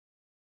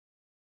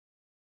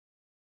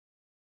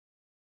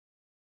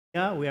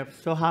Yeah, we are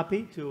so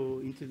happy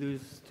to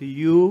introduce to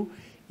you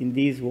in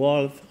this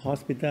World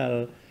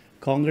Hospital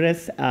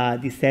Congress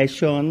this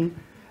session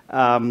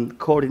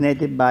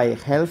coordinated by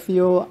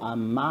Healthio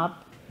and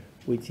MAP,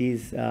 which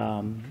is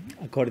a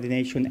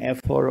coordination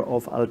effort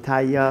of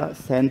Altaya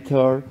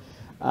Center,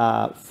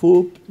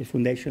 FUP, the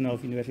Foundation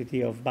of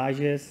University of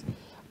Bages,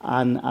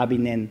 and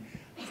Abinen.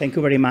 Thank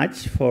you very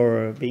much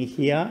for being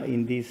here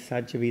in this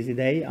such a busy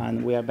day,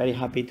 and we are very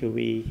happy to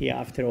be here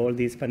after all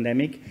this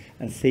pandemic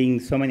and seeing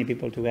so many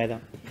people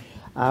together.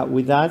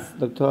 With us,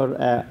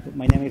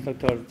 my name is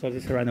Dr.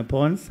 Jordi Serrano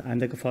Pons. I'm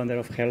the co-founder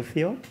of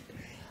Healthio,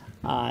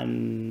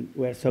 and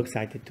we're so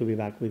excited to be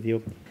back with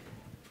you.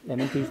 Let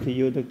me introduce to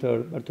you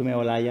Dr.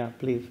 Bartomeu Olaya.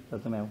 Please,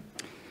 Bartomeu.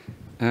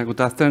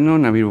 Good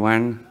afternoon,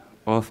 everyone.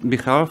 On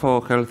behalf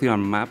of Healthio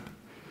and MAP,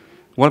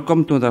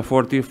 welcome to the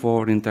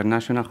 44th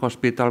International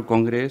Hospital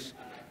Congress,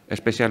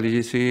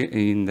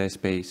 speciality in the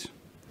space.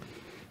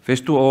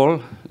 First of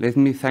all, let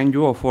me thank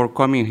you for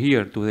coming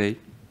here today.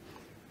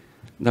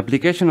 The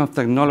application of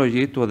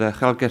technology to the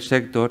healthcare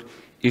sector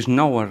is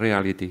now a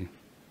reality.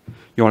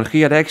 You will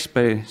hear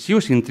experts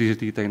using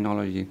 3D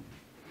technology,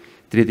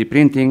 3D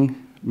printing,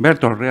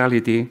 virtual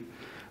reality,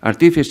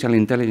 artificial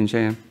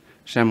intelligence,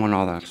 among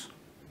others.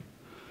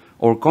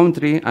 Our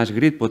country has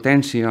great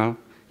potential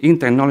in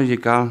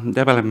technological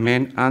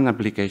development and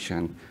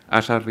application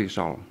as a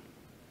result.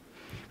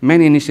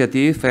 Many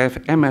initiatives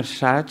have emerged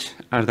such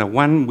as the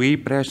one we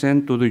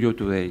present to you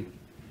today,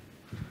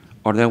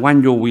 or the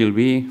one you will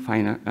be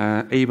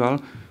able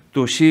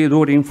to see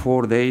during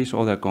 4 days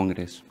of the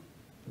Congress.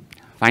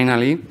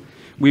 Finally,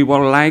 we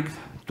would like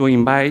to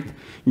invite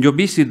you to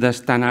visit the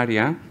stand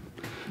area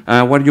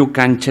where you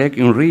can check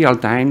in real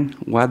time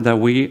what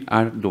we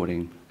are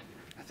doing.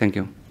 Thank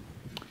you.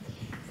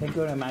 Thank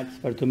you very much,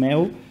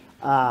 Bartomeu.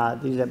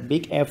 This is a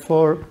big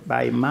effort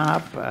by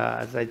MAP,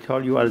 as I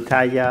told you,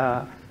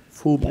 Altaya,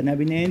 FUB, and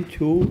Abinen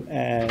to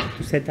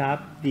set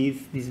up this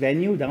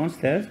venue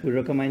downstairs. We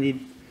recommend it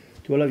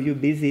to all of you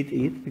visit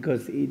it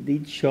because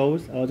it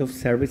shows a lot of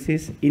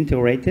services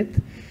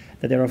integrated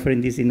that are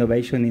offering this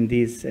innovation in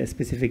this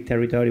specific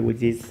territory,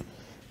 which is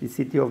the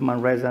city of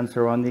Manresa and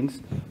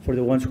surroundings, for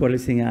the ones who are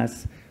listening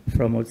us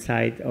from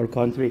outside our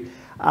country.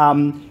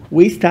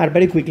 We start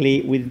very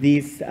quickly with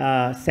this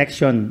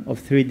section of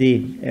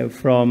 3D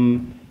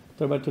from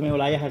Dr. Bartomeu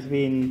Olaya has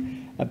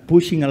been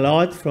pushing a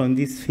lot from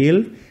this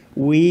field.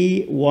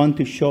 We want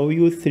to show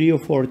you 3 or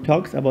 4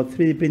 talks about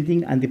 3D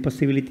printing and the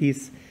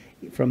possibilities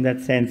from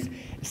that sense.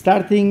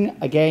 Starting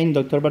again,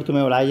 Dr.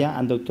 Bartomeu Olaya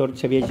and Dr.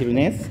 Xavier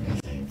Gironès,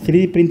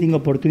 3D printing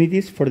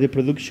opportunities for the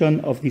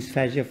production of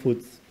dysphagia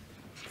foods.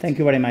 Thank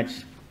you very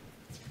much.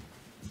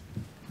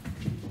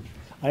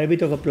 A little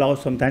bit of applause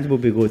sometimes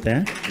would be good,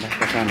 eh?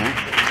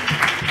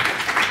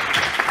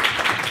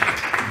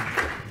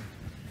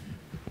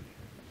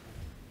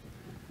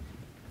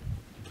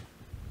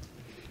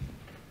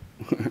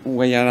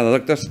 We are the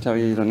doctors,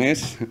 Xavier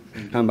Gironès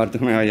and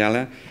Bartomeu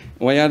Ayala.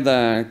 We are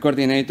the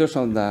coordinators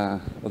of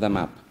the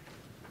MAP.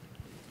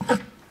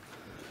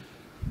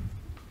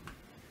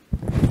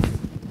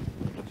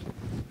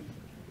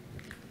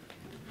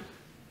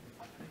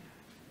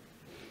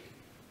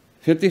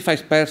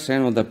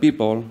 "35% of the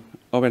people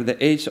over the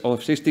age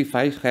of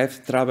 65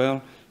 have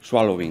trouble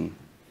swallowing,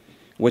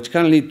 which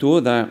can lead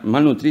to the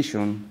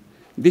malnutrition,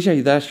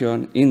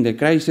 dehydration, in the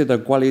crisis the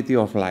quality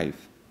of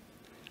life,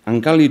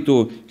 and can lead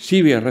to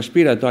severe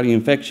respiratory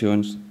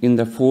infections in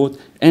the food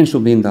and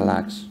in the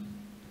lungs.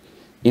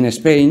 In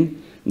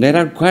Spain, there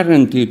are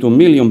currently 2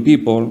 million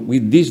people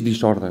with this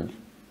disorder,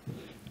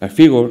 a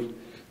figure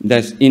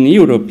that in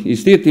Europe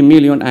is 30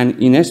 million and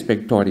in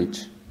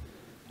expectorage,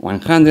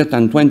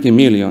 120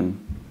 million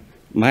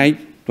by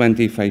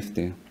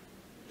 2050.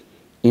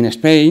 In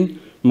Spain,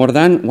 more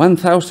than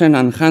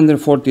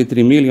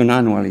 1,143 million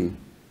annually,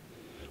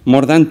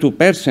 more than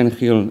 2%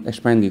 health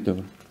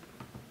expenditure.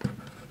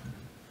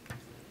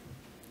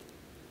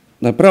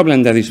 The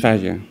problem, the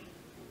dysphagia.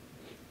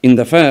 In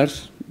the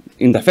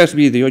first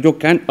video, you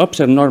can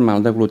observe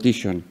normal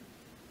deglutition.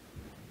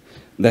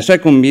 The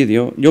second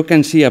video, you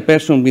can see a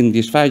person with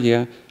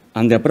dysphagia,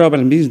 and the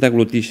problem is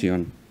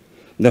deglutition.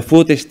 The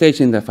food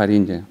stays in the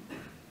pharynx.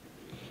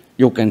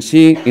 You can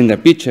see in the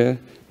picture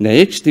the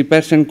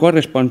 80%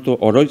 corresponds to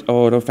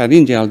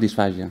oropharyngeal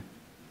dysphagia.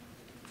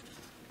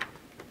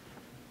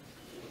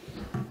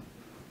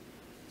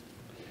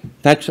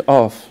 Touch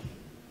off.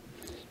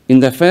 In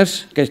the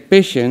first case,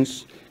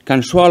 patients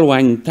can swallow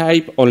any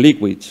type of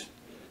liquids,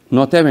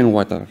 not even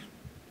water.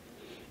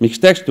 Mixed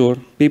texture,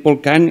 people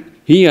can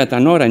eat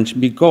an orange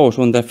because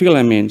of the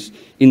filaments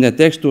in the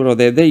texture of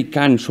the they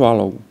can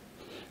swallow.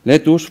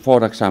 Lettuce,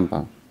 for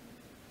example.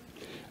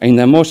 In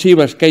the most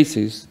severe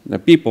cases, the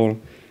people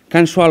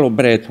can swallow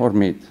bread or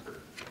meat.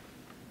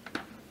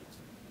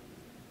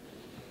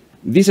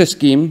 This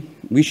scheme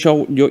we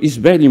show you is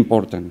very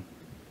important.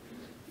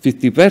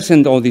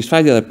 50% of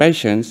dysphagia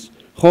patients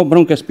have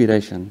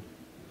bronchoaspiration,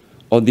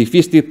 of the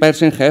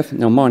 50% have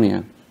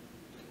pneumonia,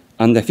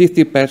 and the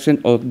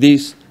 50% of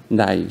these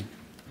die.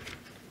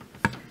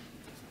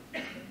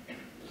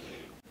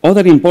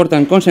 Other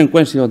important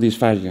consequences of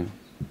dysphagia: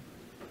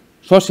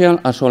 social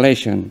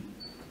isolation.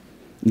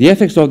 The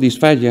effects of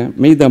dysphagia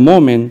make the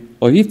moment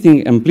of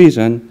eating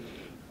unpleasant,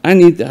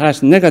 and it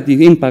has negative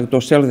impact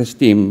on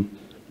self-esteem.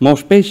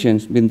 Most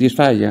patients with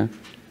dysphagia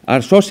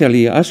are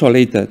socially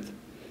isolated,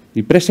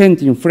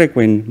 presenting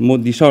frequent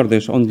mood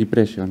disorders and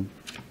depression.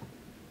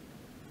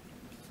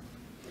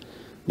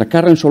 The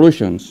current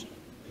solutions: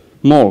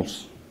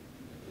 malls.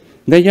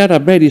 They are a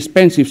very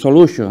expensive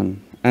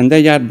solution, and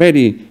they are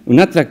very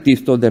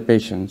unattractive to the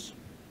patients.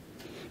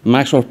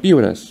 Max of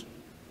purest.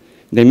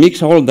 They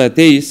mix all the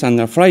tastes and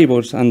the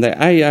flavors, and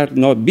they are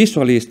not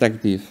visually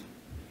attractive.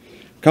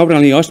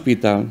 Currently,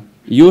 hospitals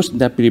use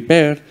the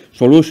prepared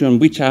solution,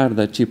 which are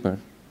the cheaper.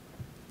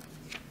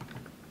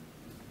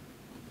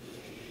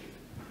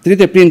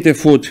 3D printed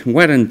food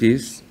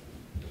guarantees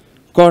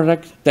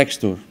correct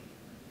texture,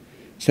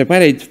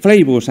 separate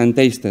flavors and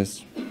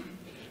tastes,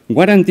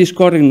 guarantees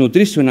correct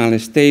nutritional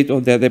state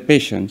of the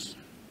patients,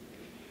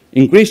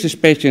 increases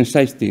patient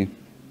safety,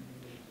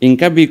 and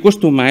can be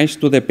customized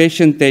to the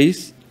patient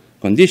taste,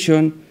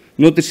 condition,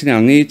 nutritional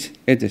needs,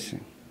 etc.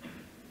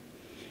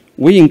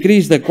 We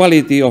increase the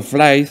quality of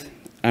life,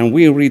 and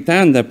we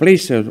return the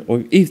pleasure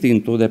of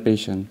eating to the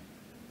patient.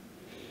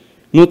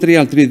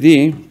 Nutrial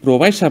 3D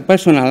provides a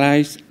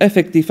personalized,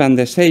 effective, and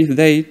safe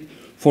diet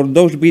for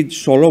those with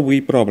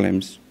swallowing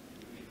problems,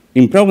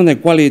 improving the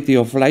quality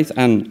of life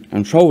and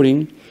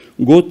ensuring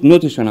good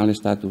nutritional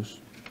status.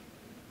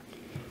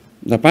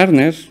 The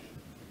partners,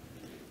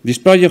 this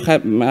project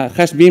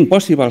has been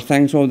possible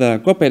thanks to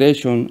the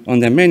cooperation on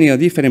the many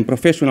different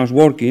professionals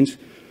working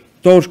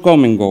towards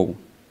common goal.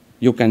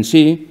 You can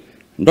see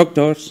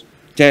doctors,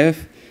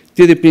 chefs,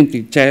 3D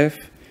printing chefs,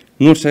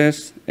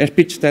 nurses,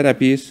 speech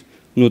therapists,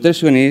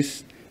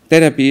 nutritionists,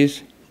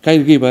 therapists,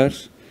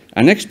 caregivers,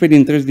 and experts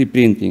in 3D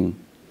printing.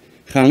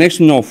 And let's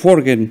not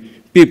forget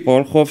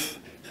people who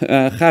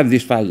have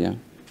dysphagia,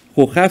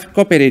 who have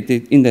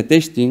cooperated in the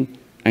testing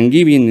and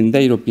giving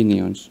their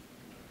opinions.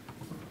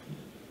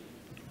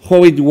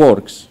 How it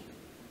works.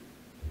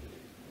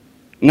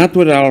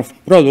 Natural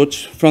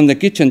products from the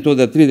kitchen to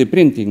the 3D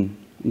printing.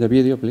 The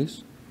video,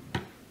 please.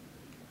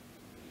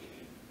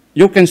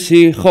 You can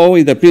see how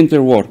the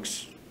printer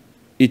works.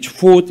 Each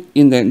food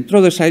in the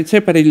introduced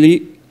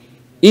separately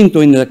into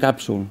the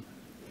capsule.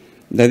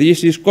 The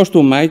dish is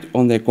customized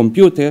on the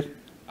computer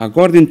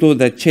according to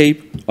the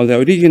shape of the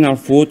original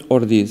food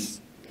or dish,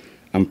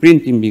 and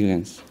printing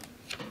begins.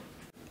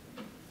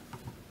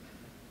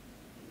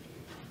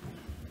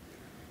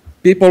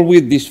 People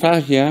with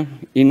dysphagia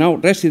in our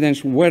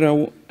residence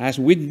were, as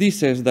with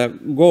dishes that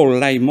go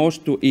like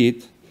most to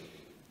eat,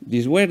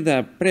 these were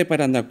the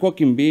prepare and the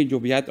cooking bee you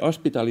be at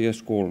hospital or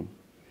school,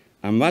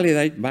 and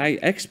validated by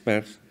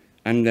experts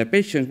and the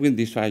patients with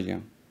dysphagia.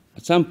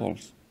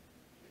 Examples: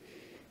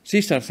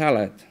 Caesar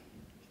salad,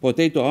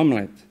 potato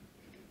omelette,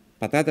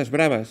 patatas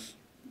bravas,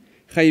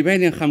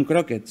 Iberian ham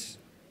croquettes,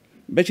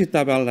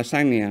 vegetable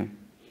lasagna,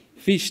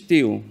 fish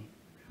stew,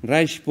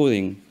 rice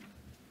pudding.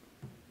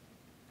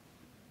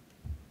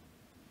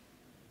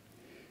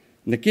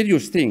 The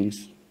curious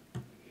things,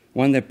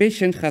 when the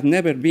patient had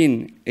never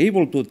been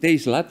able to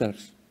taste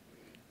letters,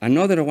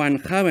 another one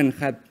haven't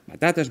had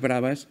patatas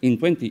bravas in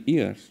 20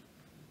 years.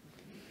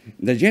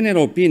 The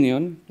general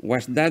opinion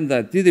was that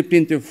the 3D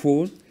printed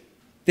food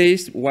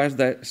taste was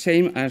the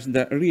same as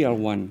the real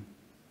one.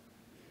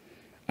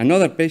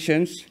 Another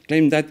patients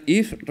claimed that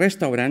if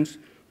restaurants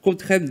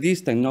could have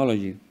this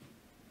technology,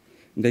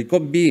 they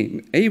could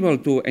be able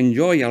to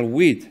enjoy it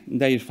with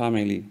their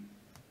family.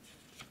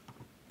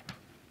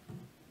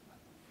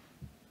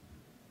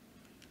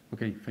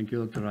 Okay, thank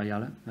you, Dr.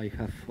 Ayala. I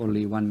have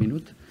only 1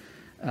 minute.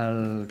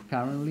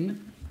 Currently,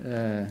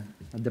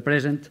 at the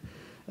present,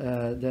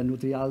 the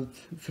Nutrialt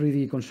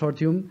 3D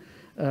Consortium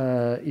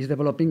is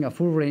developing a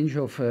full range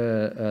of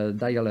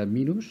dial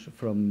menus,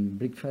 from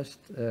breakfast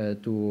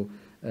to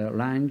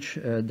lunch,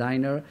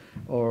 diner,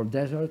 or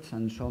desserts,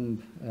 and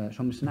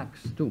some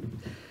snacks too.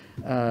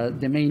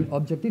 The main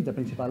objective, the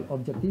principal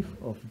objective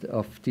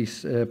of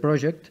this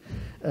project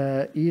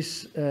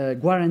is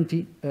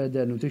guarantee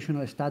the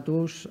nutritional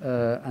status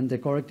and the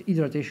correct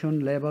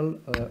hydration level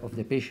of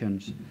the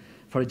patients.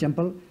 For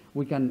example,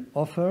 we can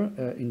offer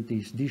in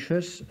these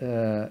dishes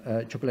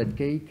chocolate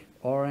cake,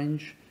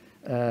 orange,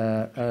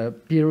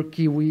 pear,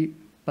 kiwi,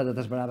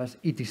 patatas bravas,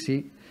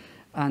 etc.,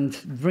 and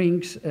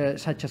drinks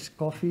such as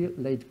coffee,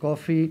 late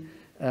coffee,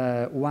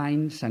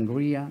 wine,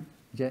 sangria,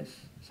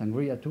 yes,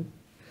 sangria too.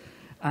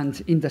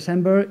 And in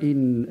December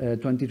in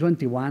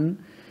 2021,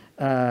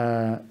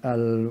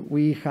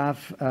 we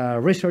have a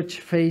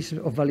research phase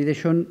of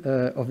validation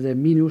of the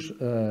menus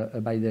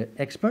by the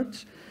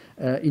experts.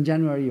 In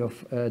January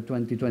of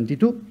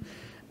 2022,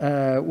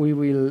 we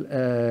will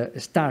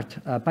start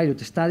a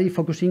pilot study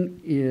focusing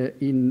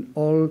in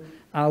all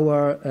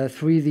our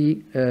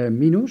 3D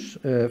menus,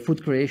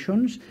 food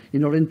creations,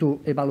 in order to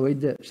evaluate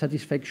the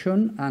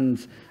satisfaction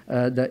and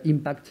the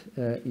impact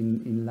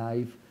in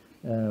life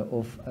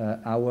of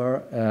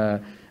our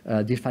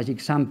dysphagic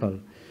sample.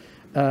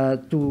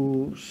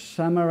 To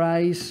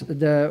summarize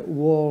the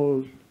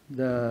whole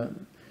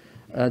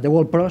the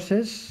whole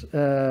process.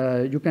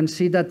 You can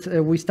see that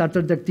we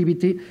started the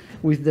activity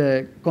with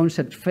the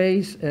concept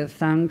phase,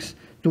 thanks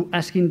to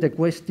asking the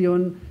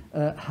question,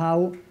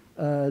 how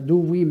do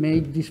we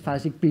make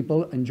dysphasic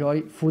people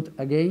enjoy food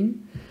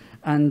again?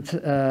 And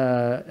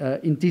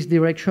in this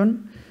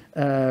direction,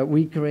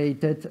 we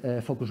created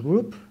a focus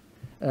group.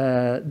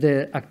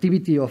 The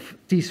activity of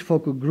this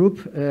focus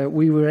group,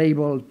 we were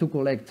able to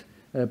collect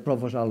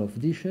proposal of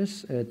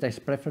dishes,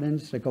 taste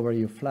preference,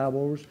 recovery of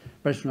flavors,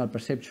 personal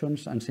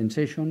perceptions and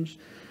sensations.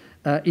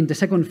 In the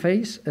second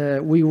phase,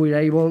 we were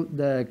able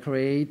to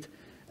create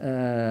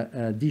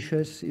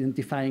dishes,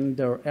 identifying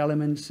their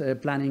elements,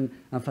 planning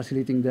and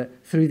facilitating the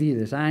 3D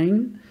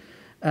design.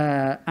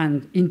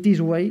 And in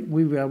this way,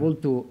 we were able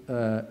to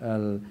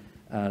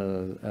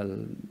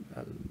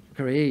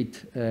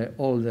create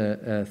all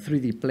the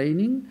 3D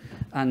planning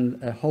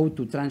and how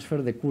to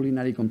transfer the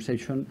culinary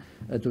conception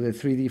to the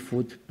 3D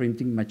food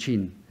printing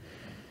machine.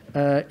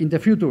 In the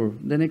future,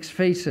 the next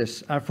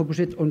phases are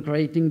focused on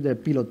creating the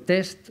pilot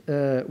test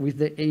with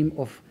the aim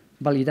of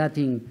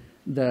validating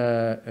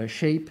the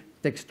shape,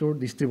 texture,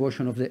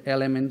 distribution of the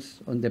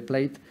elements on the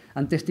plate,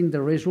 and testing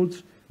the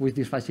results with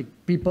dysphasic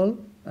people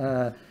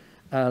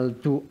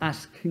to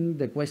asking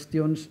the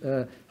questions,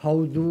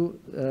 how do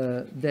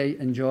they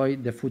enjoy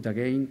the food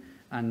again,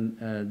 and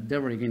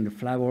delivering the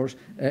flavors.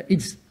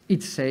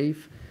 It's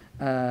safe.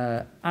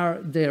 Are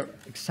they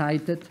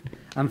excited?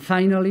 And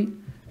finally,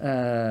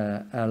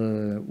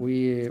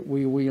 we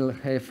will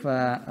have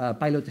a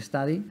pilot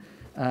study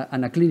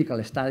and a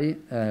clinical study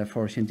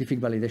for scientific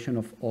validation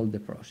of all the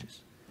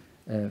process.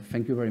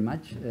 Thank you very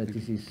much.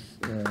 This is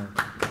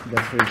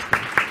the first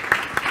stage.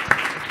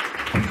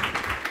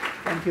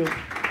 Thank you.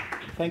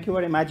 Thank you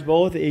very much,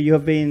 both. You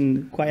have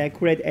been quite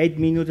accurate, 8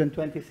 minutes and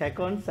 20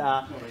 seconds.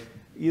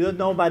 You don't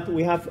know, but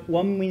we have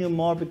 1 minute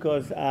more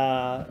because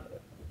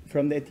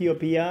from the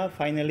Ethiopia,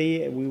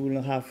 finally, we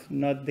will have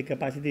not the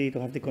capacity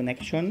to have the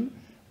connection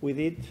with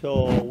it.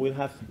 So we'll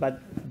have, but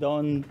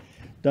don't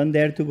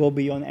dare to go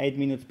beyond 8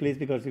 minutes, please,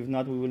 because if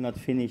not, we will not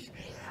finish.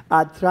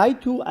 Try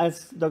to,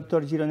 as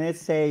Dr. Gironet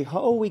say,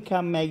 how we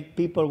can make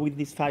people with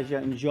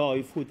dysphagia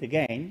enjoy food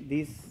again.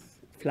 This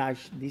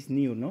flash, this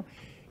new, no?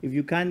 If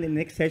you can, the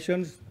next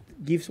sessions,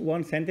 give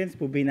one sentence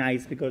would be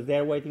nice because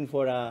they're waiting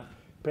for a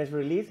press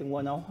release in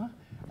 1 hour,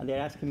 and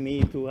they're asking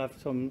me to have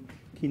some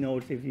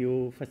keynotes. If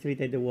you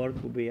facilitate the work,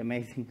 would be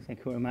amazing. Thank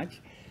you very much.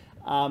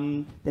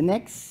 The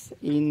next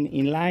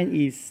in line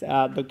is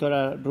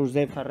Dr. Rose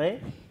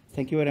Farré.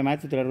 Thank you very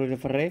much, Dr. Rose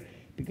Farré,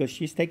 because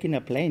she's taking a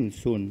plane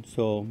soon.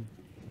 So,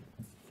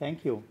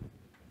 thank you.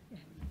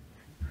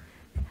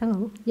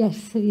 Hello.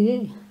 Yes,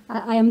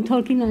 I am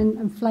talking and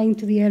I'm flying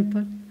to the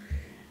airport.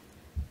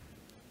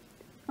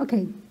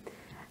 Okay.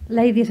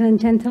 Ladies and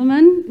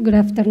gentlemen, good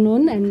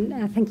afternoon,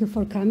 and thank you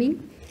for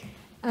coming.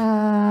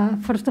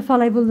 First of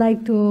all, I would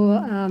like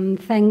to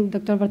thank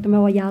Dr.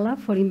 Bartomeu Ayala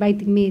for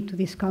inviting me to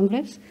this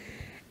Congress.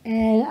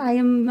 I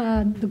am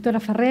Dr.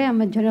 Farré.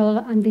 I'm a general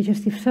and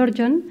digestive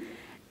surgeon,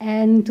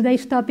 and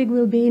today's topic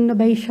will be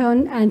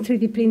innovation and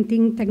 3D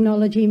printing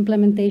technology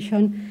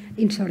implementation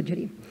in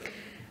surgery.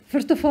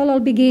 First of all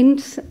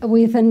begins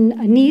with a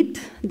need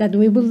that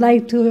we would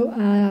like to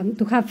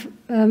have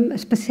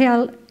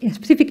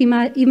specific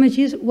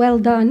images well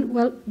done,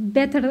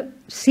 better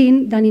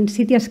seen than in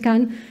CT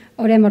scan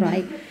or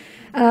MRI.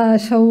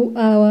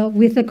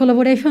 With the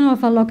collaboration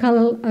of a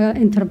local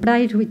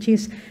enterprise, which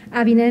is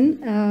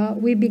Avinen,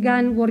 we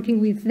began working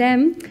with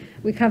them.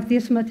 We have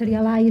this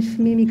materialized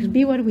mimics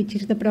viewer, which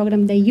is the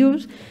program they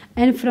use,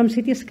 and from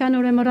CT scan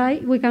or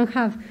MRI, we can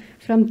have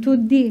from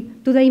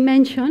 2D, 2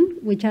 dimension,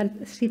 which are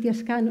CT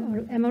scan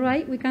or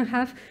MRI, we can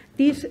have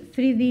these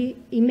 3D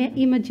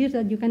images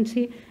that you can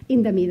see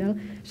in the middle.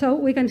 So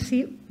we can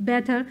see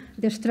better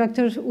the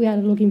structures we are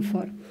looking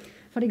for.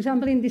 For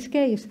example, in this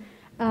case,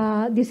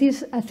 this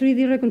is a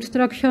 3D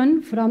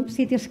reconstruction from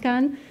CT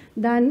scan.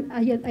 Then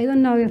I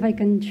don't know if I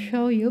can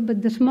show you,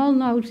 but the small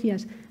nodes,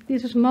 yes,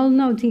 these small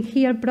nodes in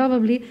here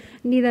probably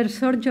neither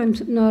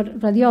surgeons nor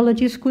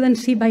radiologists couldn't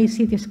see by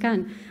CT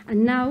scan.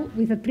 And now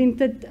with a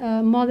printed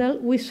model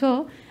we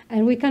saw,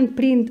 and we can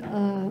print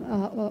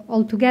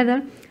all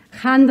together,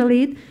 handle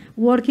it,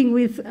 working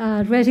with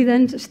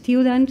residents,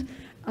 students,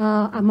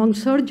 among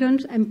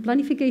surgeons, and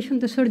planification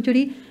the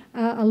surgery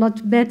a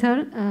lot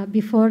better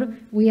before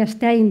we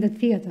stay in the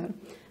theater.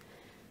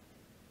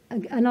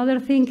 Another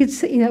thing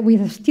is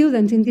with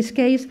students, in this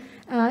case,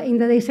 in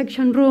the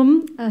dissection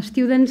room,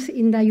 students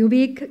in the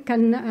UBIC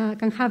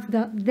can have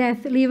the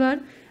dead liver,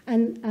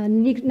 and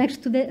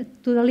next to the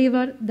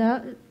liver,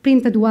 the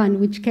printed one,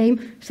 which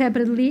came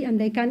separately, and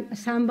they can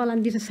assemble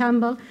and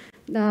disassemble.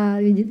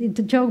 It's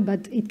a joke,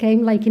 but it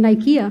came like in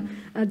IKEA,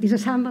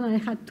 disassemble, and I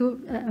had to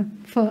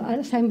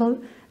assemble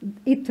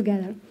it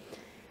together.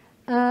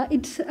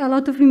 It's a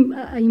lot of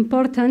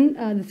important,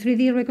 the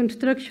 3D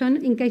reconstruction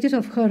in cases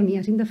of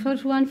hernias. In the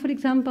first one, for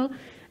example,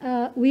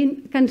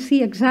 we can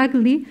see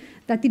exactly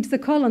that it's the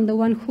colon, the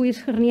one who is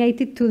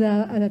herniated to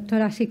the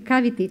thoracic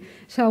cavity.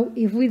 So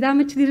if we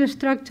damage this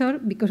structure,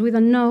 because we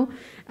don't know,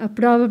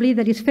 probably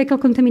there is fecal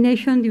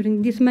contamination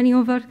during this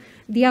maneuver,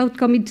 the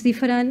outcome is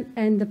different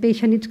and the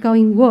patient is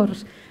going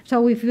worse.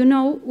 So if you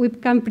know, we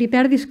can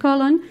prepare this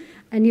colon,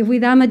 and if we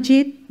damage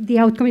it, the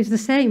outcome is the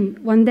same,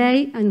 1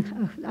 day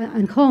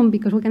and home,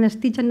 because we can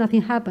stitch and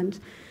nothing happens.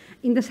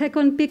 In the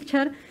second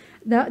picture,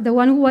 the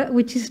one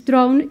which is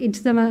drawn, it's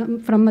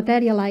from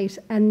Materialize,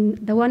 and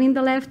the one in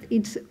the left,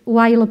 it's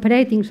while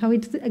operating. So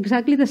it's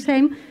exactly the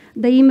same,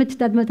 the image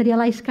that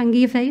Materialize can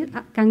give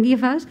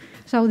us,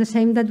 so the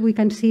same that we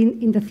can see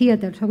in the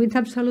theater. So it's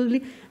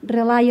absolutely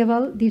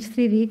reliable, this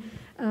 3D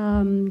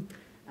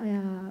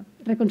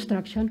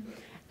reconstruction.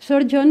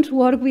 Surgeons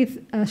work with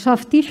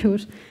soft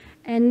tissues,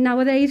 and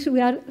nowadays we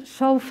are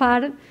so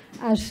far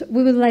as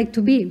we would like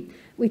to be.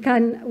 You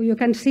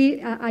can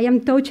see, I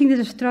am touching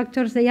these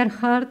structures, they are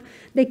hard,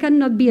 they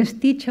cannot be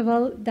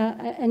stitchable,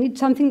 and it's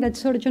something that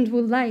surgeons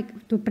would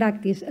like to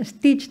practice,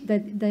 stitch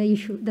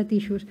the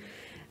tissues.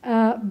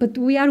 But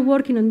we are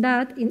working on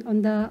that.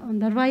 On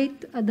the right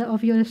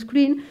of your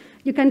screen,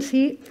 you can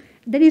see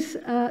there is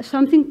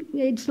something,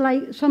 it's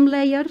like some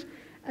layers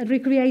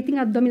recreating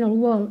abdominal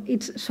wall.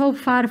 It's so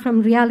far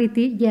from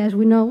reality, yes,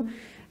 we know,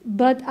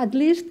 but at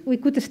least we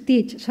could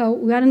stitch, so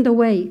we are on the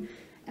way,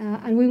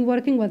 and we're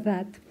working with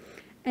that.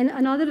 And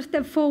another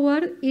step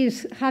forward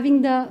is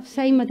having the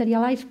same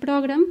Materialized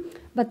program,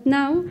 but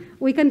now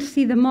we can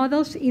see the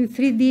models in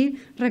 3D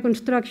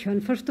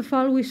reconstruction. First of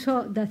all, we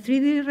saw the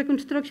 3D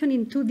reconstruction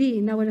in 2D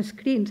in our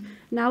screens.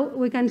 Now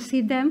we can see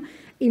them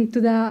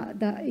into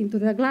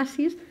the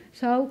glasses.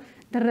 So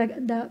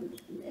the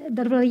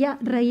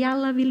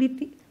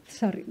reliability,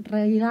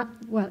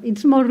 well,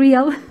 it's more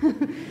real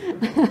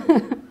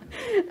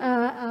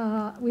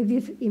with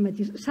these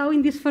images. So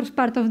in this first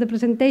part of the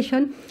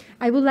presentation,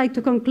 I would like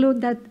to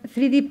conclude that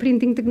 3D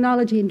printing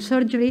technology in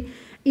surgery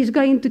is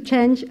going to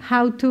change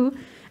how to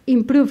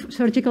improve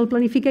surgical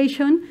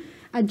planification,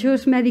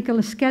 adjust medical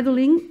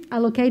scheduling,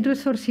 allocate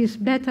resources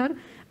better,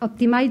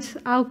 optimize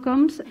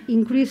outcomes,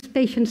 increase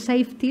patient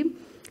safety,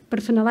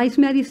 personalize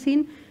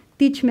medicine,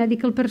 teach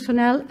medical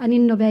personnel, and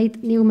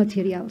innovate new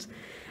materials.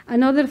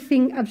 Another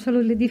thing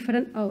absolutely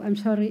different, oh, I'm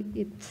sorry,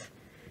 it's,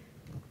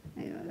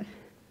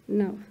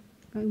 no,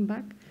 going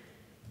back.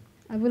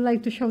 I would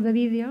like to show the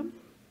video.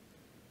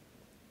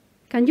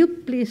 Can you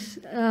please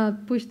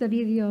push the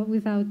video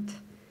without,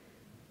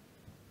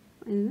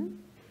 I don't know,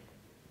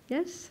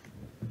 yes?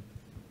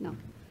 No.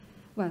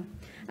 Well,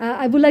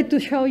 I would like to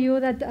show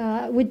you that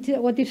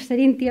what is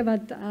Therintia,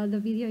 but the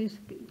video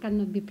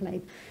cannot be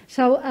played.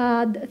 So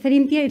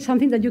Therintia is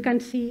something that you can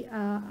see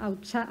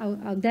out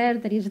there.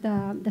 There is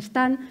the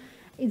stand.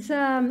 It's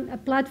a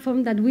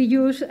platform that we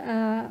use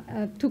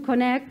to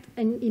connect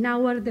in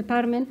our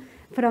department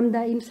from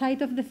the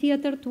inside of the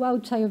theater to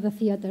outside of the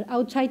theater.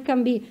 Outside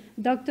can be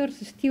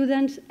doctors,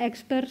 students,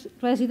 experts,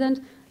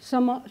 residents,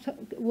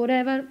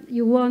 whatever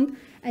you want,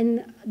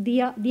 and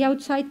the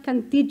outside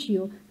can teach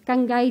you,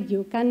 can guide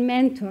you, can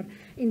mentor.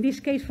 In this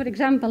case, for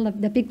example,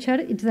 the picture,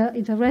 it's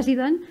a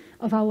resident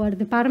of our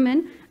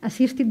department,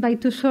 assisted by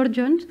 2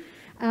 surgeons,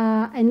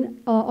 and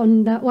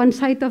on the one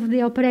side of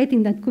the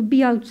operating that could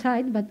be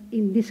outside, but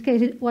in this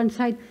case, one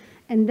side,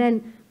 and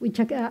then with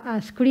a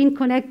screen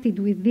connected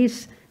with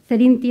this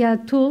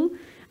Therintia tool,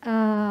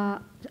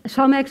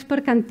 some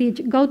expert can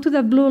teach, go to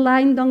the blue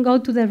line, don't go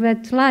to the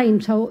red line.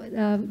 So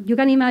you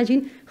can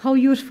imagine how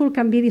useful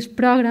can be this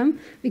program,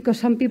 because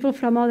some people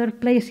from other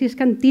places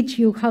can teach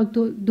you how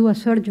to do a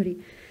surgery.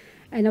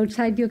 And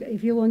outside,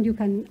 if you want, you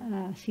can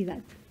see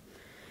that.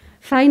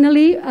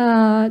 Finally,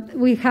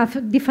 we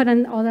have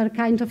different other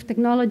kinds of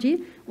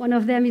technology. One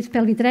of them is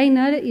pelvic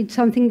trainer. It's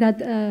something that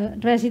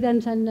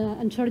residents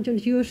and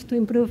surgeons use to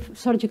improve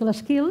surgical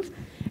skills.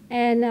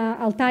 And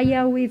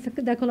Altaia, with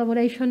the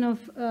collaboration of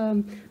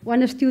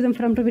one student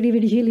from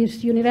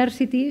Virgilius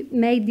University,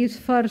 made this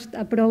first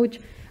approach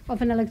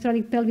of an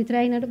electronic pelvic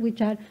trainer,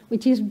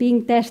 which is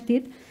being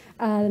tested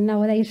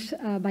nowadays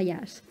by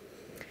us.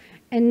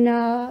 And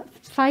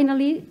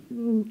finally,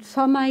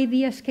 some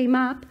ideas came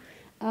up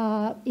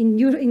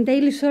in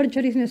daily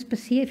surgery, in a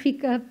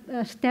specific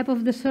step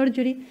of the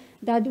surgery,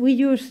 that we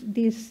use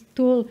this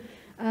tool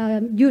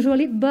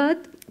usually,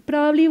 but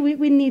probably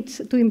we need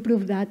to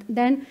improve that.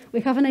 Then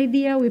we have an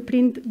idea, we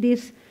print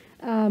this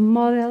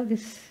model,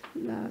 this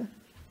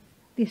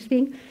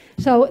thing.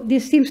 So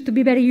this seems to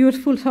be very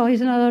useful, so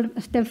it's another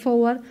step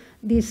forward,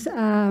 this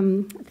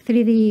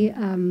 3D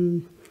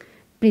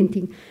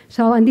printing.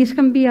 So, and this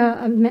can be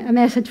a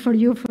message for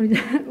you for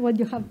what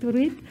you have to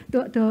read,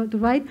 to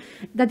write.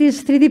 That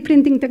is, 3D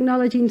printing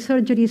technology in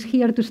surgery is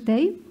here to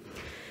stay.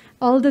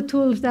 All the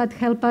tools that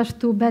help us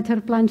to better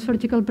plan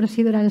surgical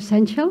procedure are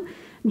essential,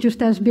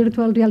 just as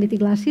virtual reality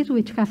glasses,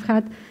 which have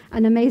had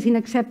an amazing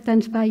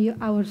acceptance by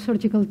our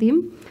surgical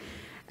team.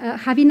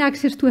 Having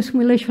access to a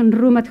simulation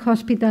room at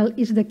hospital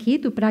is the key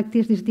to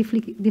practice these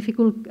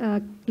difficult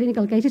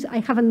clinical cases. I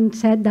haven't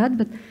said that,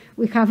 but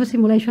we have a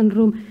simulation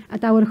room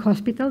at our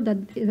hospital that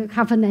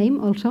have a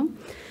name also.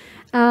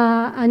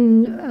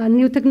 and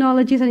new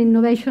technologies and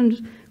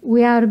innovations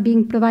we are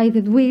being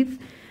provided with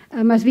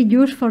must be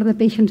used for the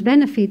patient's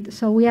benefit.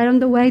 So we are on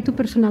the way to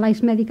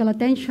personalized medical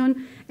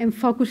attention and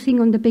focusing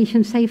on the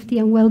patient's safety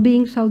and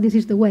well-being, so this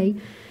is the way.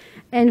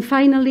 And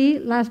finally,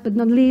 last but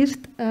not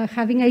least,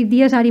 having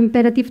ideas are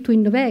imperative to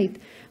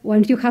innovate.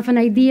 Once you have an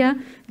idea,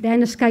 then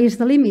the sky is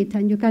the limit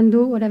and you can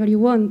do whatever you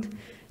want.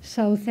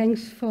 So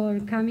thanks for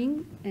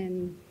coming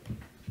and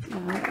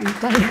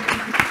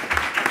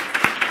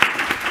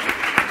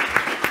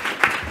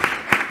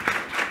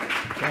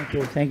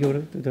Thank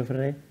you, Dr.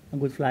 Ferrer. A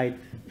good flight.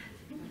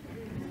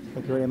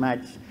 Thank you very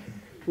much.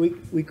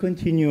 We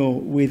continue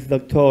with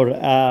Dr.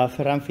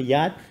 Ferran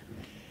Fillat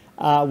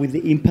with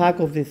the impact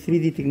of the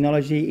 3D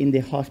technology in the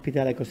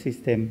hospital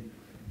ecosystem.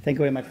 Thank you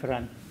very much,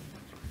 Ferran.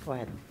 Go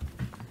ahead.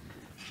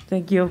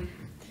 Thank you.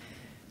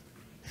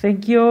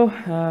 Thank you,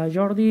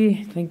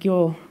 Jordi. Thank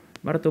you,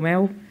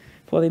 Bartomeu,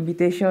 for the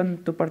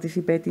invitation to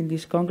participate in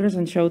this Congress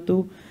and show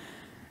to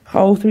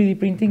how 3D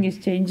printing is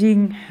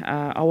changing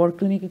our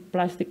clinical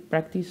plastic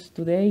practice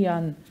today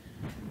and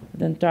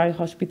the entire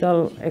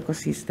hospital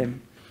ecosystem.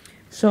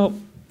 So,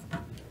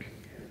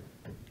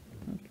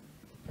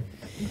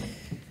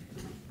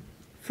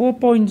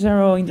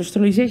 4.0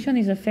 industrialization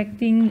is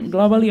affecting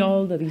globally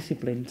all the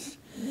disciplines.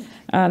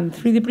 And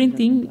 3D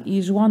printing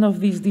is one of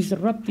these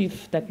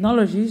disruptive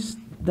technologies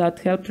that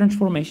help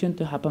transformation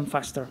to happen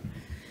faster.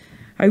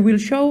 I will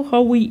show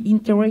how we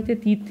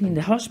integrated it in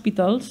the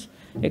hospitals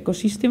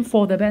ecosystem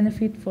for the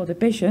benefit for the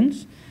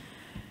patients.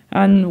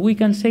 And we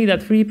can say that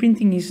 3D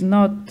printing is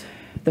not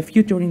the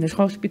future in the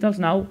hospitals.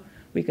 Now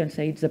we can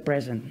say it's the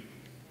present.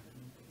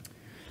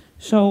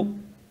 So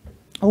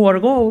our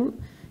goal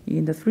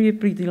in the 3D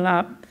printing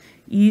lab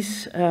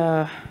is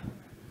to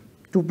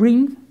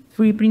bring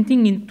 3D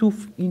printing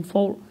in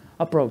 4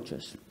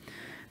 approaches.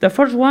 The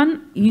first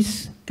one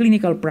is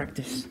clinical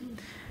practice.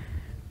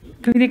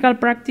 Clinical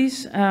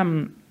practice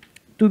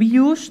to be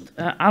used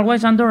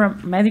always under a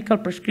medical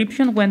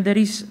prescription when there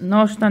is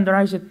no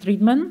standardized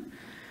treatment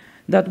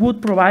that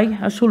would provide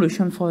a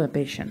solution for the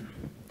patient.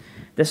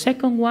 The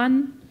second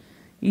one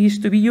is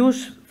to be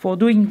used for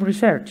doing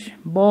research,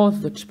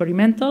 both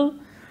experimental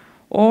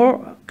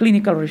or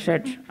clinical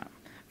research,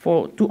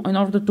 in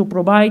order to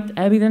provide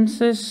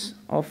evidences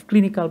of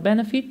clinical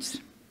benefits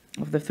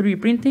of the 3D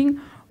printing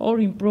or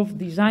improve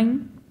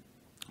design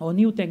or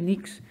new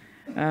techniques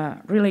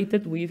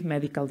related with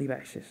medical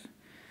devices.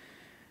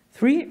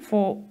 3,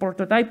 for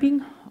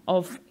prototyping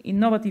of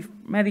innovative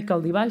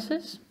medical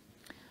devices.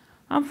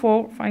 And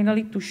 4,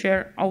 finally, to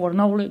share our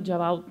knowledge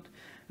about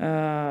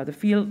the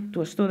field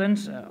to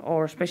students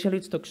or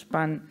specialists to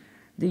expand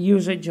the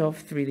usage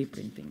of 3D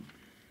printing.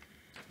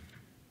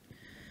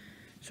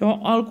 So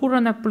all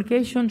current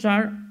applications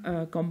are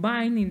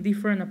combined in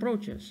different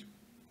approaches.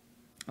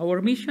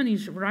 Our mission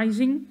is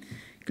raising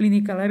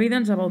clinical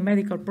evidence about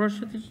medical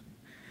processes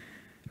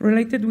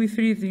related with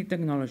 3D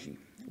technology.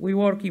 We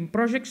work in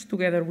projects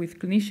together with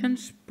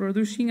clinicians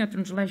producing a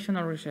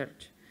translational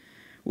research.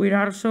 We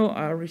are also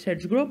a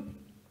research group,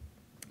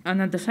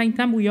 and at the same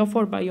time we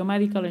offer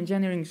biomedical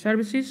engineering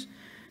services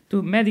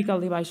to medical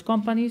device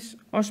companies,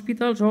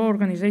 hospitals, or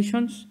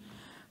organizations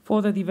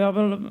for the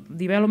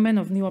development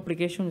of new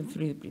applications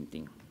in 3D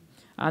printing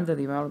and the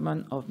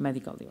development of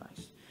medical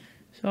device.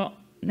 So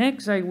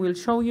next I will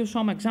show you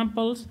some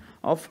examples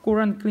of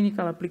current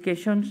clinical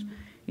applications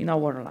in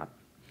our lab.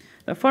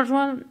 The first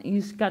one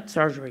is CAT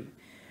surgery.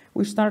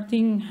 It's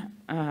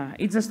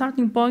the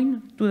starting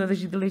point to the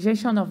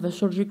digitalization of the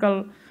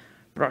surgical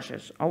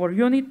process. Our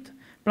unit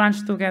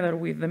plans together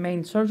with the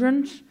main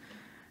surgeons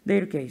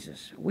their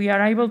cases. We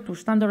are able to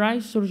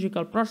standardize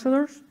surgical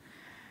procedures,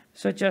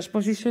 such as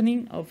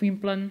positioning of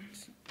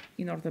implants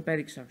in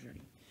orthopedic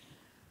surgery.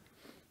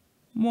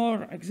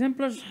 More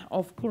examples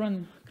of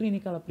current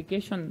clinical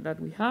application that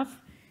we have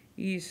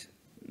is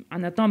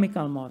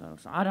anatomical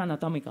models,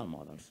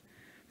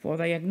 for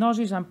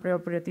diagnosis and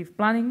preoperative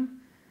planning,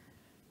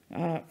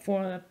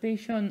 for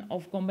adaptation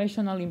of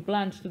conventional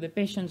implants to the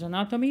patient's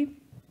anatomy.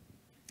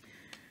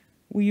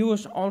 We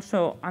use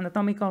also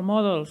anatomical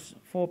models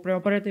for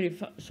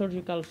preoperative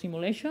surgical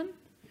simulation,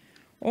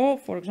 or,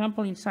 for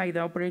example, inside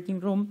the operating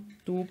room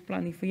to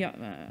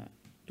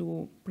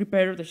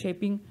prepare the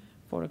shaping,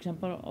 for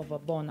example, of a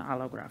bone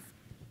allograft.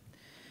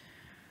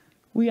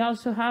 We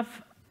also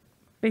have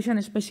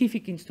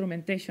patient-specific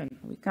instrumentation.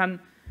 We can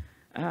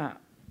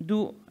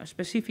do a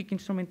specific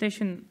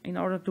instrumentation in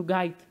order to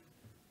guide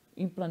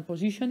implant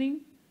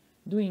positioning,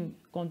 doing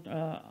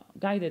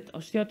guided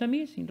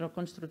osteotomies in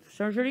reconstructive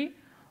surgery,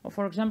 or,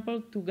 for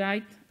example, to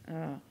guide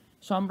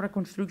some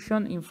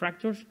reconstruction in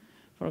fractures,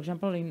 for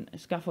example, in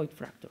scaphoid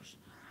fractures.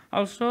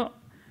 Also,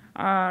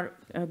 are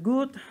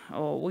good,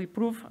 or we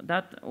prove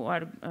that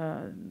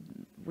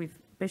with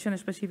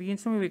patient-specific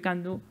instrument we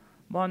can do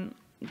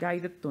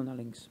bone-guided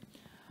tunnelings.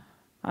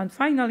 And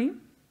finally,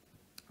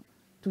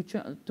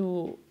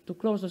 to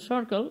close the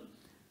circle,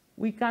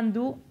 we can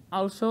do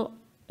also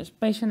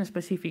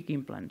patient-specific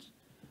implants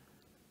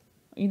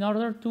in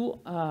order to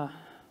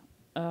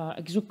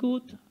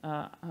execute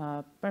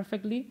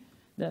perfectly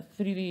the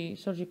 3D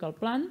surgical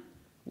plan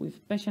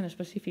with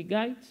patient-specific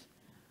guides,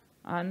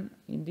 and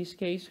in this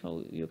case,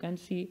 how you can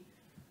see,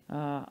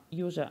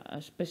 use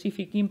a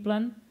specific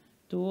implant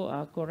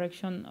to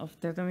correction of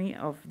tetany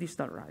of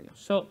distal radius.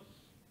 So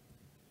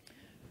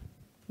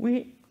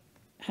we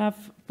have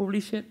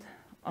published,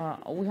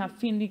 we have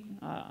finished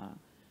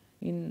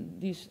in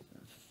these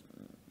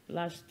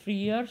last 3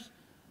 years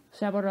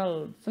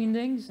several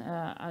findings,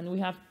 and we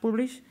have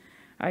published.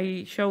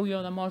 I show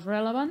you the most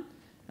relevant.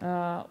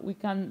 We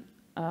can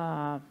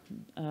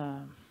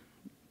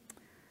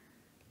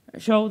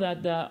show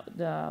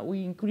that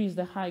we increase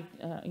the high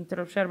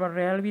interobserver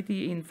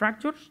reliability in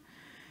fractures.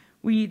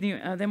 We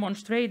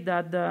demonstrate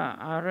that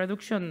a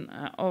reduction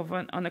of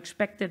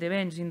unexpected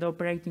events in the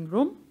operating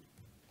room.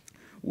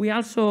 We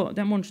also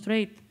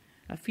demonstrate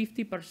a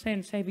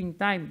 50% saving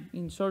time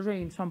in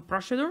surgery in some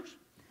procedures.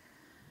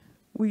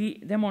 We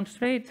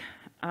demonstrate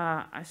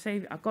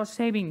a cost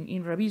saving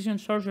in revision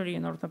surgery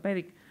and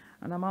orthopedic,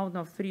 an amount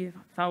of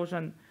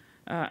 3,000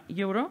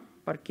 euro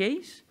per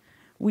case.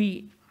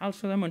 We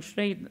also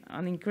demonstrate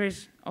an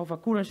increase of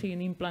accuracy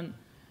in implant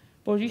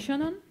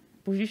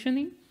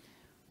positioning.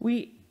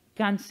 We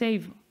can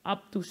save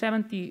up to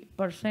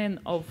 70%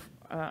 of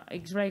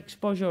X-ray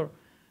exposure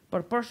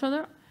per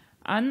procedure,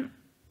 and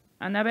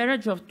an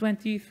average of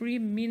 23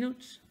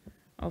 minutes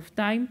of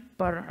time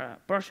per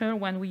procedure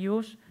when we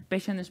use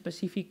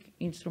patient-specific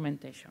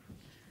instrumentation.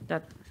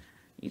 That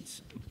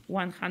it's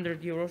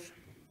 100 euros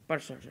per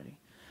surgery.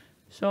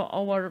 So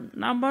our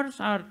numbers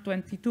are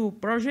 22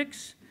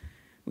 projects.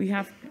 We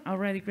have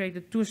already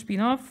created 2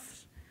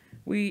 spin-offs.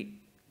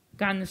 We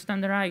can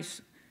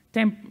standardize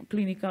 10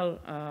 clinical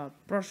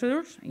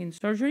procedures in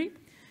surgery.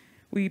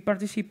 We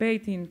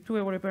participate in 2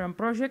 European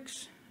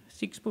projects,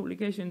 6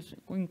 publications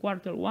in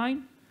quarter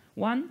one.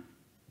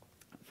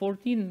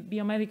 14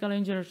 biomedical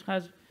engineers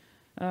has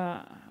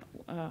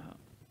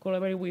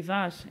collaborated with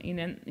us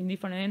in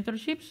different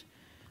internships.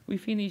 We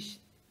finished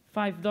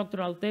 5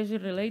 doctoral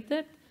theses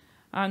related,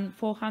 and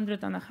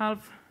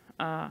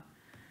 450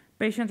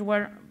 patients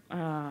were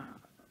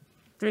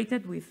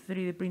treated with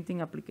 3D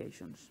printing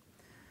applications.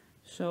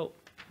 So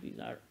these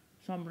are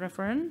some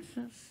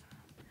references.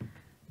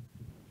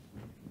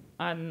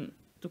 And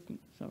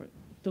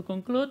to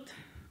conclude,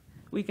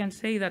 we can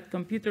say that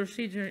computer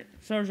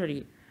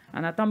surgery,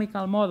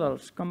 anatomical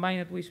models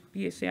combined with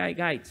PSI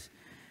guides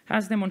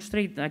has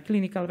demonstrated a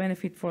clinical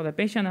benefit for the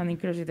patient and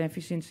increased the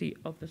efficiency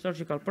of the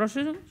surgical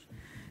procedures.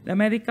 The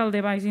medical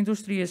device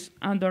industry is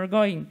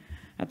undergoing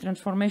a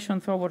transformation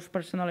towards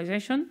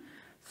personalization.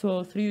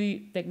 So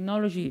 3D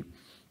technology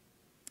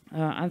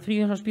and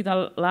 3D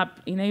hospital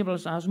lab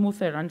enables a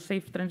smoother and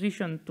safe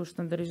transition to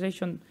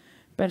standardization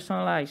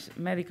personalized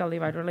medical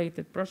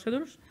device-related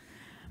procedures.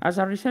 As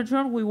a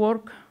researcher, we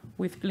work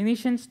with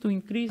clinicians to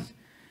increase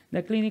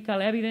the clinical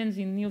evidence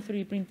in new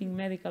 3D printing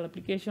medical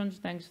applications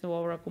thanks to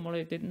our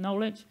accumulated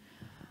knowledge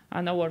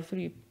and our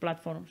 3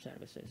 platform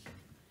services.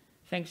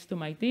 Thanks to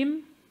my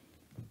team.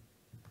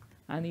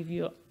 And if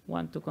you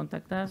want to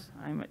contact us,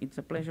 it's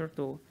a pleasure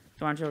to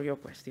answer your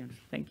questions.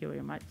 Thank you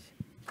very much.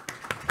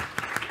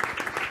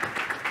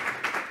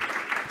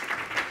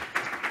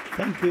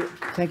 Thank you.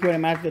 Thank you very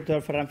much,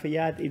 Dr. Ferran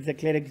Fellat. It's a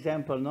clear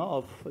example, no,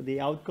 of the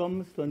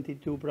outcomes,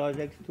 22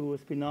 projects to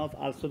spin-off.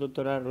 Also,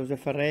 Dr. Roger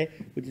Ferrer,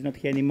 which is not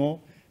here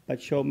anymore,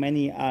 but show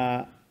many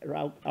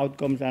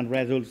outcomes and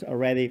results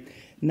already.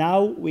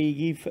 Now we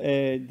give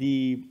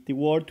the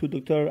word to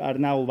Dr.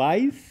 Arnau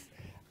Weiss.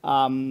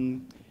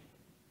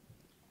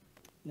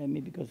 Let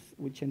me, because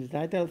we changed the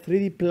title,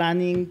 3D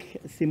planning,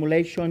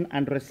 simulation,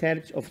 and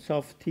research of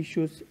soft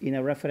tissues in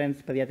a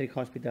reference pediatric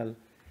hospital.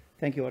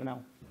 Thank you,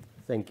 Arnau.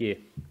 Thank you,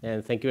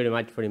 and thank you very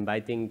much for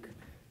inviting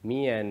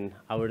me and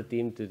our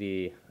team to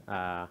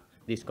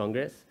this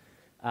Congress.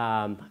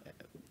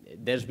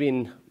 There's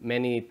been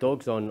many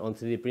talks on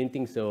 3D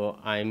printing, so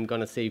I'm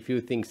going to say a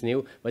few things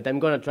new, but I'm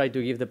going to try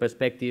to give the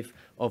perspective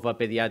of a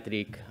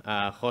pediatric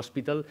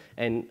hospital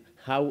and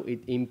how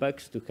it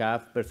impacts to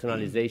have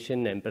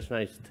personalization and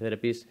personalized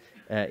therapies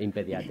in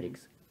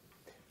pediatrics.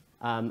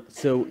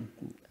 So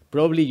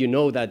probably you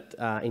know that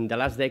in the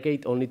last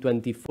decade, only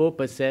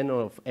 24%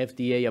 of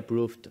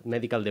FDA-approved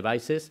medical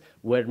devices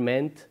were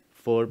meant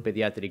for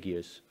pediatric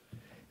use.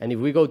 And if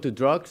we go to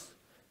drugs,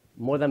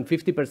 more than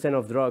 50%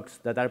 of drugs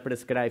that are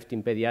prescribed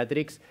in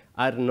pediatrics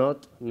are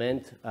not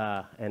meant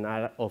and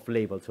are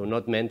off-label, so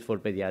not meant for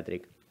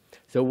pediatric.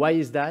 So why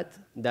is that?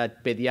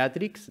 That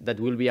pediatrics, that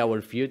will be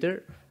our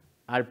future,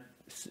 are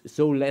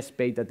so less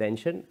paid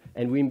attention,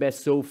 and we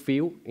invest so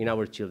few in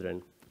our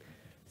children.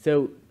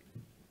 So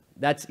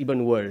that's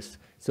even worse.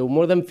 So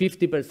more than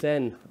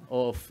 50%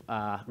 of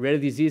rare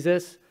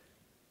diseases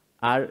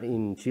are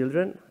in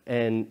children,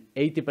 and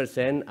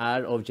 80%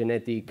 are of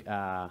genetic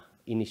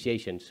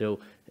initiation. So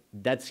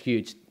that's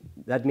huge.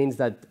 That means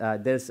that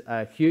there's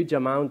a huge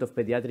amount of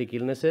pediatric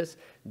illnesses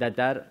that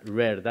are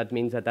rare. That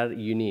means that are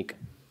unique.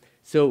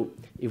 So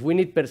if we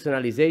need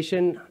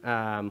personalization,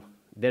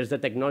 there's a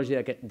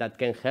technology that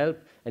can help,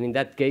 and in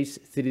that case,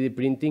 3D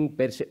printing,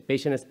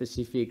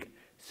 patient-specific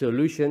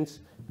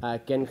solutions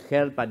can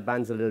help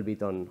advance a little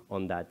bit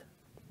on that.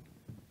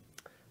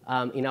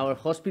 In our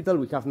hospital,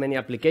 we have many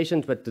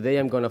applications, but today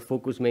I'm going to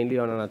focus mainly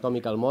on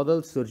anatomical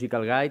models,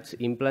 surgical guides,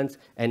 implants,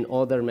 and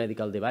other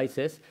medical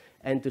devices.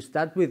 And to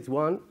start with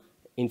one,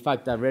 in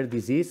fact, a rare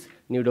disease,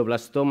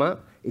 neuroblastoma.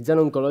 It's an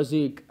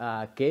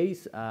oncologic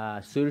case,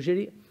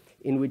 surgery,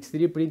 in which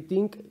 3D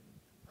printing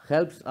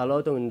helps a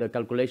lot in the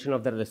calculation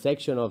of the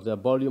resection of the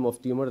volume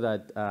of tumor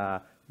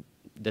that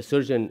the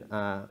surgeon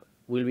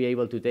will be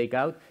able to take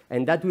out.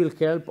 And that will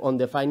help on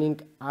defining,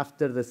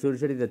 after the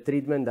surgery, the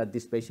treatment that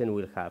this patient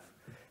will have.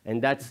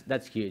 And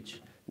that's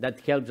huge. That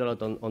helps a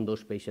lot on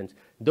those patients.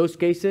 Those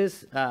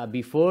cases,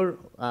 before,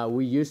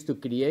 we used to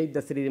create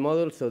the 3D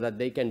model so that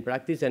they can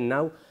practice, and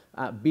now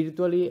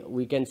virtually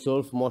we can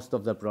solve most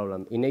of the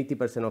problem in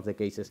 80% of the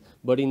cases.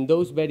 But in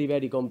those very,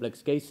 very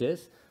complex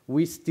cases,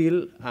 we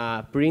still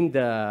print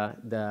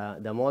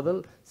the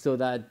model so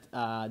that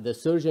the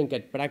surgeon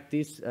can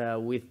practice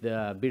with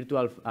the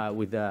virtual,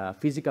 with the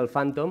physical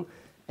phantom,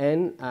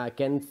 and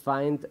can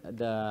find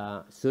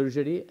the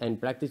surgery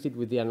and practice it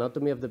with the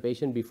anatomy of the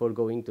patient before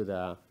going to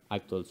the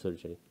actual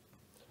surgery.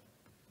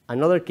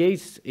 Another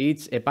case,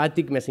 it's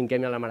hepatic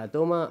mesenchymal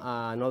hamartoma,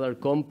 another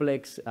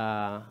complex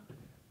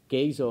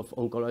case of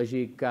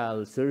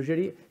oncological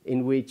surgery,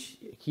 in which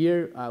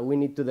here we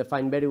need to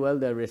define very well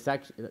the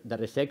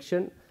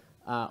resection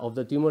of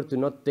the tumor to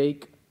not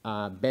take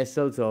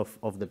vessels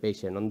of the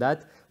patient. On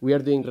that, we are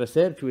doing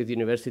research with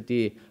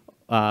University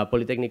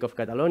Polytechnic of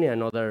Catalonia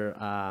and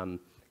other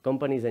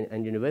companies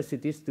and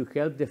universities to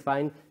help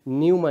define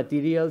new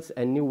materials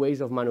and new ways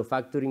of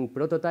manufacturing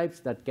prototypes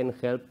that can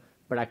help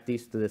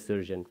practice to the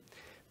surgeon.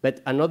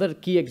 But another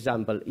key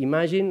example,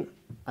 imagine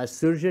a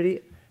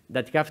surgery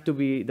that have to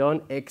be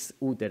done ex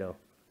utero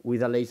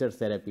with a laser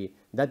therapy.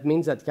 That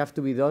means that have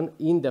to be done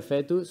in the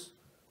fetus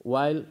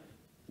while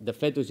the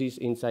fetus is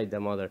inside the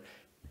mother.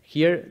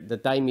 Here, the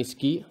time is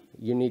key.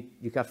 You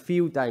have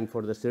few time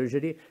for the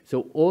surgery.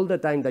 So all the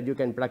time that you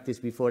can practice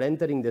before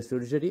entering the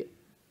surgery,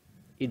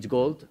 it's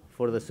gold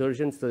for the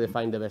surgeons to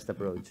define the best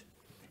approach.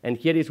 And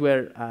here is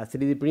where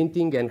 3D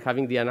printing and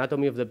having the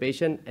anatomy of the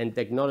patient and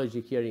technology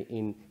here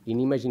in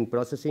imaging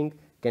processing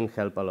can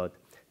help a lot.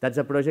 That's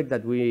a project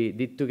that we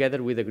did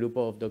together with a group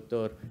of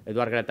Dr.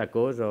 Eduard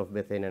Gratacós of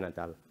BCN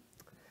Natal.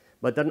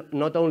 But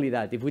not only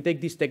that, if we take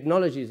these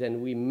technologies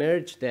and we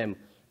merge them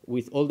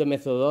with all the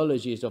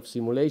methodologies of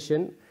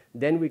simulation,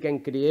 then we can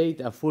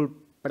create a full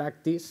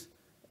practice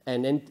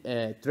and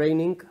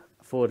training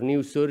for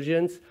new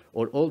surgeons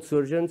or old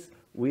surgeons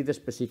with the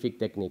specific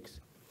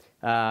techniques.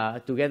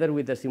 Together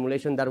with the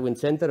Simulation Darwin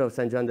Center of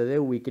Sant Joan de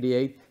Déu, we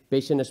create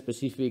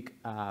patient-specific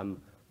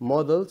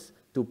models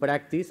to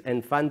practice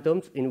and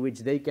phantoms in which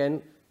they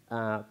can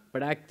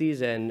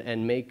practice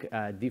and make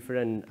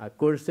different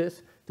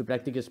courses to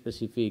practice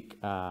specific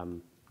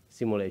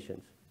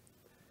simulations.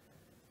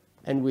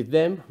 And with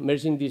them,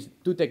 merging these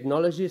two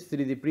technologies,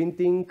 3D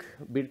printing,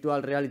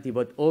 virtual reality,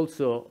 but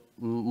also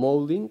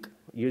molding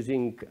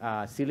using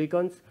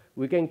silicons,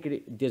 we can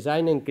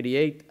design and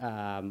create,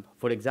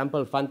 for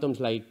example, phantoms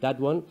like that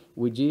one,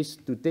 which is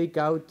to take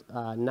out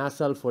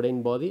nasal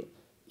foreign body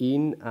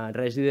in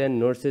resident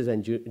nurses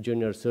and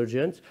junior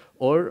surgeons,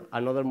 or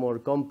another more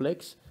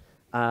complex,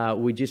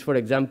 which is, for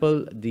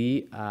example,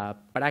 the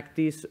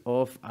practice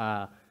of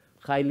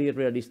highly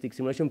realistic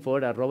simulation for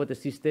a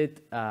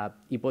robot-assisted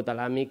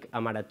hypothalamic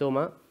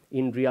hamartoma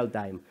in real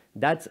time.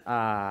 That's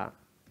a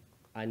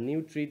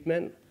new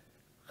treatment,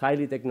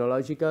 highly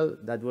technological.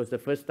 That was the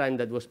first time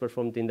that was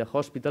performed in the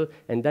hospital,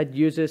 and that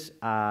uses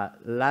a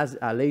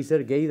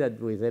laser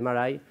guided with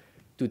MRI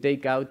to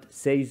take out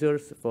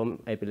seizures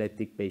from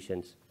epileptic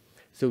patients.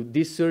 So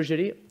this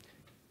surgery,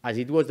 as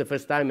it was the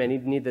first time and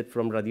it needed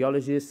from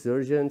radiologists,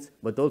 surgeons,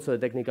 but also the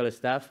technical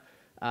staff,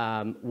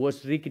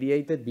 was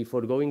recreated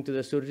before going to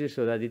the surgery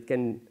so that it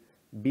can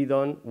be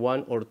done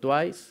one or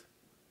twice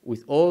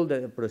with all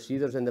the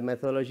procedures and the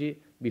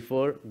methodology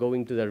before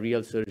going to the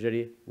real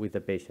surgery with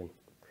the patient.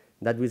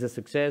 That was a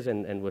success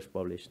and was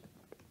published.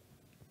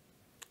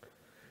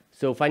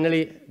 So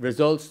finally,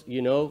 results,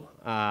 you know,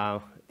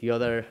 the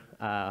other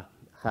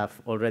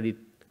have already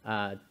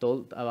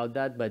told about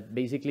that, but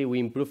basically we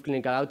improve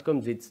clinical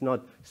outcomes. It's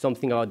not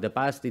something about the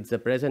past, it's the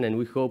present, and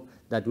we hope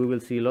that we will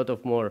see a lot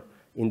of more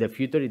in the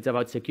future. It's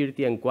about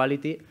security and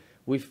quality.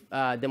 We've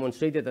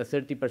demonstrated a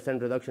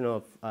 30% reduction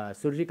of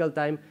surgical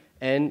time,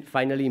 and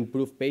finally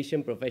improved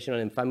patient, professional,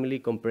 and family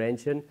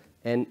comprehension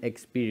and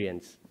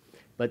experience.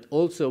 But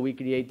also we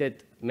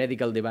created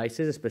medical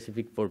devices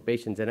specific for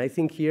patients, and I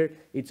think here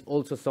it's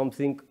also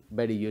something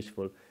very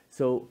useful.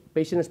 So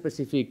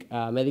patient-specific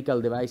medical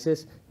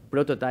devices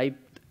prototyped,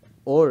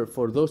 or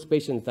for those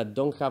patients that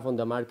don't have on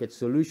the market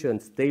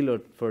solutions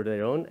tailored for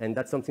their own, and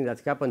that's something that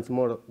happens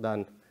more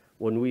than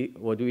what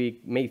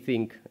we may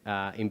think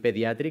in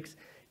pediatrics.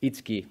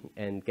 It's key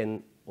and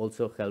can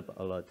also help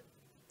a lot.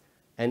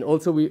 And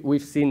also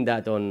we've seen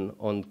that on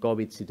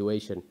COVID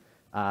situation.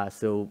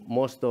 So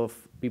most of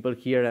people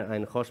here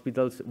and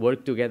hospitals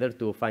work together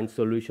to find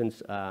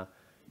solutions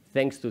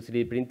thanks to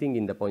 3D printing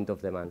in the point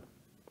of demand.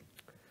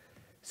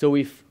 So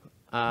we've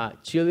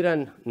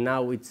Children,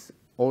 now it's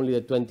only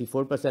the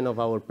 24% of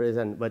our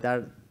present, but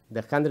are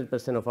the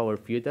 100% of our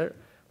future.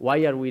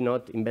 Why are we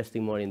not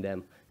investing more in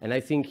them? And I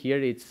think here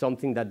it's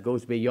something that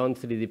goes beyond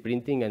 3D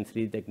printing and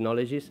 3D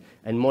technologies,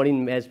 and more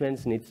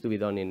investments needs to be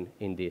done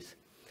in this.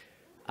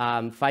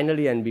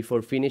 Finally, and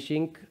before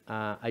finishing,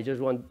 I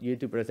just want you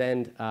to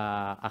present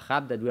a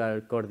hub that we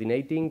are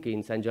coordinating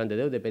in Sant Joan de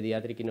Déu, the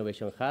Pediatric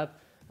Innovation Hub.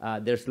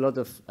 There's a lot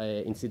of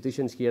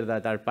institutions here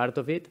that are part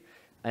of it,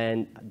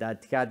 and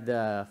that had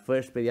the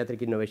first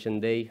Pediatric Innovation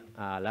Day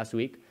last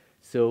week.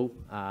 So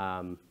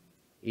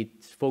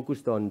it's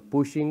focused on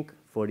pushing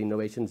for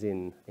innovations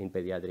in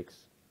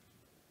pediatrics.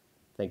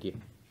 Thank you.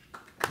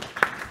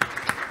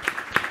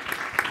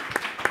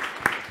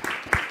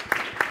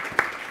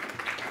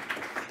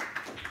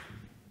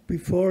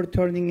 Before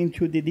turning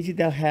into the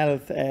digital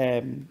health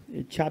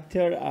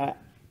chapter,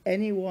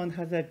 anyone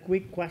has a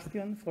quick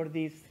question for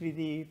these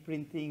 3D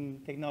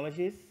printing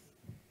technologies?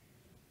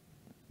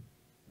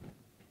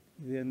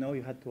 You didn't know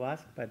you had to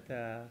ask, but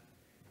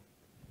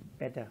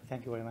better.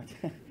 Thank you very much.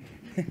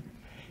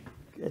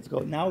 Let's go.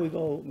 Now we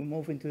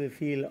move into the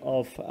field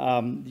of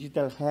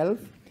digital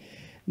health.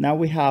 Now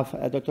we have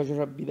Dr.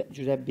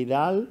 Josep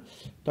Vidal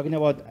talking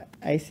about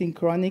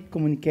asynchronic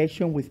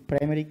communication with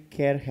primary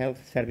care health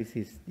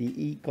services, the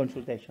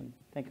e-consultation.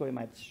 Thank you very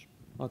much.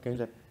 Okay.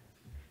 Josep.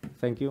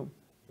 Thank you.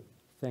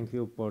 Thank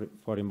you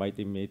for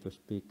inviting me to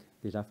speak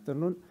this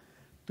afternoon.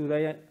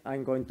 Today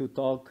I'm going to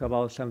talk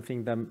about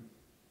something that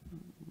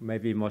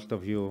maybe most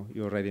of you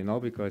already know,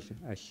 because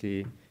I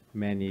see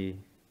many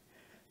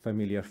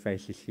familiar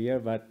faces here,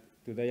 but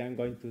today I'm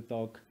going to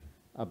talk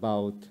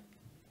about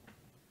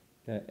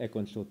a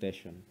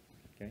consultation.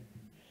 Okay?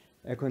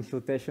 A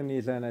consultation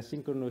is an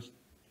asynchronous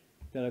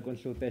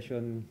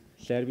teleconsultation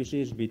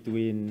services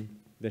between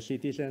the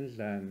citizens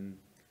and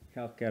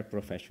healthcare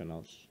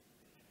professionals.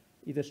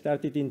 It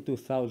started in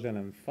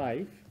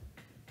 2005,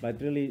 but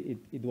really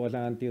it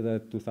wasn't until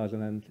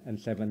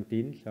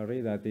 2017,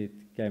 that it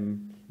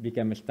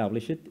became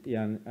established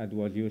and it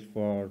was used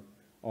for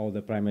all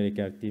the primary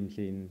care teams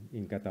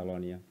in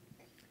Catalonia.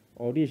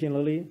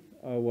 Originally,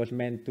 was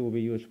meant to be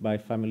used by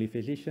family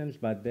physicians,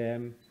 but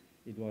then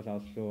it was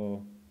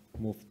also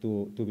moved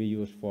to be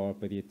used for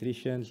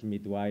pediatricians,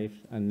 midwives,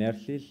 and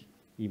nurses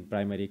in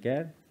primary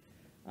care.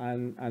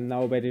 And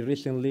now very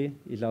recently,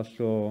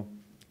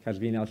 has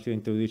been also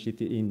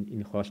introduced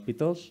in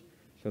hospitals,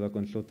 so the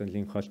consultants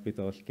in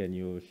hospitals can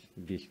use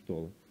this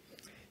tool.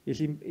 It's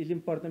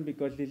important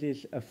because this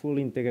is a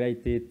fully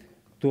integrated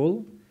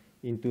tool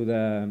into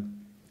the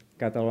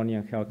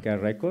Catalonian healthcare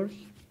records.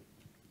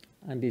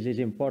 And this is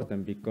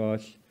important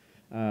because,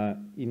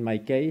 in my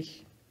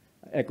case,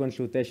 a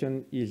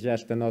consultation is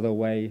just another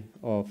way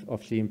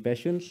of seeing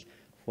patients.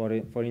 For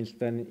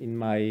instance,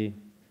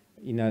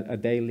 in a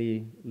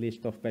daily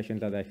list of patients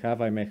that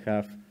I may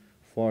have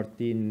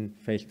 14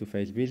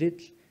 face-to-face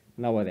visits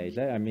nowadays.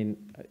 I mean,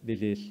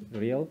 this is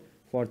real.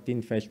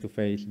 14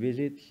 face-to-face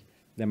visits.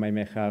 Then I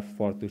may have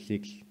 4 to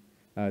 6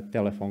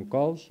 telephone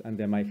calls, and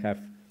then I have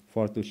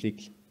 4 to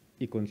 6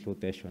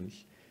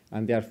 e-consultations.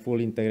 And they are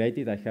fully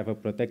integrated. I have a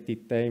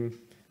protected time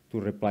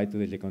to reply to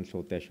these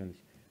consultations.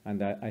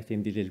 And I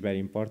think this is very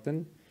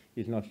important.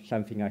 It's not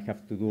something I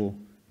have to do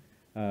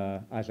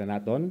as an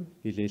add-on.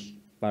 This is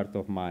part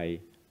of my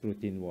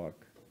routine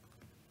work.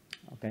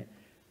 Okay.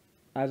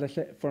 As I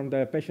said, from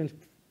the patient's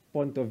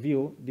point of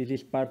view, this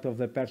is part of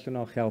the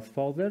personal health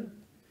folder.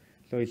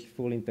 So it's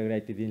fully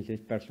integrated in this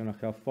personal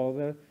health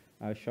folder.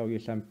 I'll show you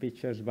some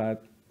pictures,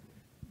 but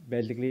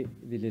basically,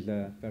 this is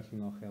a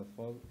personal health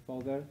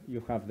folder.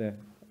 You have a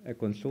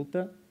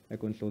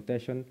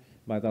consultation,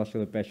 but also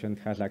the patient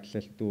has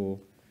access to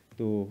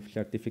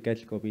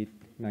certificates,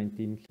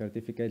 COVID-19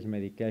 certificates,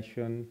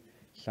 medication,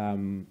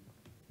 some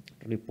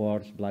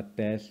reports, blood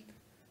tests,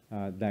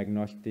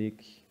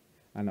 diagnostics,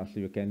 and also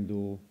you can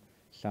do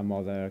some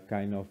other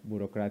kind of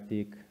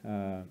bureaucratic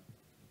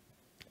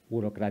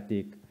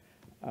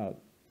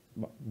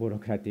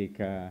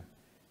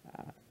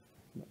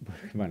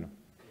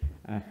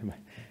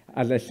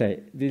as I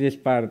say, this is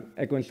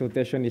a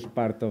consultation is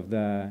part of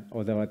the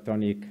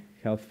electronic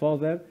health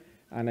folder,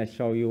 and I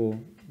show you,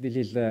 this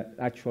is the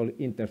actual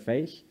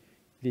interface.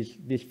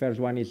 This first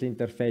one is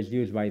interface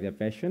used by the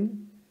patient.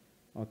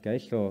 Okay,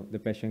 so the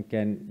patient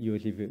can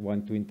use if they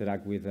want to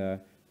interact with the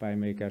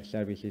primary care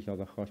services or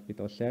the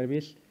hospital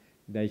service.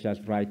 They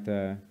just write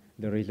the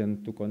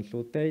reason to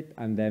consultate,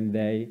 and then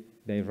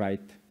they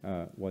write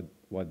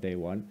what they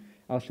want.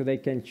 Also, they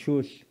can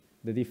choose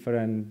the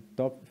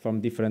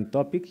from different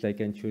topics. They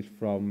can choose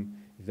from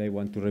if they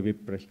want to review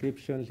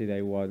prescriptions, if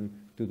they want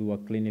to do a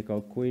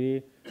clinical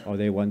query, or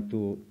they want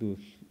to do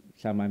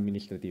some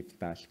administrative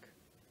task.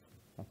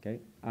 Okay,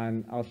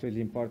 and also it's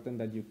important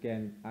that you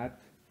can add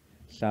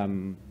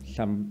some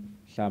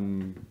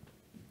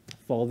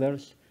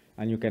folders,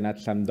 and you can add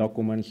some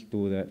documents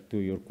to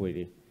your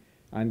query.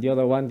 And the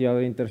other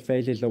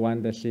interface is the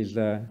one that is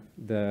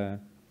the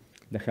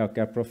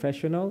healthcare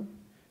professional,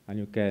 and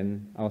you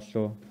can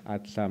also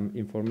add some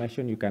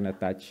information. You can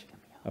attach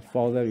a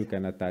folder, you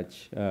can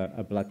attach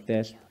a blood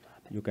test,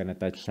 you can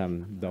attach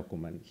some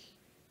documents.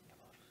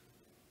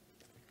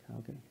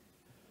 Okay.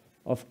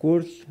 Of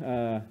course,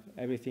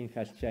 everything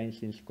has changed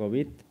since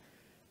COVID.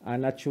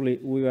 And actually,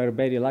 we were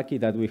very lucky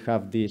that we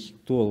have this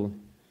tool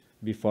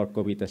before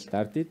COVID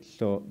started.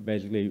 So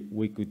basically,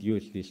 we could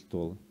use this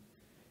tool.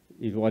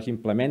 It was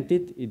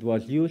implemented, it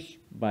was used,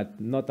 but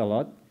not a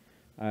lot.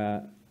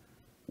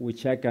 We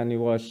checked, and it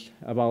was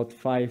about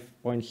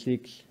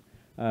 5.6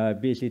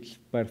 visits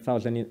per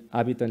 1,000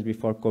 inhabitants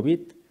before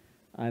COVID,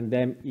 and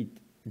then it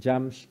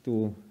jumps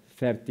to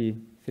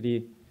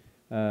 33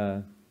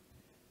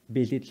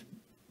 visits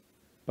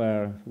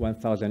per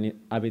 1,000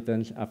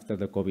 inhabitants after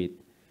the COVID.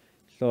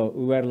 So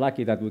we were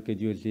lucky that we could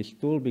use this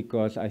tool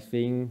because I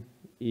think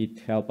it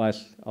helped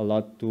us a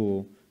lot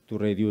to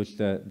reduce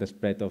the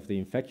spread of the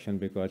infection,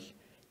 because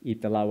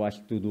it allowed us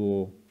to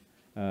do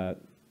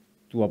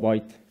to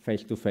avoid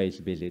face-to-face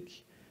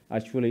visits.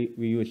 Actually,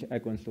 we use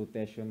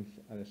e-consultations,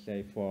 as I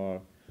say,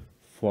 for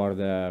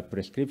the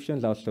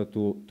prescriptions, also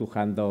to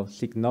handle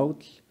sick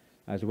notes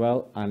as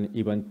well, and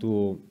even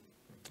to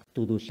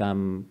do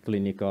some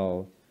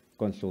clinical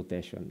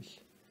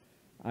consultations.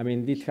 I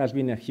mean, this has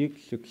been a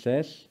huge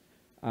success,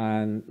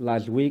 and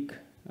last week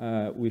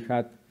we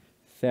had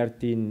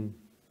 13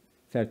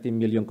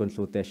 million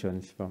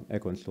consultations from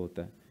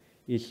eConsulta.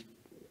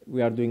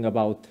 We are doing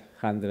about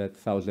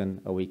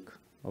 100,000 a week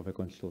of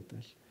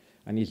eConsultas,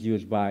 and it's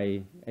used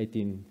by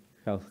 18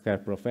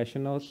 healthcare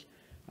professionals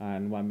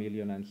and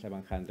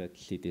 1,700,000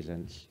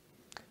 citizens.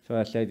 So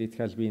as I said, it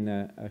has been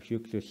a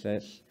huge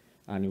success,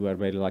 and we are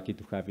very lucky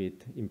to have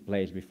it in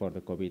place before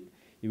the COVID.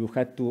 If we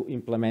had to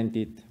implement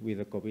it with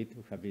the COVID, it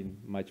would have been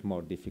much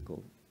more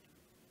difficult.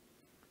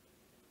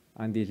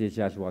 And this is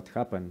just what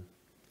happened.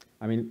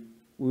 I mean,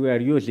 we were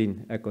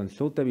using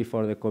eConsulta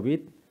before the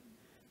COVID,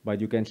 but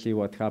you can see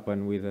what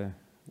happened with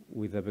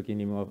the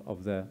beginning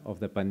of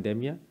the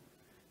pandemic,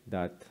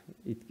 that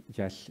it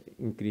just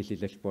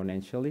increases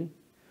exponentially.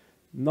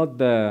 Not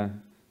the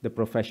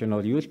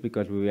professional use,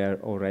 because we were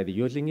already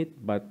using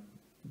it, but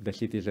the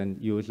citizen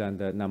use and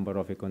the number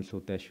of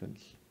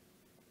consultations.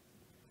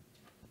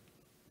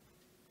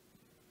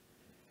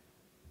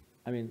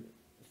 I mean,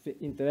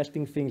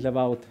 interesting things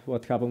about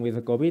what happened with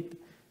the COVID,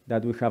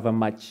 that we have a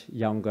much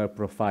younger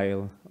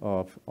profile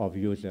of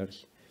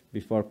users.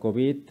 Before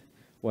COVID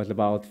was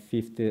about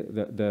 50,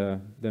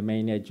 the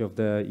main age of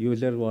the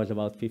user was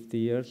about 50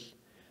 years,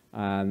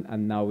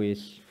 and now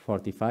is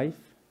 45.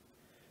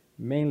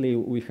 Mainly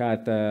we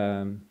had,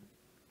 the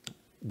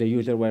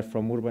user were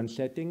from urban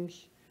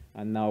settings,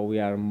 and now we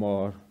are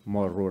more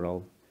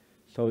rural.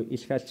 So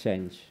it has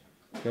changed.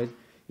 Okay?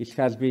 It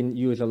has been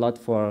used a lot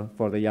for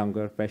the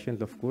younger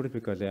patients, of course,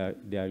 because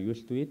they are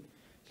used to it.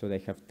 So they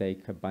have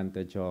taken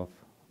advantage of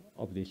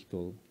this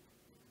tool.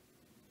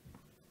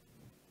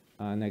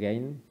 And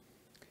again,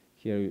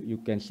 here you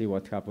can see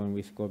what happened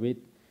with COVID.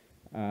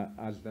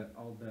 As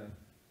all the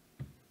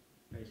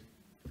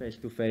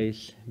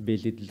face-to-face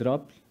visits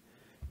dropped,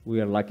 we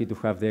are lucky to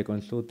have the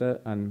eConsulta,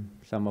 and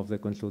some of the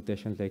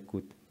consultations, they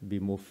could be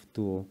moved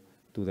to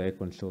the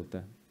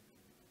eConsulta.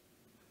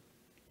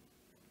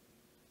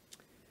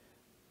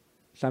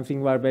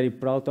 Something we are very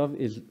proud of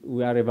is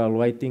we are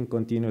evaluating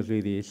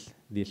continuously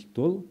this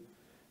tool.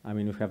 I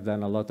mean, we have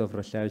done a lot of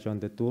research on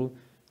the tool,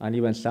 and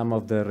even some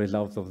of the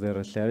results of the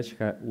research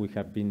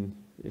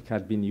it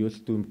has been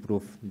used to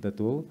improve the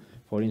tool.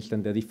 For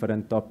instance, the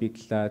different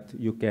topics that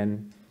you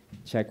can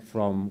check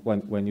from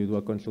when you do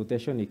a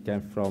consultation, it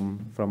came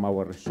from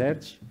our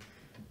research.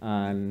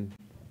 And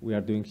we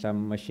are doing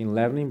some machine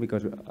learning,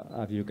 because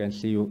as you can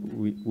see,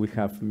 we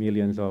have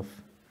millions of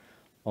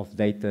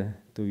data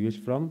to use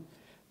from.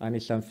 And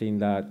it's something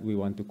that we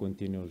want to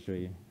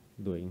continuously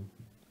doing.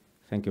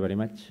 Thank you very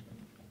much.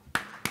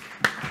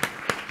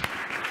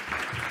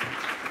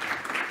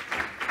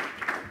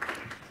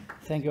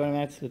 Thank you very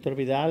much, Dr.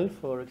 Vidal,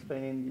 for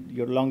explaining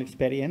your long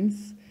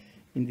experience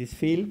in this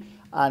field.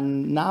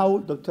 And now,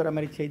 Dr.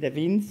 Meritxell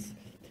Devins,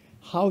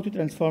 how to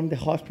transform the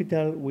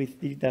hospital with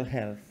digital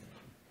health.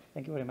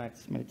 Thank you very much,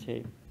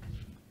 Meritxell.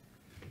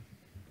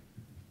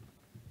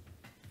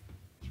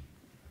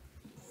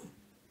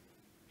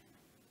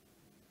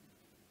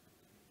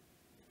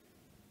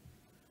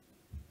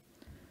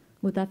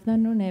 Good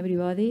afternoon,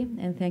 everybody,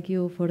 and thank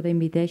you for the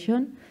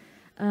invitation.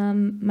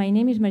 My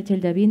name is Meritxell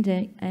Devins,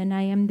 and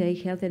I am the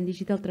Health and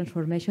Digital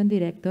Transformation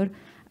Director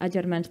at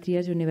Germans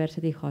Trias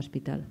University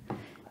Hospital.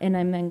 And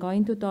I'm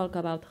going to talk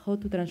about how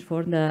to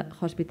transform the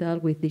hospital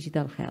with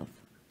digital health.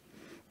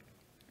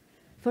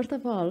 First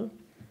of all,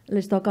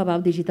 let's talk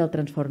about digital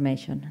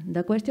transformation.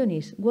 The question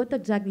is, what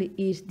exactly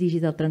is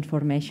digital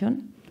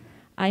transformation?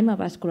 I'm a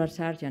vascular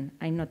surgeon,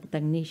 I'm not a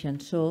technician,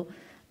 so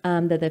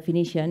the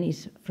definition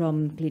is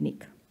from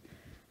clinic.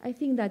 I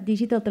think that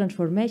digital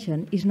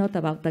transformation is not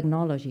about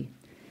technology.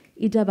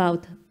 It's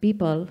about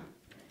people,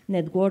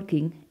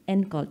 networking,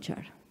 and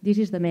culture. This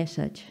is the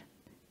message,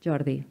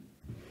 Jordi,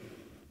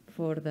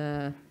 for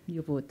the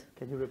you put.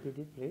 Can you repeat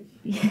it,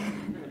 please?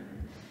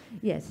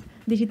 Yes,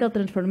 digital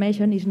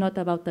transformation is not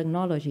about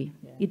technology.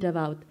 Yeah. It's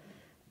about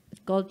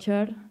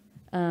culture,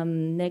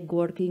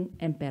 networking,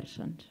 and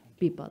persons,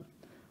 people.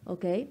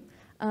 Okay?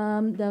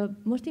 The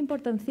most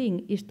important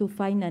thing is to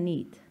find a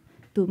need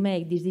to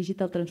make this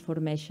digital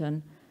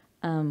transformation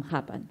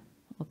happen.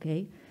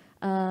 Okay?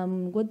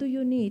 What do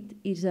you need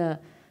is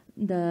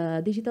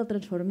the digital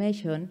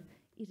transformation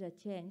is a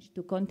change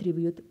to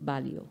contribute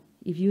value.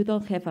 If you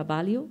don't have a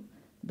value,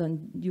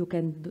 then you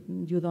cannot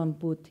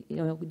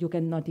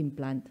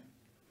implant.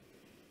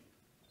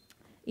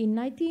 In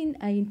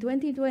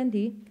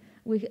 2020,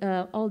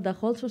 the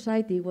whole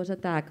society was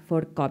attacked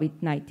for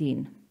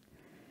COVID-19.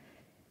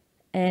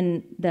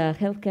 And the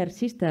healthcare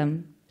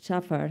system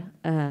suffered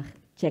a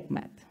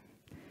checkmate.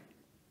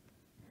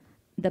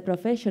 The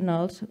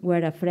professionals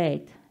were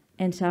afraid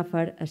and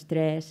suffered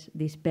stress,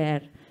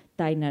 despair,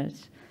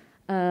 tiredness,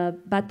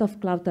 bat of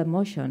cloud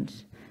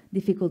emotions,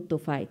 difficult to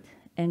fight.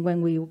 And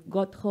when we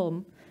got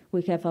home,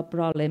 we have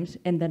problems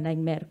and the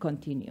nightmare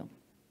continue.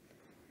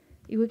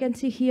 If we can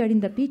see here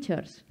in the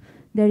pictures,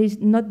 there is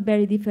not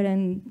very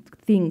different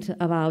things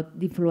about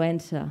the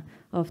influenza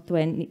of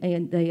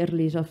in the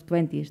early of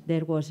 20s.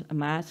 There was a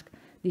mask,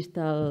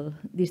 social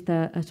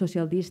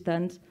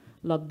distance,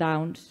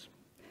 lockdowns.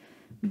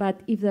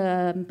 But if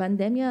the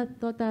pandemic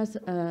taught us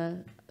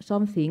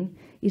something,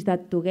 is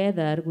that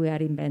together we are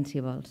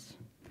invincibles.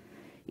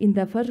 In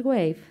the first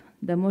wave,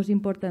 the most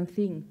important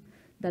thing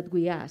that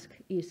we ask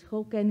is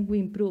how can we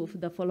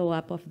improve the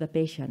follow-up of the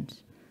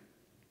patients?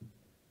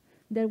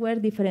 There were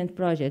different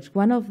projects.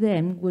 One of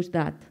them was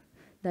that's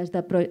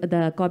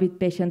the COVID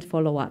patients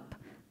follow-up.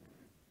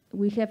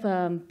 We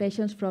have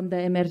patients from the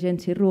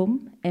emergency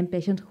room and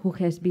patients who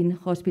has been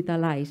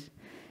hospitalized.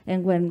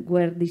 And when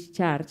we're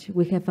discharged,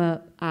 we have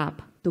an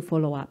app to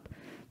follow up.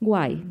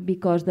 Why?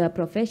 Because the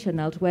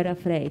professionals were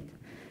afraid.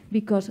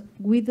 Because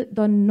we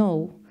didn't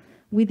know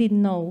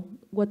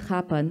what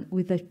happened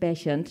with the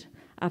patients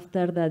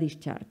after the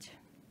discharge.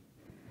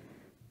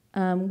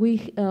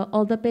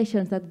 All the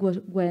patients that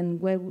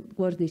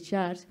was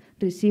discharged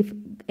receive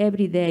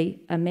every day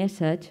a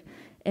message,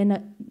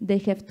 and they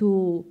have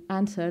to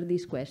answer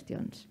these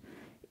questions.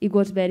 It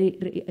was very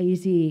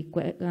easy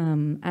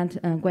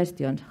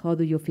questions. How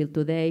do you feel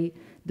today?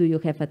 Do you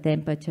have a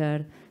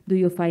temperature? Do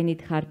you find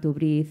it hard to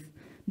breathe?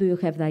 Do you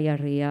have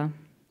diarrhea?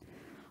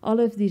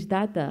 All of this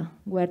data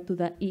were to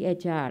the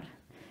EHR.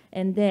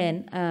 And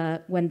then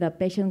when the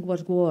patient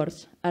was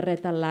worse, a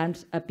red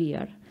alarms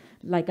appear,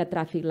 like a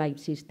traffic light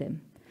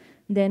system.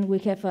 Then we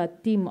have a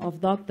team of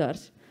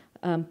doctors,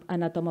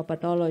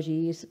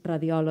 anatomopathologists,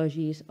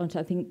 radiologists, on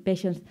something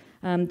patients,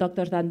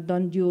 doctors that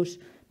don't use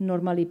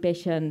normally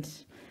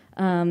patients.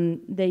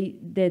 They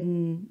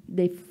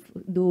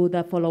do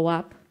the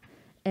follow-up,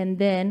 and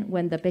then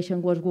when the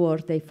patient was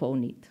worse, they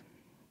phone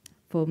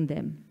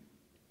them.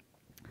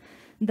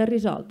 The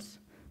results: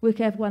 we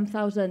have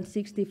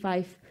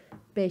 1,065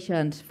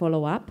 patients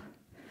follow-up.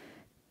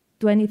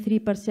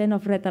 23%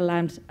 of red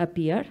alarms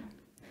appear.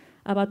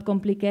 About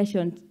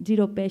complications,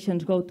 0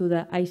 patients go to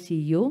the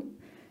ICU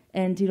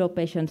and 0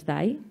 patients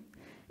die.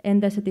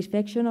 And the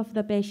satisfaction of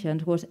the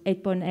patients was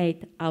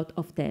 8.8 out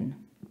of 10.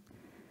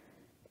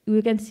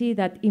 We can see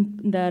that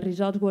the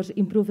result was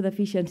improved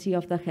efficiency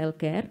of the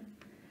healthcare,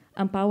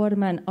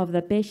 empowerment of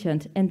the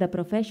patients and the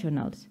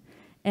professionals.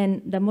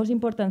 And the most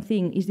important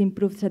thing is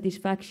improved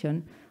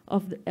satisfaction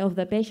of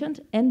the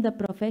patients and the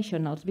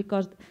professionals,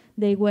 because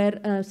they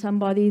were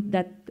somebody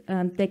that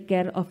take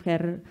care of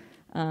her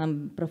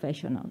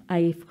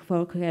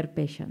for her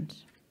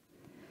patients.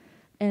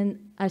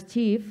 And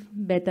achieve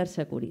better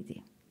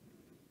security.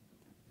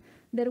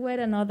 There were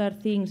another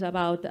things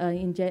about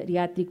in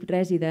geriatric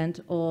residents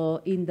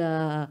or in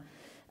the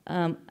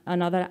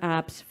another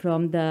apps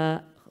from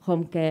the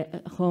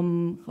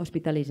home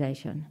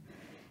hospitalization.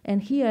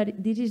 And here,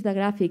 this is the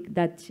graphic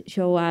that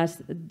shows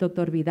us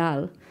Dr.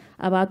 Vidal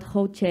about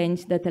how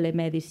changed the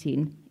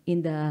telemedicine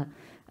in the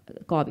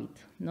COVID.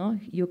 No?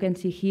 You can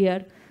see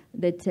here,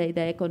 let's say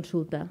the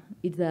e-consulta,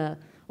 it's the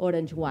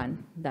orange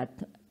one that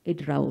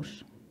it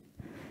rose.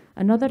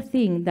 Another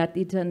thing that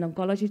it's an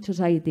oncology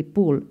society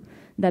pool,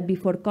 that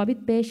before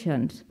COVID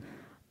patients,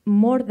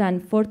 more than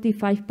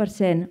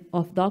 45%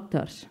 of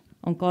doctors,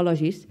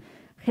 oncologists,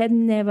 had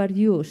never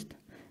used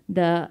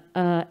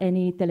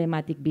any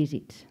telematic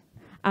visits.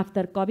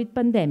 After COVID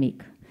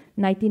pandemic,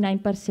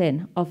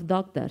 99% of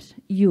doctors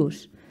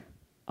use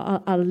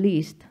at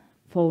least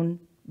phone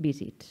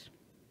visits.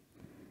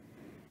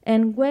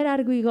 And where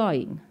are we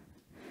going?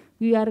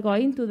 We are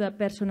going to the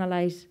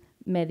personalized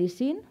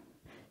medicine,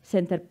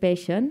 centered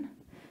patient,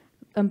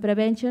 and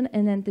prevention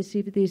and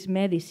anticipatory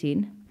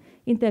medicine,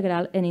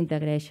 integral and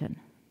integration.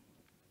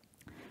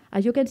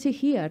 As you can see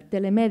here,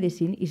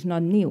 telemedicine is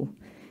not new.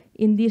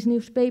 In this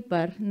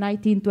newspaper,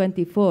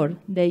 1924,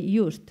 they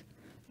used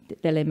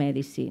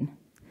telemedicine.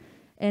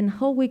 And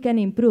how we can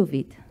improve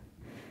it?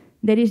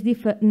 There is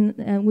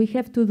we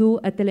have to do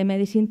a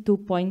telemedicine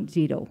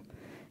 2.0.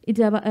 It's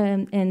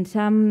and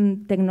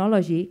some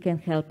technology can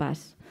help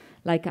us,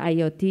 like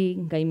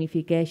IoT,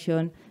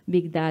 gamification,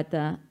 big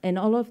data, and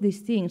all of these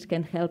things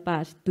can help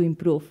us to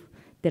improve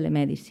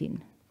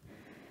telemedicine.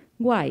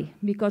 Why?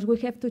 Because we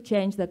have to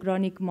change the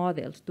chronic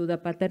models to the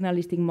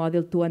paternalistic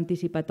model to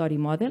anticipatory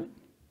model.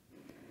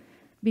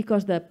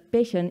 because the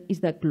patient is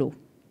the clue.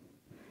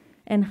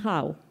 And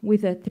how?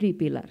 With the 3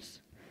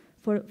 pillars.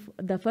 For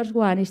the first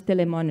one is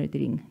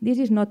telemonitoring. This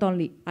is not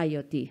only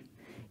IoT.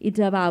 It's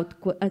about,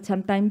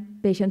 sometimes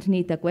patients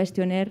need a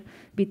questionnaire,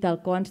 vital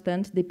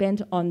constants,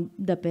 depends on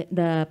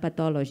the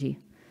pathology.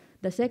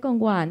 The second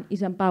one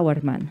is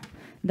empowerment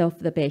of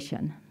the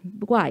patient.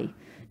 Why?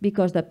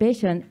 Because the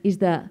patient is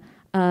the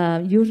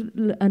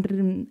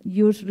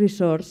use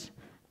resource,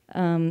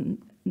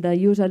 the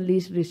use at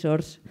least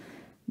resource.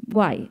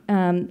 Why?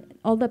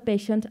 All the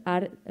patients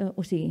are,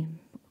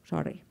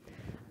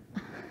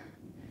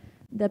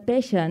 the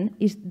patient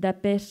is the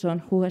person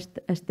who has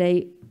to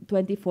stay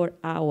 24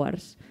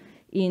 hours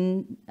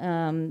in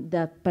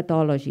the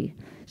pathology.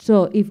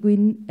 So if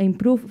we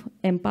improve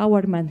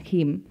empowerment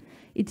him,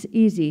 it's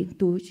easy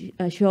to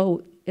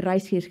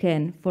raise his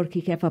hand for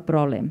he have a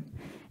problem.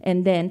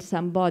 And then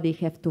somebody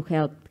have to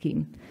help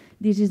him.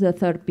 This is the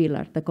third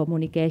pillar, the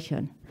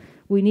communication.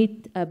 We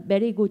need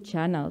very good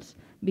channels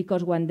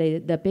because when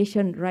the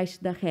patient raises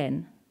the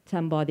hand,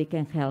 somebody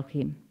can help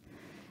him.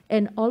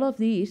 And all of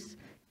these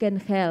can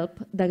help,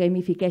 the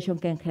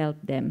gamification can help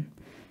them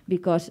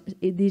because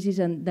this is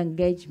an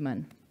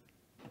engagement.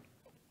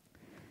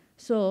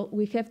 So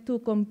we have to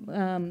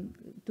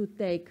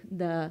take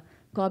the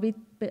COVID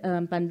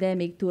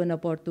pandemic to an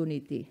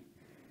opportunity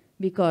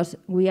because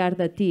we are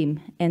the team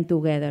and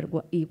together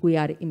we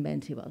are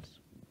invincibles.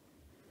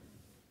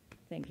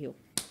 Thank you.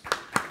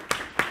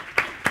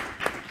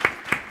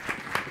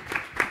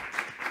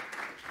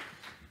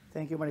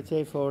 Thank you,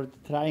 Mariche, for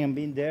trying and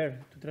being there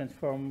to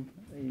transform,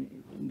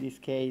 in this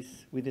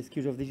case, with the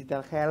skills of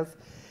digital health.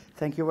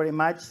 Thank you very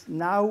much.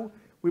 Now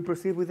we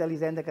proceed with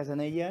Elisenda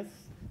Casanellas.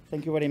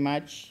 Thank you very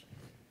much.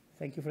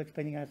 Thank you for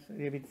explaining us a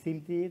little bit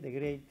SIMTI, the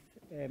great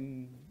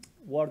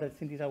work that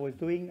SIMTI is always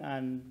doing,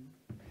 and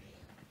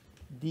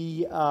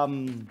the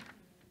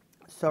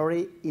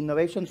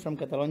innovations from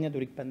Catalonia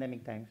during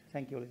pandemic times.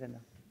 Thank you, Elisenda.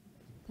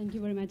 Thank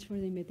you very much for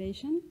the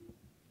invitation.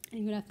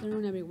 And good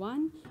afternoon,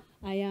 everyone.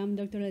 I am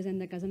Dr.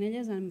 Elisenda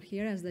Casanellas. I'm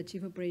here as the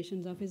Chief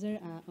Operations Officer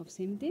of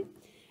SIMTI.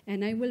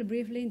 And I will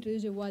briefly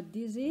introduce you what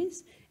this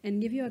is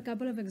and give you a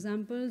couple of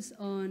examples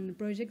on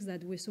projects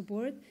that we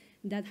support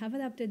that have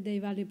adapted the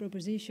value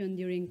proposition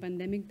during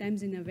pandemic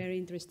times in a very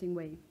interesting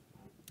way.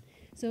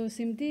 So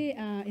SIMTI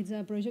is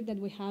a project that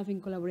we have in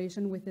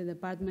collaboration with the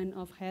Department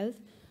of Health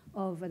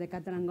of the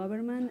Catalan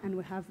government, and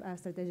we have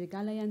strategic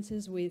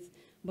alliances with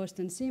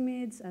Boston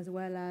CIMIDs, as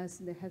well as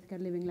the Healthcare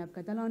Living Lab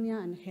Catalonia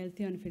and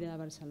Healthio and Fira de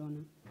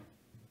Barcelona.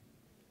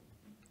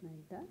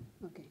 Like that?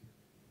 Okay.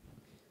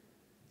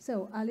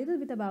 So a little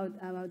bit about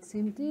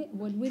SIMTI.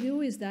 What we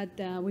do is that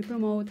we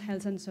promote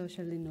health and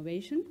social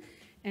innovation,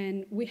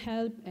 and we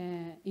help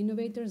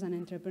innovators and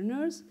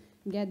entrepreneurs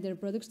get their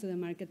products to the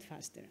market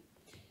faster.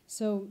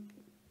 So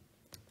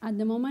at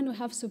the moment, we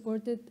have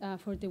supported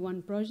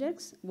 41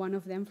 projects. One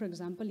of them, for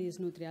example, is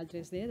Nutrial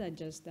 3D that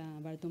just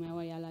Bartomeu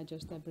Ayala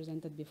just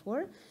presented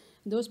before.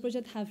 Those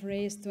projects have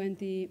raised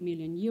 20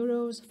 million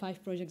euros.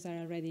 5 projects are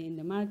already in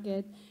the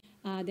market.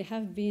 They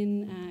have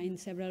been in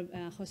several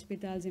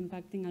hospitals,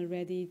 impacting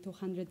already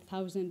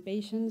 200,000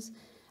 patients.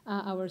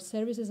 Our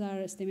services are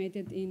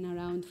estimated in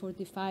around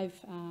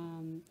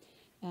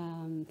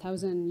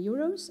 45,000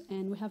 euros,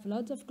 and we have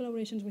lots of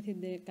collaborations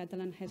within the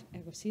Catalan health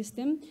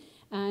ecosystem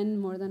and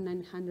more than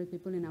 900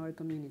 people in our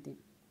community.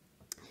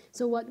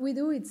 So what we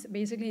do, it's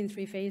basically in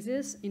 3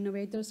 phases.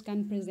 Innovators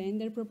can present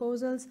their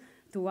proposals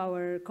to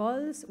our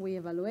calls, we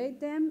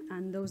evaluate them,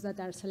 and those that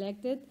are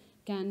selected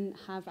can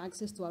have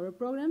access to our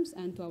programs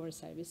and to our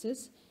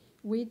services,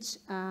 which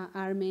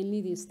are mainly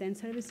these 10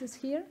 services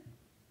here.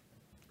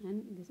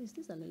 And is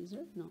this a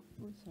laser? No,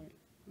 oh, sorry.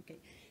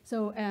 Okay,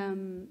 so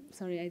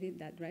sorry, I did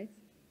that, right?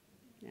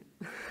 Yeah,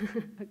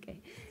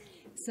 okay.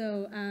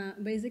 So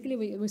basically,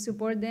 we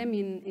support them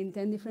in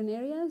 10 different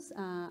areas,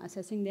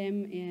 assessing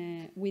them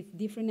with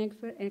different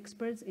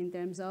experts in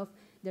terms of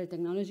their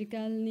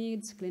technological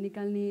needs,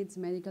 clinical needs,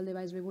 medical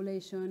device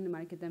regulation,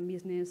 market and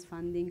business,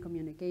 funding,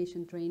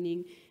 communication,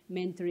 training,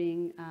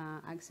 mentoring,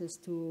 access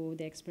to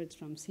the experts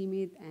from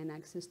CIMID, and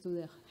access to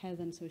the health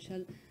and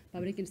social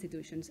public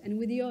institutions. And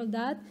we do all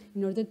that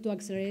in order to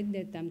accelerate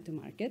their time to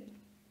market.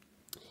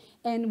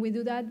 And we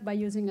do that by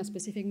using a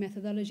specific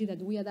methodology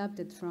that we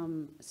adapted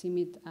from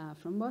CIMID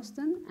from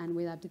Boston, and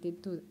we adapted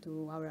it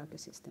to our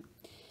ecosystem.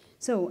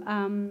 So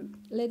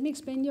let me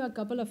explain you a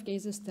couple of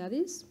case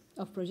studies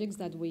of projects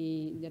that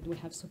we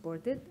have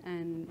supported,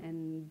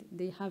 and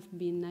they have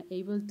been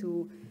able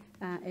to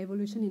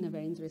evolution in a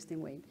very interesting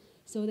way.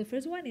 So the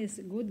first one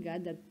is Good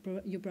Gut, that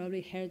you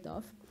probably heard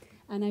of,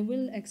 and I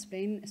will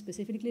explain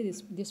specifically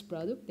this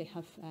product. They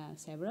have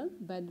several,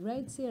 but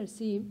Right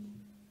CRC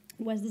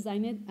was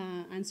designed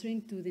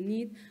answering to the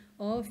need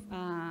of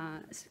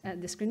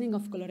the screening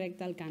of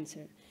colorectal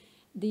cancer.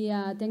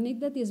 The technique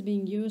that is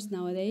being used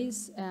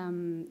nowadays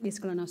is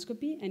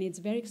colonoscopy, and it's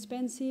very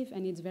expensive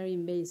and it's very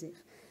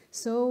invasive.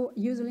 So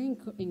usually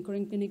in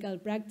current clinical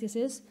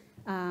practices,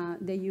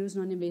 they use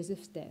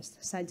non-invasive tests,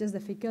 such as the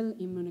fecal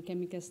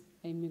immunochemical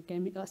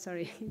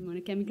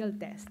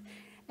test.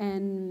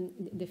 and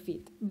the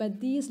fit. But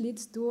this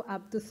leads to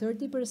up to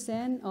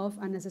 30% of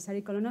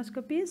unnecessary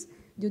colonoscopies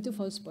due to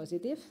false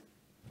positive.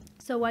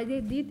 So what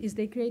they did is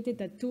they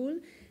created a tool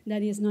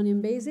that is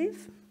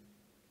non-invasive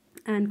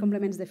and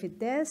complements the fit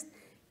test,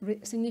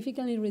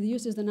 significantly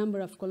reduces the number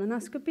of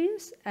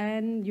colonoscopies,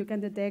 and you can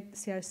detect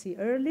CRC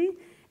early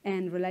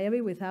and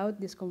reliably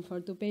without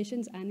discomfort to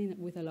patients and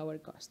with a lower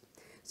cost.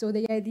 So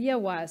the idea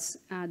was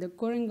the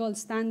current gold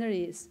standard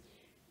is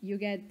you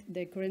get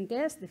the current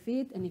test, the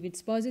fit, and if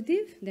it's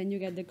positive, then you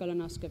get the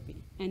colonoscopy.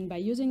 And by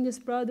using this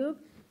product,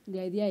 the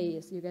idea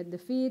is you get the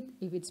fit,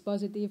 if it's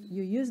positive,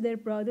 you use their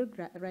product,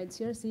 write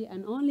CRC,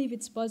 and only if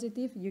it's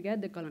positive, you get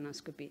the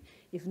colonoscopy.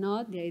 If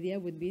not, the idea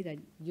would be that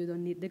you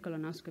don't need the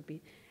colonoscopy.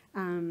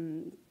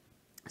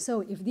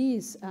 So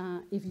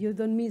if you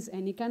don't miss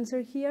any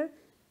cancer here,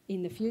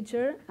 in the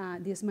future,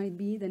 this might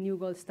be the new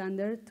gold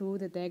standard to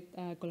detect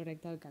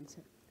colorectal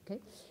cancer.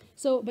 Okay?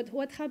 So, but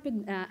what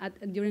happened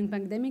during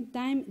pandemic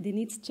time, the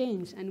needs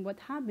changed, and what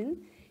happened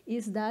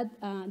is that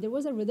there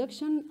was a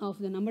reduction of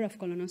the number of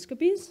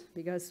colonoscopies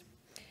because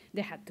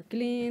they had to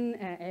clean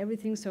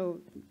everything,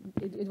 so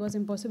it was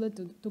impossible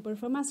to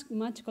perform as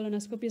much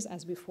colonoscopies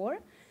as before.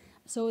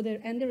 So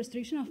and the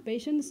restriction of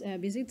patients'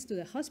 visits to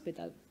the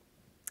hospital.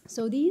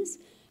 So these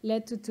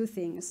led to two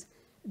things.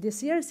 The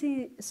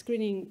CRC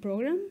screening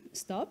program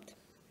stopped,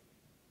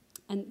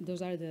 and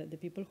those are the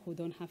people who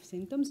don't have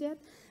symptoms yet.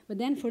 But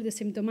then for the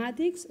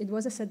symptomatics, it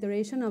was a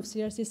saturation of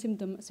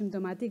CRC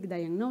symptomatic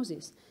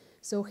diagnosis.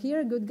 So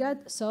here,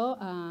 GoodGut saw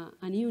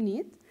a new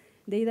need.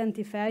 They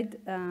identified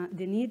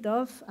the need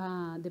of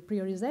the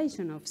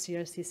prioritization of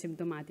CRC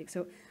symptomatic.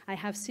 So I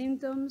have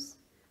symptoms,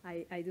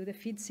 I do the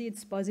FIT-C,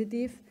 it's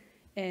positive,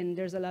 and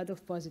there's a lot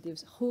of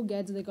positives. Who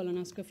gets the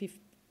colonoscopy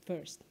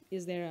first?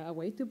 Is there a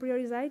way to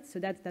prioritize? So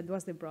that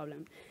was the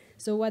problem.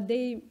 So what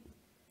they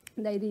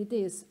did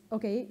is,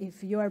 okay,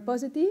 if you are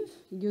positive,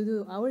 you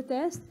do our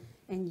test,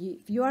 and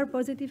if you are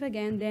positive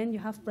again, then you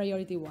have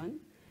priority 1.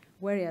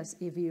 Whereas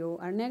if you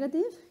are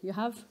negative, you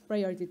have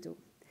priority 2.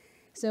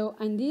 So,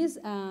 and this,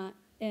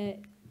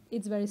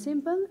 it's very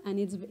simple, and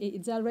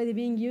it's already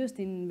being used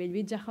in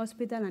Bellvitge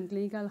Hospital and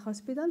Clinical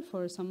Hospital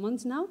for some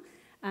months now,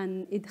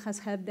 and it has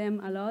helped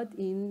them a lot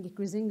in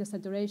decreasing the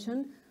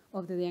saturation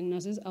of the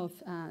diagnosis of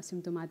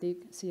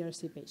symptomatic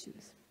CRC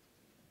patients.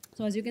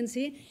 So as you can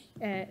see,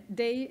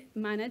 they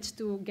managed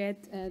to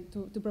get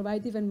to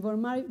provide even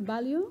more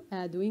value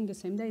doing the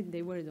same that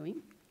they were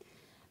doing.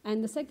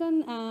 And the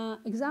second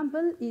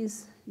example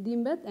is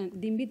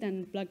DIMBIT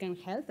and Plug and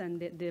Health and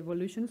the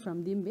evolution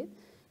from DIMBIT,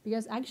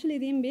 because actually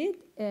DIMBIT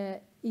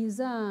it's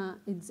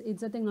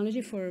a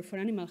technology for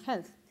animal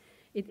health.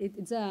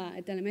 It's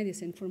a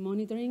telemedicine for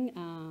monitoring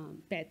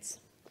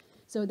pets.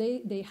 So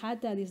they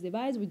had this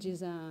device, which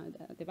is a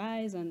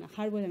device and a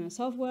hardware and a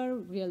software,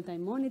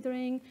 real-time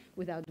monitoring,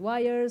 without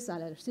wires,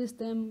 alert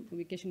system,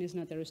 communication is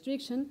not a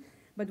restriction.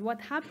 But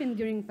what happened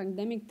during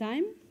pandemic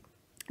time,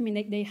 I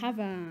mean, they have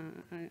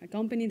a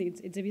company,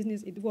 it's a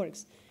business, it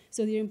works.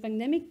 So during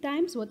pandemic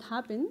times, what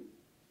happened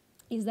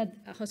is that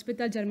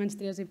Hospital Germans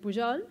Trias i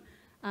Pujol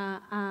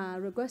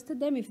requested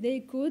them if they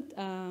could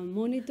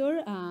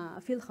monitor a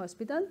field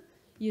hospital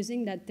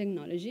using that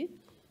technology.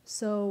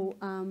 So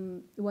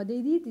what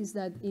they did is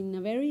that in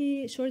a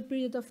very short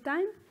period of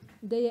time,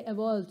 they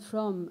evolved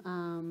from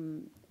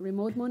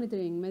remote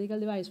monitoring medical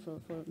device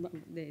for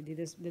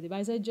the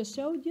device I just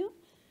showed you,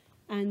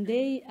 and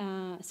they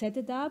set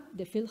it up,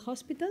 the field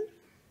hospital.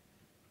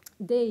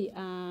 They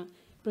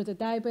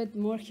prototyped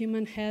more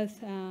human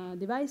health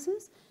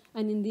devices,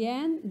 and in the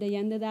end, they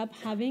ended up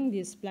having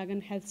this Plug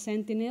and Health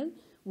Sentinel,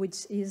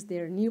 which is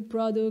their new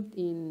product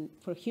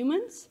for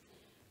humans.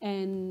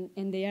 And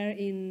they are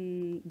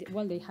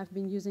they have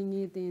been using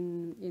it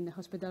in the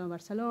hospital of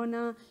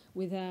Barcelona,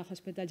 with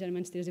Hospital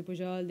Germans Trias i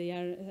Pujol.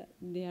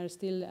 They are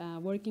still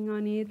working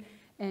on it.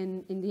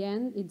 And in the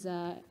end, it's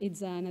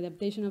an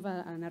adaptation of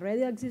an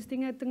already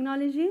existing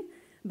technology.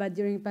 But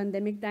during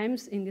pandemic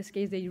times, in this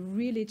case, they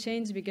really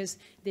changed because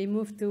they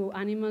moved to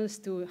animals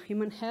to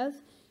human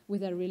health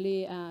with a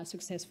really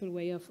successful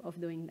way of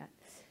doing that.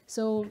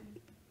 So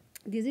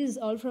this is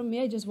all from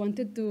me. I just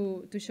wanted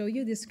to show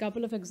you this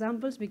couple of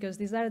examples because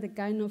these are the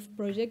kind of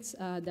projects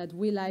that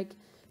we like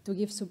to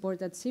give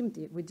support at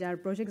SIMTI, which are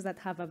projects that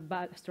have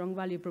a strong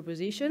value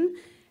proposition,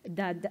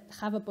 that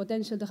have a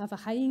potential to have a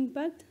high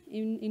impact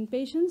in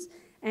patients.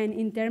 And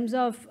in terms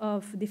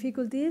of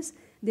difficulties,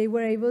 they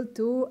were able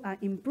to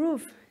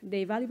improve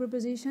the value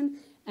proposition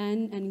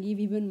and give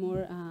even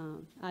more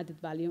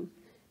added value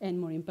and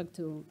more impact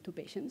to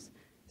patients.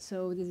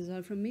 So this is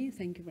all from me.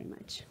 Thank you very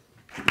much.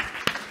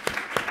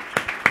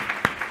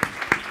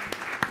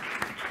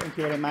 Thank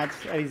you very much,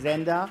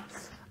 Elisenda.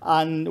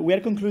 And we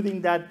are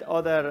concluding that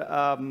other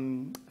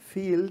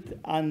field,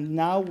 and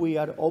now we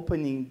are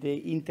opening the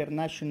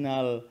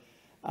international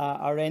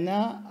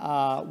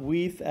arena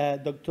with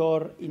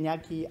Dr.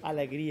 Iñaki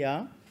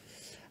Alegría,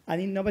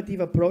 an innovative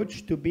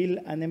approach to build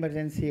an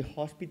emergency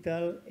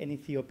hospital in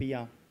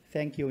Ethiopia.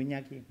 Thank you,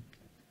 Iñaki.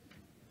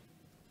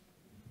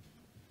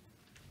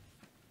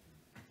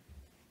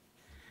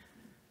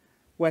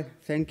 Well,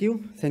 thank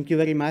you. Thank you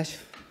very much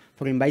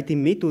for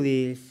inviting me to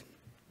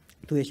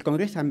this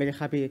Congress. I'm very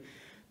happy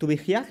to be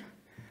here.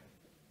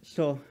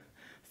 So,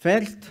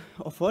 first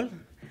of all,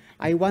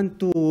 I want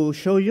to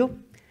show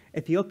you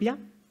Ethiopia,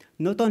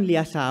 not only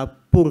as a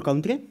poor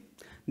country,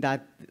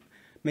 that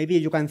maybe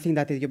you can think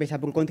that Ethiopia is a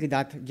poor country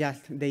that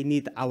just they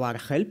need our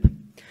help.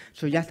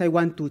 So just I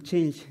want to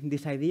change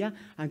this idea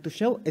and to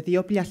show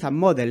Ethiopia as a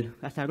model,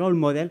 as a role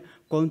model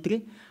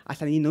country,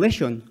 as an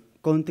innovation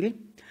country,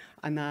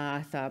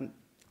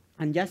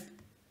 and just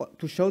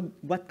to show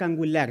what can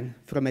we learn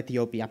from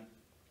Ethiopia.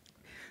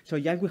 So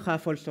yes, we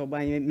have also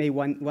maybe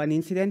one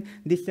incident.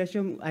 This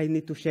session I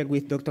need to share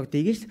with Dr.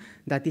 Tigis,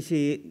 that is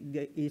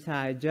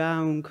a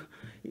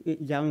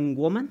young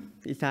woman.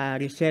 Is a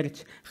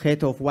research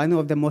head of one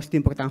of the most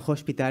important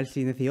hospitals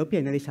in Ethiopia,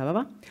 in Addis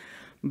Ababa.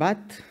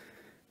 But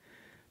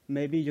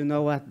maybe you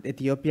know what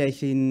Ethiopia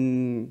is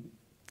in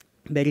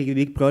very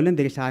big problem.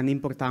 There is an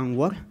important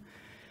war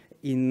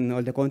in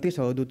all the countries.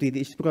 So due to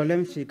this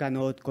problem, she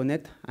cannot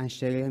connect and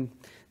share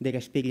their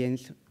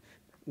experience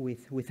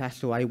with us.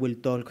 So I will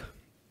talk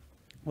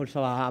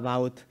also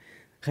about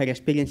her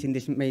experience in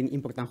this main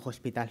important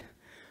hospital.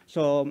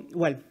 So,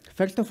 well,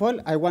 first of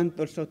all, I want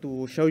also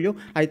to show you,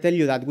 I tell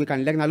you that we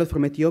can learn a lot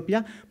from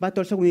Ethiopia, but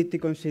also we need to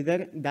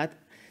consider that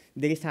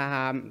there is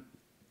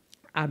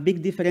a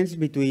big difference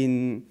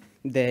between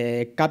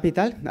the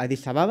capital,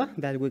 Addis Ababa,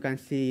 that we can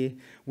see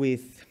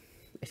with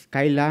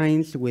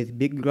skylines, with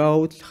big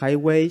roads,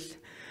 highways,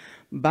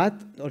 but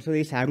also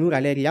there is a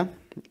rural area,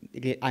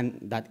 and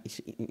that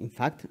is, in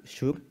fact,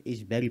 sure,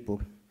 is very poor.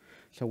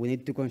 So we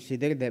need to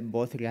consider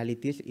both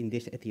realities in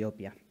this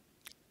Ethiopia.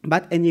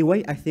 But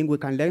anyway, I think we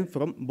can learn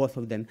from both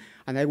of them.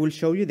 And I will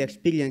show you the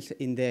experience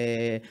in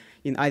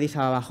Addis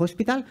Ababa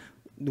Hospital,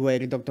 where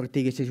Dr.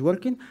 Tigis is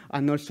working,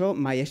 and also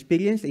my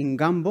experience in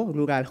Gambo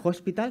Rural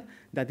Hospital,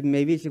 that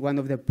maybe is one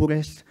of the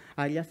poorest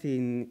areas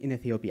in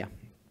Ethiopia.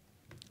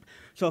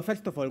 So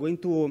first of all, going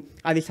to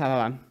Addis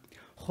Ababa,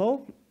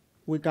 how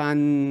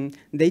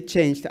they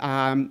changed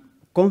a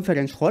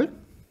conference hall.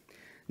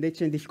 They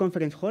changed these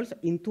conference halls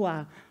into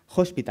a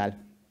hospital.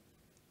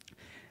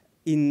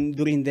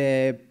 During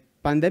the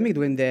pandemic,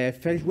 during the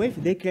first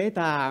wave, they created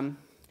a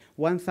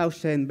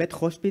 1,000-bed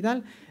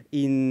hospital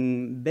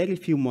in very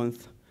few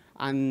months.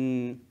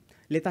 And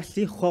let us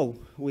see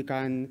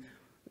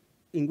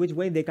in which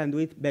way they can do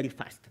it very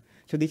fast.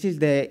 So this is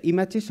the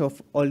images of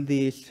all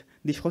this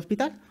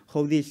hospital,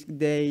 how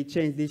they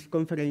changed this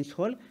conference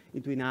hall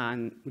into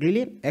a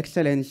really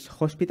excellent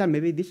hospital.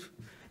 Maybe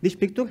this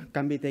picture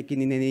can be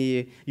taken in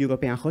any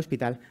European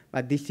hospital,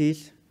 but this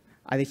is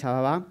Addis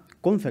Ababa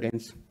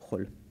Conference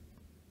Hall.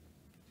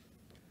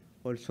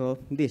 Also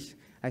this,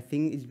 I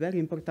think it's very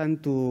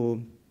important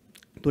to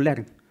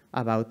learn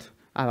about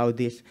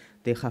this.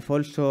 They have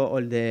also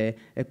all the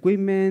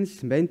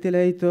equipments,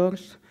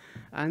 ventilators,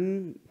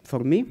 and for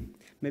me,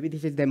 maybe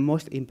this is the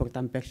most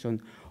important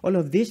person. All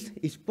of this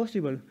is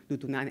possible due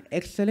to an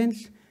excellent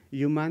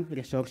human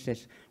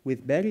resources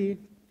with very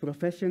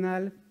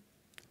professional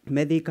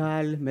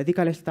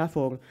medical staff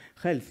or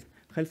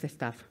health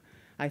staff.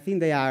 I think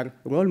they are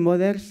role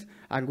models,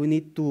 and we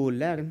need to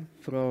learn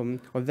from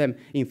them.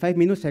 In 5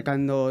 minutes, I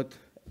cannot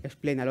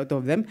explain a lot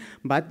of them,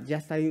 but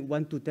just I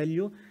want to tell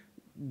you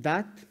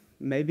that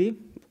maybe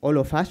all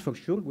of us, for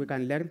sure, we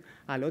can learn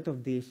a lot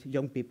of these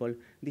young people.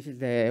 This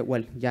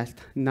is just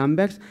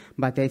numbers,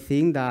 but I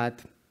think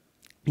that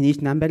in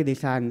each number,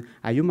 there's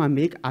a human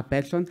being, a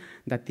person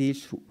that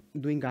is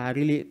doing a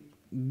really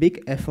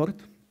big effort,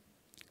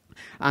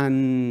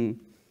 and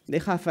they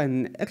have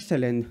an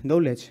excellent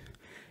knowledge.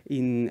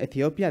 In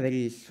Ethiopia, there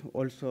is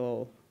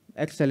also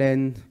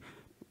excellent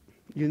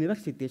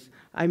universities.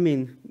 I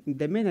mean,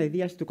 the main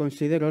idea is to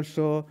consider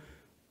also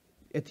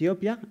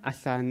Ethiopia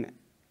as an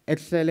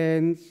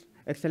excellent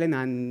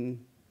and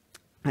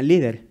a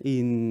leader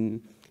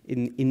in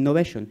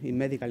innovation, in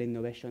medical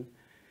innovation.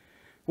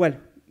 Well,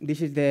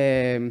 this is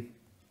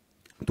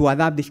to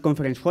adapt this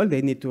conference hall,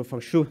 they need to, for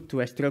sure,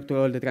 to structure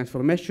all the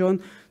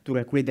transformation, to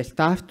recruit the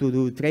staff, to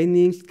do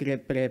trainings,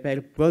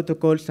 prepare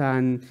protocols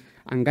and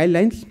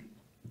guidelines.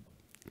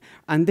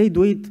 And they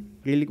do it,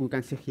 really, we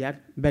can see here,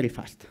 very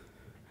fast.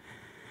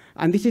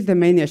 And this is the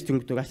main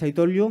structure. As I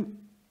told you,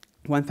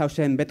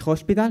 1,000-bed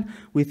hospital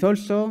with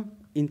also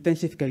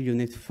intensive care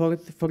units,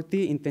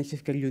 40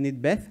 intensive care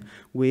unit beds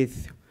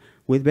with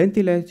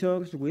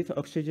ventilators, with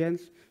oxygen.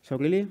 So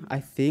really, I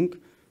think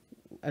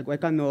I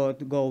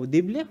cannot go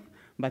deeply,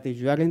 but if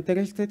you are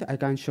interested, I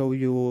can show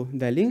you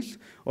the links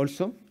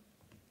also.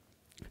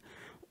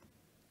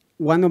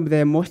 One of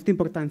the most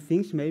important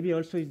things maybe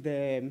also is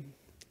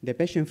the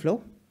patient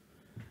flow.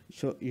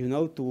 So, you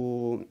know,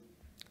 to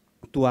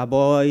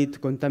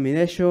avoid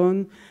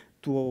contamination,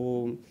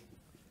 to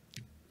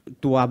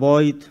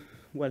avoid,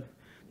 well,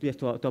 yes,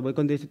 to avoid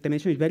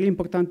contamination, it's very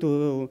important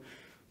to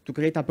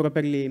create a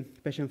properly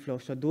patient flow.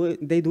 So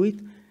they do it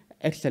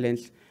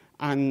excellent.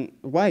 And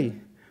why?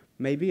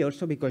 Maybe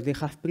also because they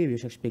have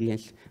previous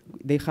experience.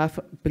 They have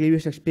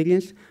previous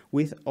experience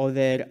with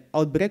other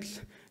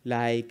outbreaks,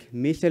 like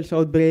measles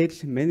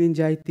outbreaks,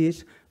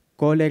 meningitis,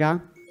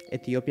 cholera,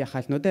 Ethiopia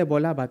has not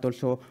Ebola, but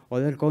also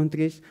other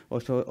countries,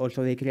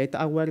 also they create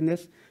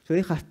awareness. So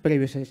they have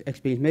previous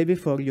experience. Maybe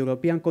for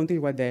European countries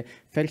was the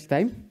first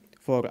time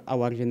for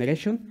our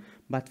generation,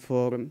 but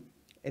for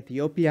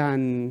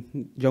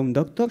Ethiopian young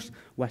doctors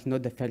was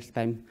not the first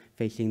time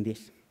facing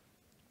this.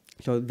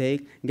 So they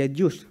get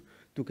used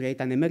to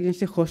create an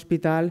emergency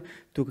hospital,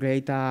 to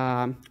create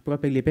a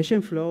properly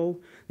patient flow.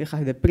 They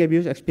have the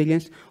previous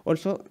experience.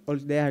 Also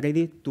they are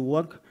ready to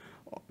work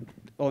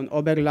on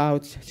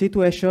overload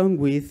situation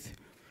with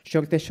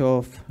shortage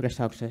of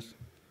resources.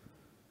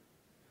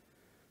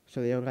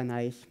 So they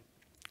organize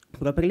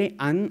properly,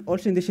 and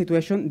also in this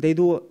situation, they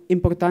do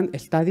important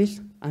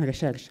studies and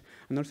research,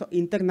 and also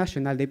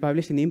international. They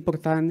publish in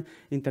important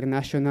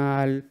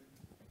international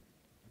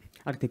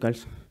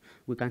articles.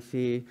 We can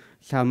see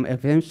some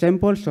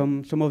examples,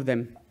 some of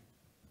them.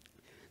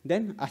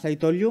 Then, as I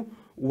told you,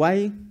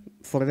 why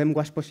for them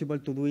was possible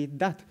to do it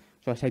that?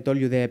 So as I told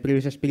you, the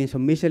previous experience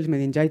of measles,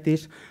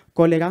 meningitis,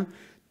 cholera,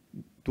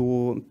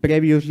 to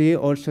previously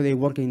also they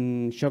work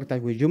in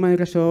shortage with human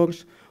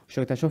resource,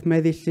 shortage of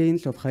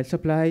medicines, of health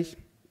supplies,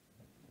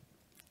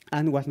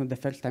 and was not the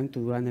first time to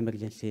do an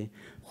emergency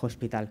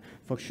hospital.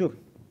 For sure,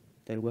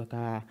 there was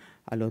a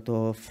lot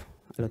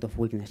of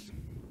weakness.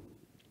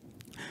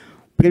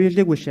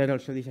 Previously, we shared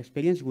also this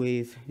experience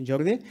with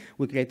Jordi.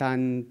 We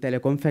created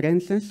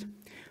teleconferences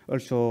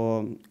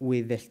also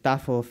with the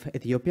staff of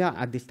Ethiopia.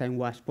 At this time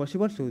was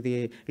possible, so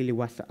they really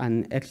was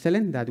an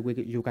excellent that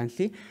you can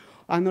see.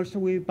 And also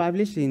we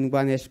published in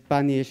one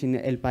Spanish, in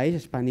El País,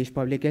 Spanish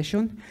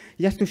publication,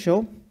 just to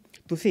show,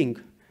 to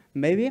think,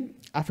 maybe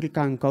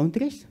African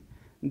countries,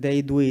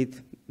 they do it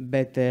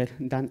better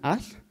than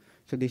us.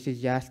 So this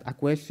is just a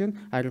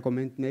question. I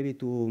recommend maybe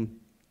to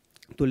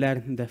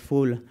learn the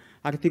full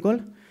article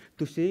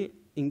to see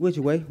in which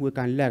way we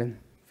can learn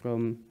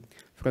from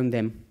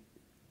them.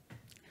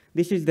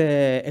 This is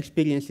the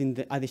experience in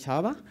the Addis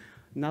Ababa.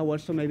 Now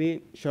also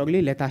maybe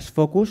shortly let us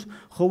focus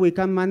how we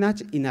can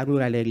manage in a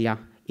rural area,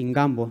 in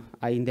Gambo,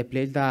 in the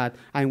place that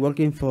I'm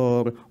working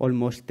for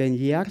almost 10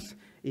 years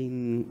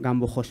in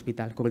Gambo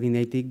Hospital,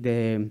 coordinating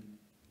the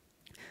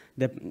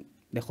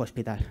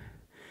hospital.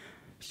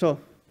 So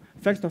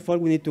first of all,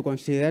 we need to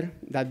consider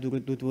that due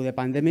to the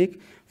pandemic,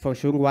 for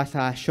sure was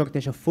a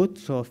shortage of food.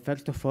 So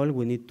first of all,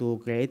 we need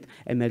to create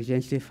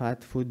emergency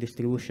food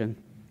distribution.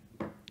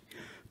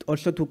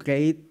 Also to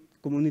create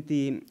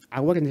community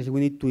awareness,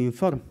 we need to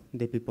inform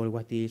the people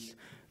what is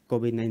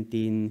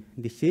COVID-19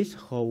 disease,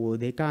 how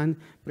they can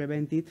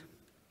prevent it.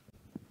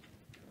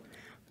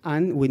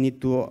 And we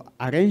need to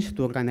arrange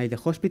to organize the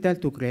hospital,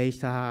 to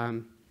create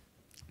an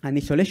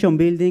isolation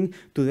building,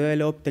 to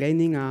develop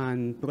training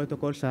and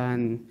protocols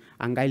and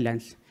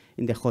guidelines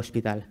in the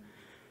hospital,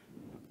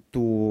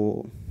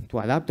 to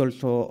adapt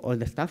also all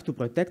the staff, to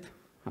protect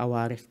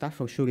our staff.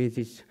 For sure it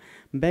is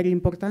very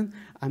important.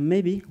 And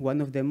maybe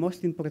one of the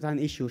most important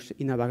issues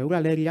in our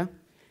rural area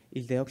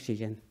is the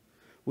oxygen.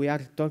 We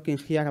are talking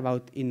here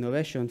about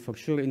innovation. For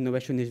sure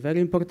innovation is very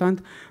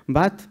important,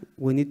 but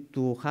we need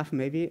to have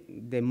maybe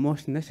the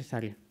most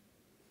necessary.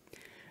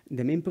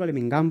 The main problem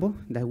in Gambo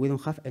that we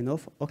don't have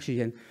enough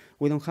oxygen.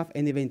 We don't have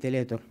any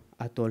ventilator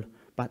at all,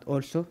 but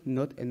also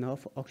not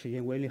enough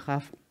oxygen. We only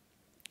have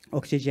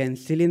oxygen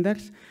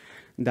cylinders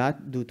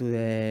that due to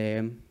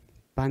the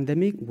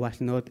pandemic was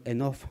not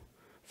enough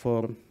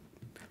for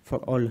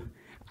all.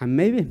 And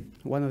maybe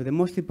one of the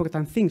most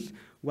important things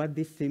was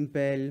this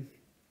simple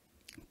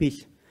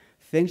piece.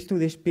 Thanks to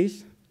this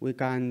piece, we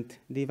can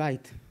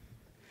divide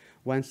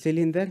one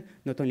cylinder,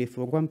 not only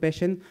for one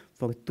patient,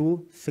 for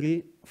 2,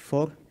 3,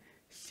 4,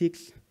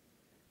 6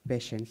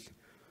 patients.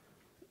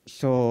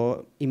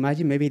 So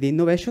imagine maybe the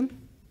innovation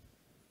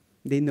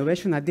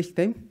at this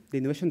time, the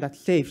innovation that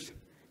saves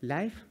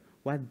life,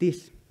 what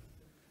this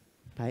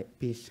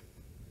piece.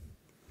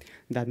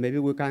 That maybe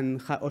we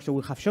can also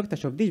we have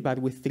shortage of this, but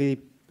with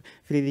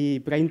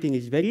 3D printing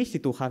is very easy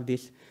to have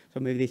this. So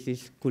maybe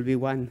this could be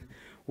one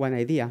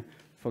idea.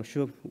 For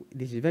sure,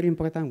 this is very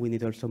important. We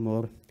need also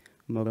more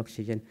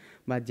oxygen,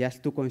 but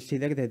just to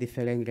consider the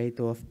different rate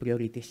of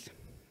priorities.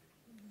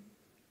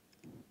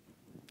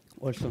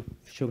 Also,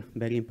 sure,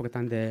 very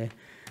important, the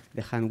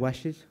hand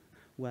washes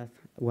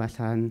was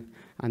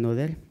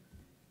another.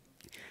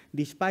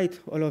 Despite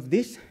all of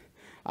this,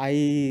 I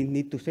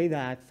need to say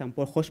that St.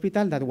 Paul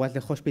Hospital, that was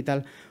the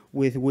hospital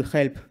we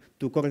helped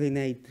to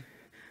coordinate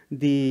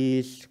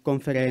this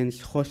conference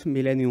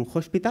Millennium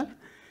Hospital,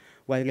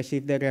 will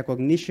receive the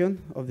recognition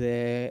of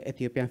the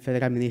Ethiopian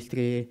Federal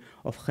Ministry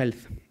of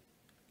Health.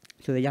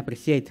 So they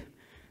appreciate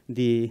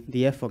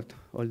the effort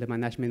of the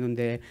management on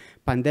the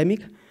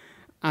pandemic.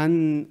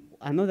 And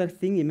another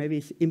thing, it maybe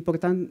is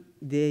important,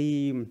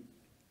 they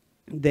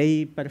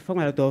perform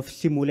a lot of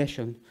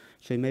simulation.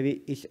 So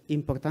maybe it's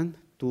important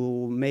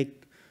to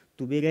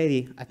be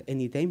ready at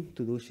any time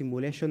to do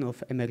simulation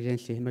of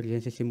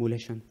emergency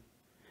simulation.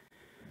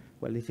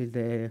 Well, this is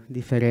the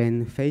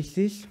different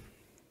phases.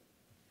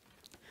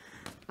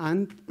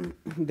 And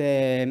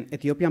the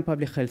Ethiopian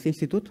Public Health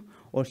Institute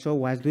also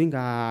was doing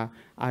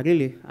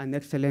an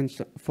excellent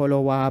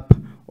follow-up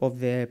of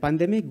the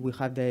pandemic. We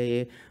had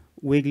the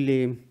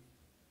weekly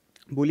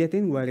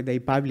bulletin where they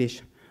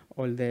publish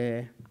all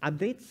the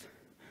updates.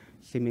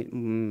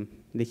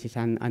 This is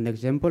an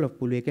example of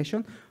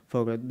publication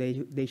for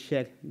they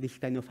share this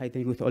kind of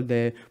items with all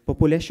the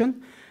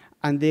population,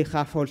 and they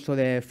have also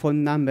the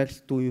phone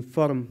numbers to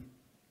inform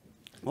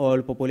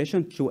all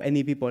population. To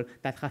any people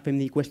that have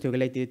any question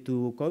related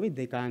to COVID,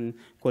 they can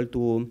call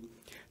to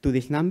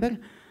this number.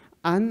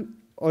 And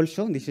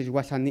also,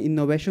 was an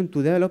innovation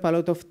to develop a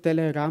lot of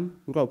Telegram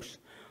groups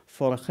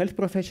for health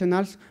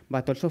professionals,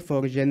 but also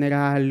for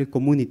general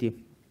community,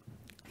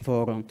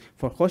 for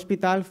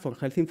hospital, for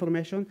health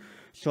information.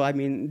 So, I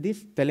mean,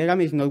 this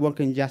Telegram is not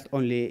working just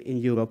only in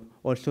Europe.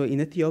 Also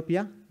in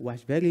Ethiopia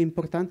was very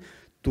important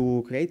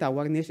to create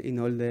awareness in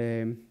all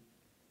the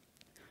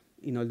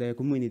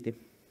community.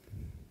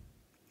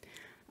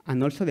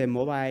 And also the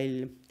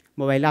mobile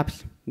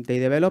apps. They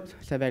developed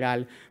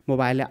several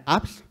mobile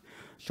apps.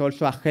 So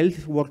also a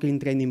health working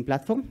training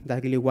platform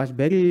that really was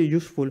very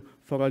useful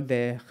for all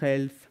the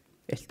health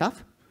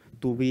staff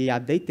to be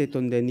updated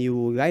on the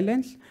new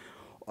guidelines.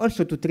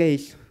 Also to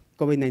trace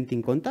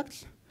COVID-19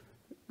 contacts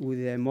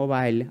with the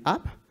mobile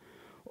app.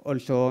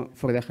 Also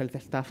for the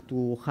health staff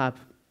to have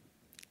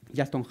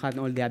just on hand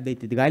all the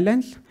updated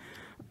guidelines.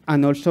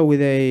 And also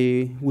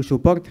we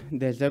support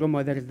the Zero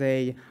Mother's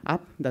Day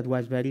app that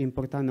was very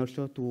important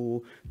also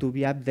to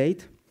be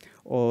updated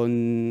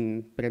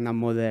on pregnant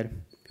mother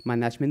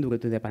management due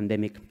to the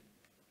pandemic.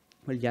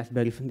 Well, just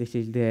this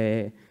is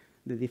the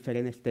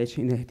different stage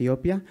in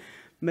Ethiopia.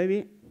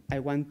 Maybe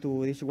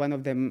this is one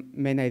of the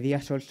main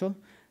ideas also,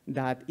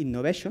 that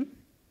innovation,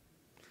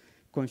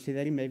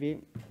 considering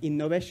maybe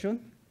innovation,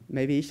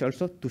 maybe is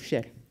also to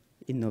share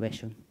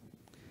innovation.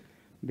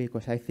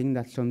 Because I think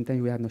that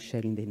sometimes we are not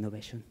sharing the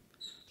innovation.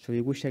 So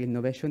if we share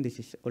innovation, this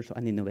is also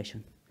an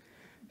innovation.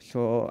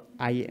 So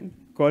I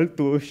call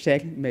to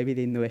share maybe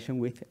the innovation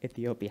with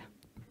Ethiopia.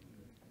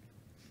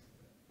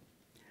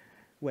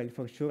 Well,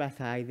 for sure, as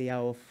an idea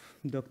of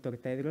Dr.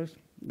 Tedros,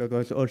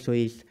 Tedros also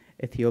is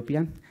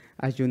Ethiopian,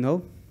 as you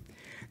know.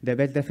 The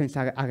best defense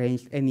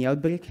against any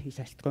outbreak is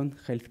a strong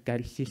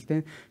healthcare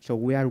system. So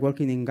we are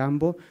working in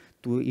Gambo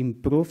to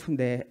improve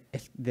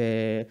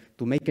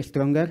to make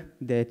stronger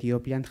the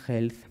Ethiopian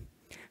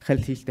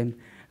health system.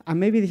 And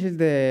maybe this is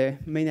the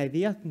main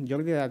idea.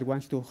 Jordi that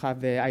wants to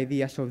have the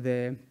ideas of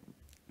the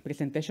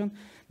presentation.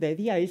 The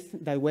idea is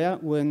that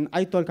when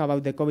I talk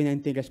about the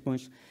COVID-19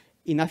 response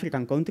in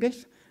African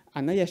countries,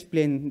 and I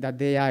explain that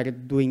they are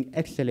doing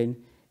excellent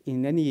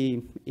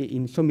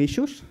in some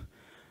issues,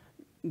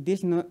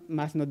 this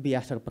must not be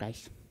a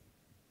surprise.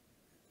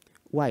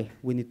 Why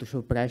we need to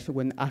surprise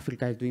when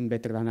Africa is doing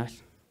better than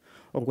us,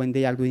 or when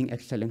they are doing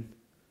excellent?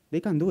 They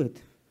can do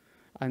it.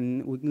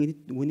 And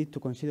we need to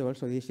consider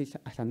also this is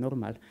as a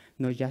normal,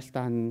 not just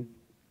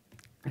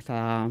as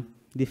a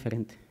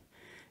different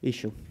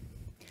issue.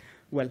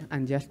 Well,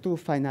 and just to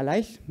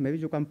finalize, maybe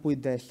you can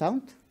put the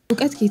sound.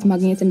 እውቀት ከየት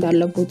ማግኘት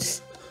እንዳለቦት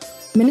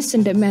ምንስ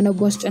እንደሚያነቡ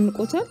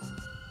አስጨንቆታል?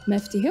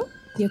 መፍትሄው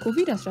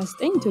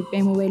የኮቪድ-19 ኢትዮጵያ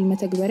ሞባይል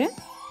መተግበሪያ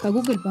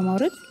ከጉግል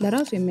በማውረድ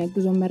ለራሱ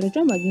የሚያግዘው መረጃ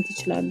ማግኘት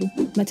ይችላሉ።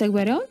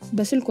 መተግበሪያውን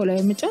በስልኮ ላይ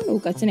በመጫን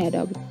እውቀትን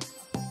ያዳብሩ።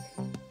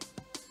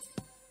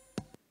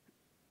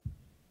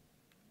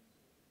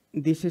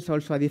 This is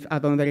also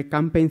another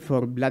campaign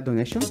for blood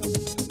donation.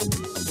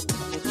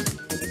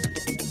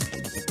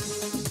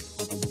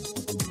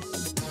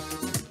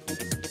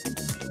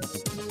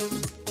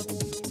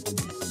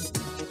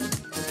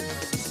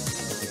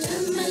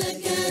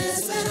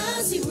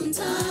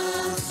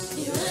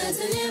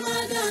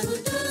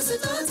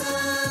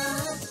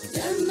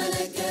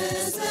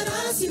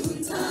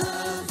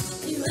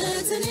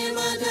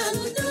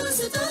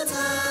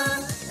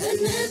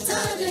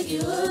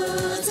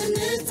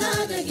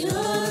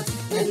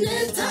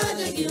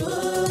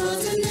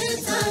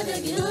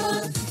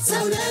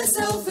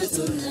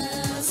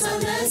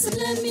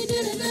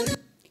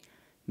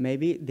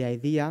 Maybe the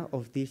idea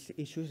of these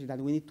issues is that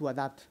we need to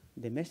adapt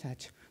the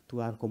message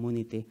to our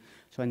community.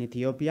 So in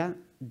Ethiopia,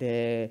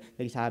 there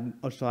is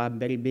also a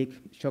very big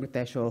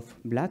shortage of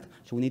blood.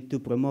 So we need to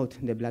promote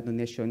the blood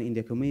donation in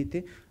the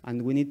community,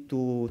 and we need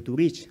to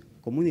reach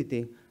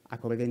community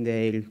according to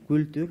their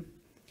culture.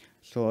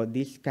 So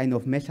these kind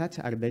of messages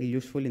are very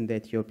useful in the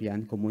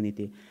Ethiopian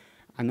community.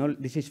 And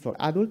this is for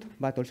adults,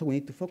 but also we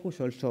need to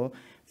focus also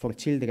for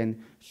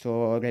children.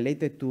 So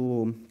related to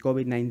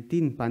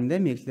COVID-19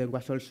 pandemics, there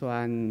was also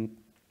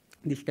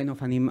this kind of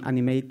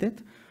animated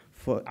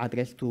for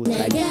address to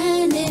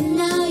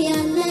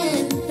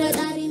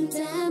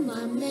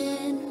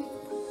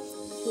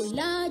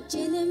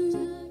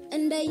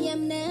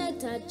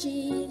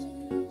እንደየእምነታችን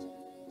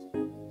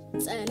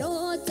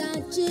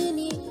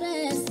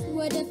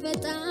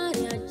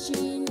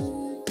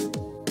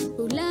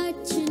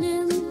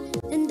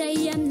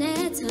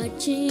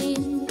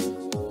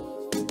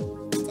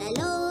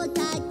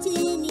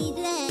ጸሎታችን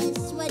ይድረስ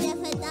ወደ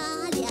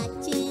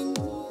ፈጣሪያችን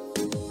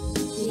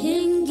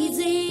ይህን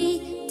ጊዜ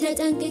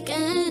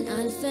ተጠንቅቀን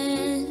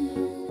አልፈን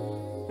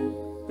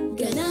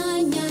ገና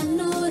እኛ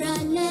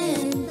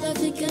እንኖራለን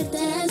በፍቅር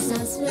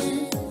ተሳስበን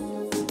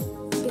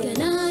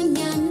ገና እኛ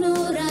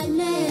እንኖራለን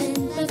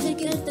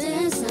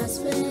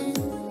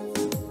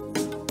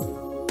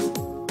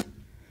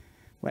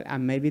Well,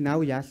 and maybe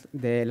now just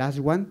the last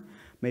one,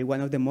 maybe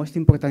one of the most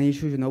important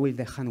issues, is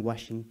the hand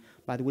washing.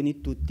 But we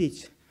need to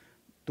teach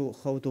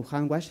how to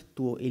hand wash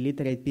to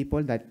illiterate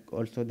people that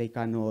also they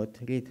cannot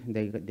read,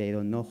 they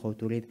don't know how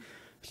to read.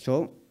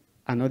 So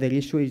another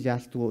issue is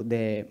just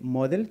the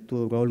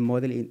role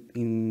model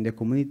in the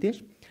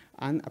communities,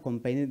 and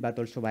accompanied but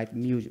also by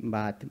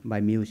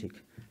music,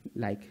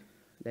 like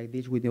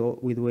this we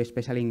do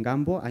especially in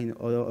Gambo and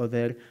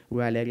other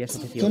rural areas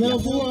of Ethiopia.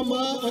 Kanaafuu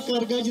amma akka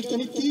argaa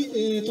jirtanitti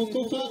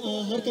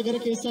tokkoffaa harka gara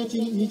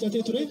keessaatiin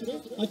miicatee ture,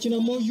 achiin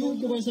ammoo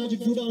quba isaa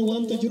jidduudhaan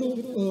wanta jiru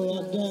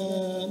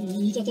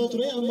miicataa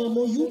ture, amma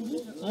ammoo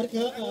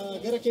harka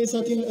gara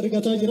keessaatiin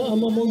rigataa jira,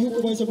 amma ammoo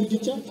quba isa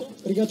guddicha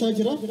rigataa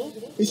jira.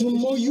 Isin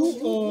ammoo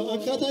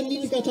akkaataa inni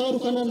rigataa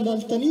kanaan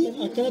laaltanii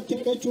akkanatti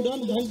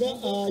rigachuudhaan hanga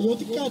yoo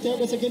xiqqaate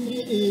haga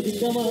sekendii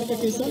 20 harka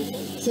keessaan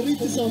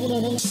sirriitti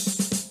saamunaan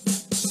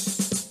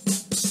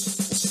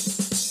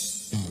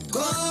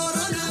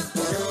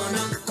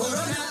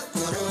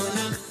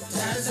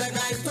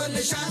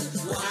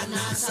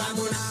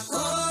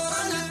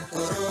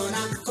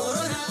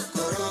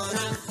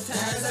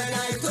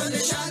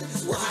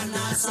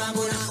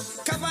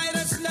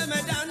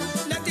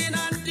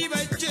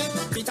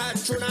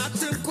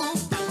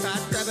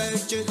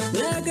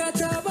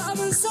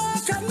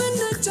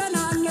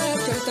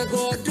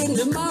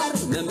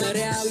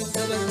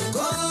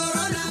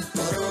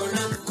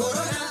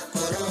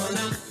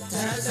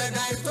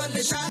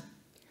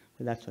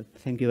That's all.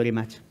 Thank you very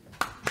much.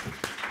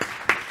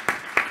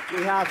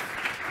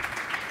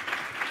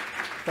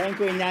 Thank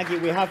you,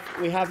 Iñaki.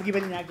 We have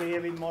given Iñaki a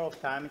little bit more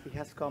of time. He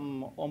has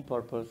come on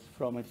purpose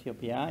from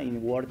Ethiopia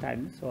in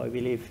wartime, so I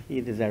believe he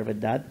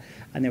deserved that.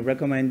 And I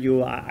recommend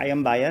you. I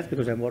am biased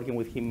because I'm working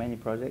with him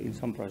in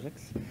some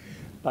projects,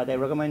 but I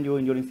recommend you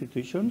in your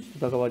institutions to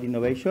talk about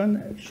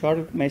innovation.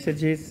 Short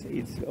messages.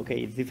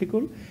 It's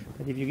difficult,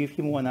 but if you give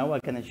him 1 hour, I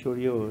can assure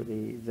you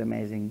he's an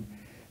amazing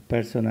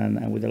person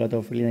and with a lot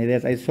of brilliant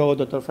ideas. I saw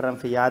Dr. Ferran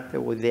Fillat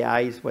with the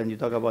eyes when you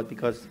talk about,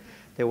 because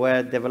they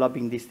were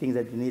developing these things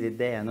that you needed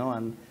there, no?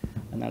 And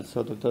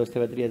also Dr.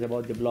 Esteve Trias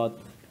about the blood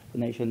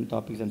donation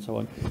topics and so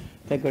on.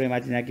 Thank you very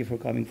much, Iñaki, for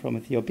coming from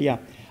Ethiopia.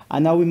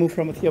 And now we move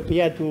from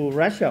Ethiopia to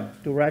Russia,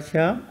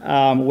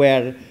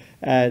 where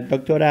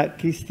Dr.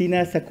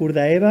 Kristina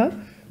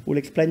Sakurdaeva will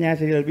explain us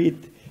a little bit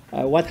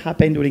what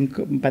happened during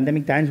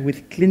pandemic times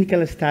with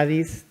clinical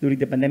studies during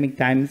the pandemic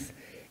times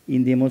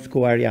in the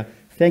Moscow area.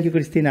 Thank you,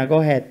 Kristina. Go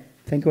ahead.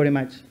 Thank you very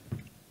much.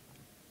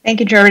 Thank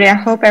you, Jordi. I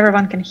hope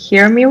everyone can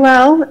hear me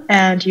well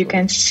and you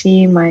can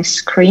see my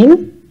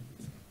screen.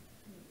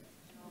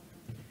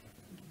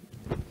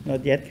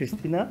 Not yet,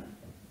 Kristina.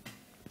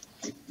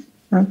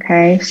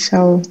 Okay,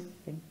 so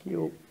thank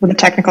you. With the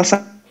technical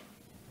stuff,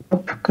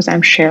 because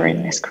I'm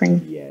sharing my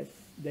screen. Yes,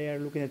 they are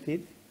looking at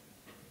it.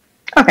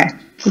 Okay,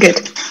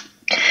 good.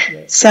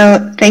 Yes.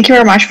 So thank you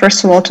very much,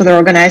 first of all, to the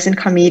organizing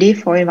committee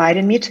for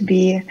inviting me to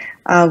be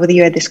with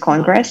you at this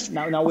Congress.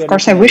 Now of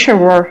course, I wish I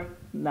were.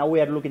 Now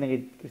we are looking at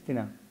it,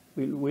 Kristina.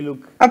 We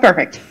look. Oh,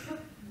 perfect.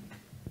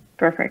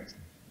 Perfect.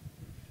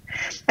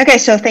 Okay,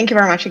 so thank you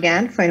very much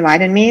again for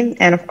inviting me.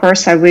 And of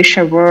course, I wish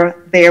I were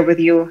there with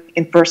you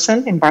in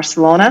person in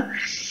Barcelona.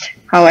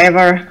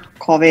 However,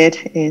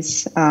 COVID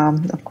is,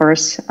 of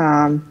course,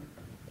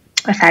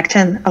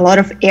 affecting a lot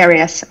of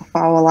areas of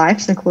our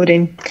lives,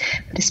 including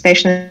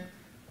participation.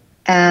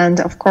 And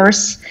of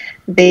course,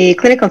 the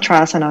clinical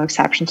trials are no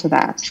exception to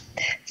that.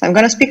 So I'm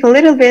going to speak a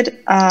little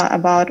bit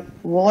about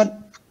what,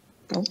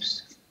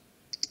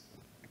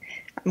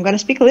 I'm going to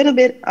speak a little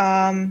bit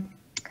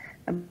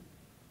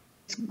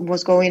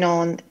what's going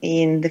on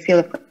in the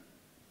field of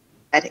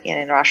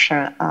in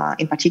Russia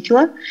in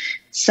particular.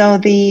 So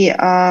the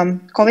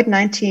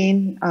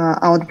COVID-19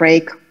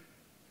 outbreak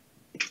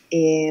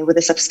with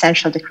a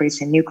substantial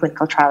decrease in new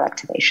clinical trial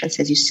activations,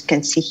 as you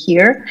can see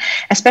here,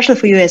 especially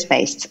for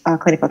US-based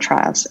clinical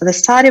trials. The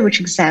study, which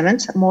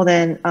examined more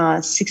than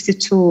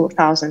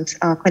 62,000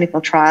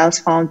 clinical trials,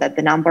 found that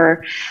the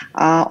number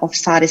of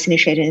studies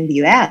initiated in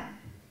the US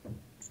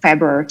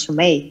February to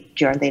May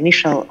during the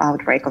initial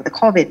outbreak of the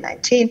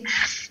COVID-19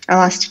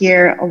 last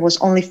year was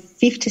only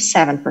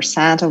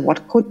 57% of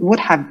what would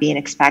have been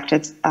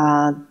expected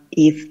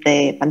if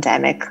the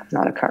pandemic had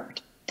not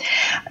occurred.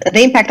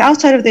 The impact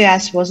outside of the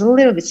US was a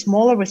little bit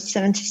smaller, with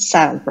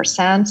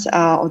 77%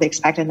 of the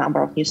expected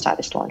number of new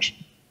studies launching.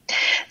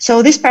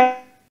 So this is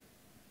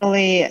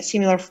probably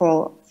similar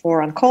for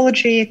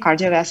oncology,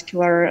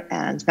 cardiovascular,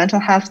 and mental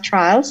health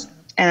trials,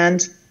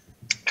 and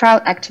trial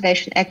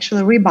activation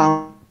actually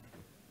rebounded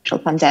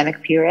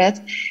pandemic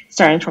period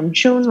starting from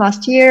June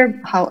last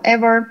year,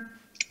 however,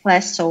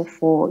 less so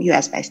for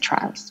US-based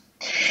trials.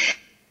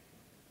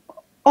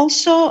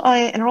 Also,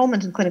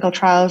 enrollment in clinical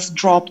trials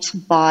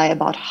dropped by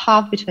about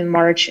half between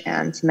March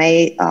and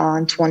May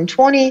in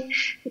 2020.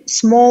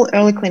 Small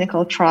early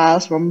clinical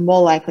trials were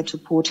more likely to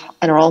put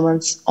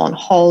enrollments on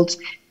hold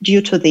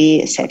due to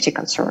the safety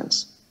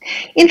concerns.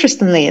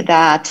 Interestingly,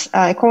 that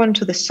according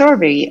to the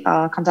survey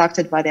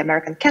conducted by the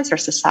American Cancer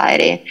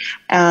Society,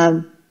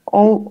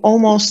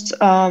 almost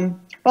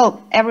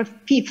every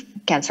fifth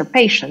cancer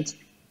patient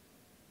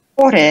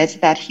reported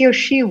that he or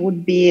she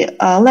would be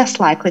less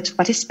likely to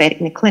participate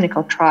in a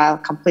clinical trial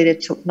completed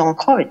to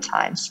non-COVID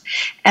times.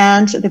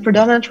 And the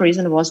predominant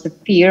reason was the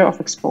fear of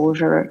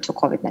exposure to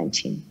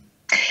COVID-19.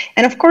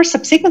 And of course,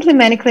 subsequently,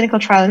 many clinical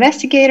trial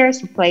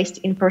investigators replaced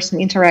in-person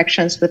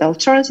interactions with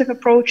alternative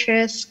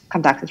approaches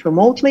conducted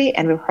remotely,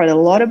 and we've heard a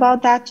lot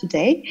about that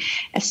today.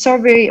 A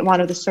survey,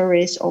 one of the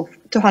surveys of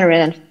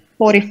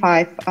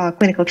 245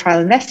 clinical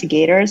trial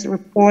investigators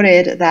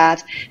reported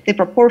that the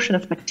proportion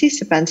of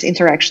participants'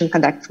 interaction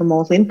conducted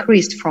remotely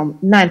increased from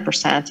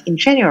 9% in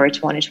January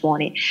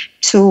 2020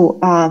 to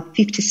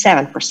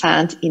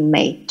 57% in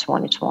May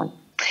 2020.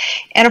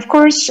 And of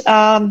course,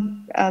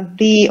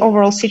 the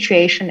overall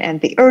situation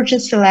and the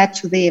urgency led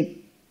to the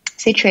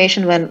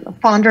situation when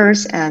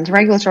funders and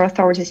regulatory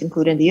authorities,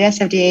 including the US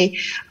FDA,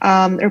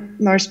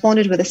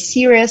 responded with a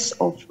series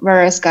of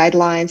various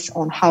guidelines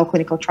on how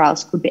clinical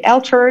trials could be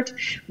altered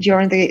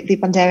during the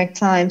pandemic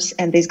times.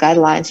 And these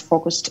guidelines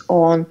focused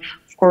on,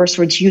 of course,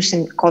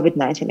 reducing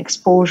COVID-19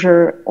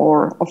 exposure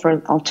or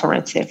offering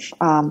alternative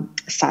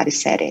study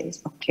settings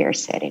or care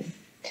settings.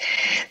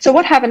 So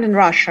what happened in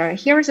Russia?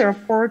 Here is a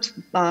report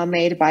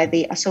made by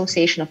the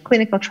Association of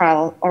Clinical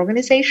Trial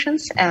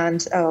Organizations,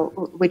 and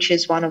which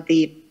is one of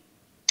the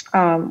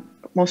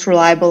most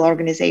reliable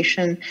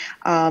organization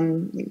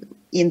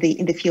in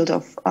the field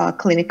of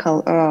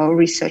clinical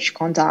research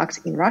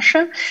conduct in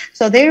Russia.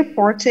 So they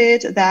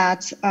reported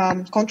that,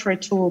 contrary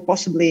to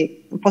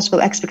possible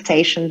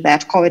expectation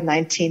that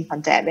COVID-19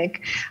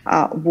 pandemic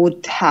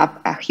would have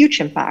a huge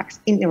impact,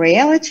 in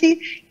reality,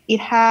 it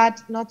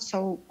had not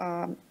so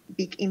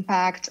big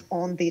impact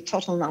on the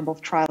total number of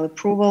trial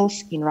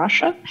approvals in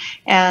Russia.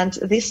 And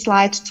this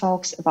slide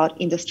talks about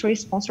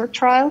industry-sponsored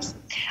trials.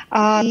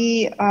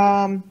 You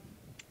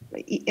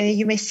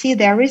may see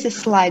there is a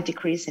slight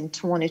decrease in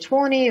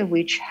 2020,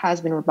 which has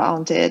been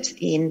rebounded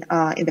in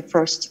the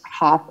first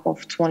half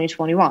of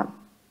 2021.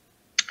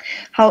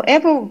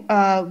 However,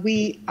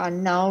 we are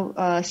now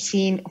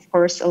seeing, of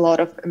course, a lot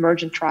of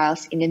emergent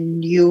trials in a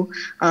new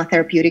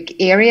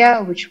therapeutic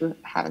area, which we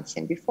haven't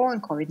seen before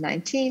in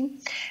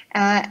COVID-19.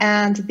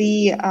 And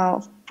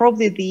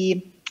probably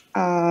the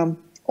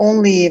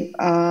only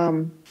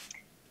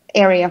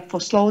area for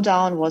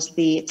slowdown was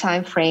the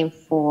time frame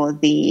for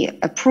the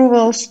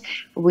approvals,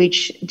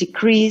 which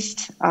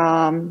decreased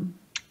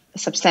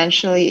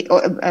substantially,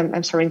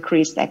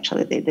 increased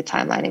actually, the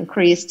timeline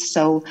increased,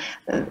 so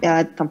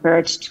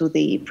compared to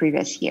the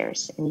previous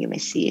years, and you may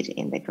see it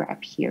in the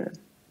graph here.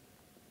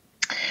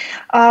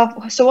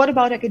 So what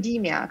about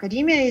academia?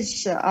 Academia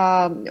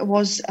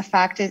was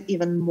affected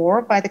even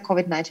more by the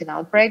COVID-19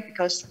 outbreak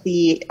because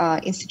the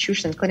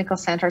institutions, clinical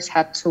centers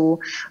had to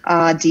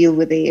deal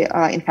with the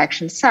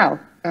infection itself.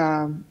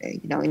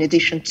 In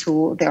addition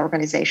to the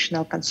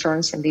organizational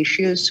concerns and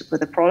issues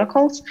with the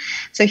protocols.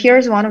 So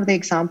here's one of the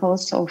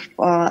examples of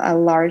a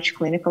large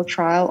clinical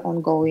trial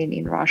ongoing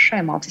in Russia,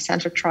 a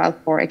multi-center trial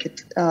for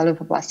acute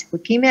lymphoblastic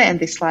leukemia. And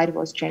this slide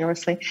was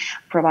generously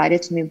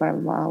provided to me by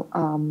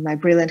my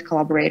brilliant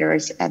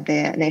collaborators at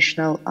the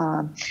National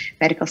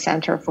Medical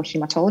Center for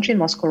Hematology in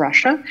Moscow,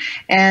 Russia.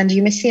 And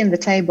you may see in the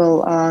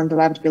table on the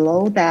left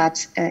below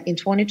that in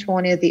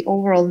 2020, the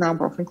overall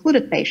number of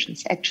included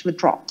patients actually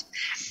dropped.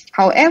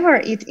 However,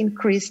 it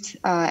increased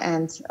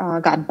and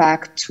got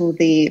back to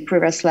the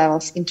previous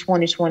levels in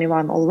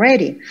 2021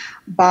 already.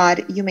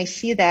 But you may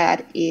see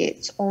that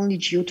it's only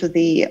due to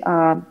the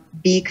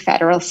big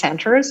federal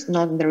centers,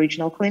 not in the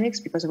regional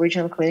clinics, because the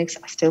regional clinics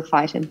are still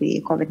fighting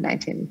the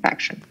COVID-19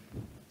 infection.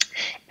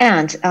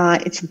 And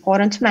it's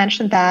important to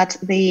mention that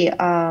the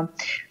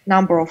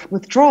number of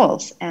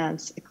withdrawals and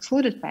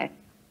excluded patients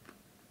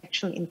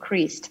actually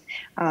increased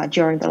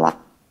during the last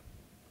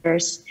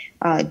years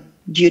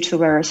due to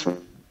various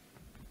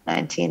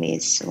 19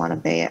 is one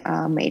of the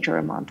major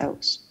among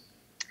those.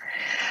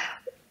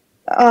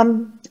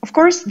 Of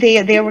course,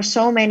 there were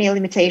so many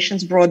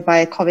limitations brought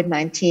by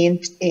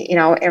COVID-19 in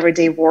our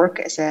everyday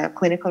work as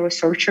clinical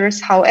researchers.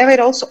 However,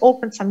 it also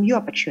opened some new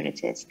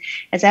opportunities.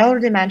 As I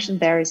already mentioned,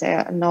 there is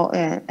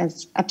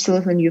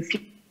absolutely new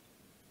field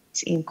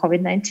in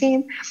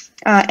COVID-19.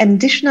 And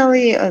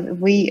additionally,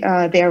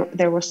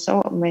 there were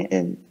so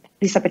many.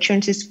 These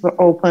opportunities were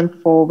open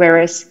for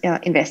various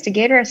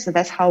investigators, so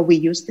that's how we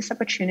used this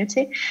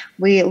opportunity.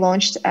 We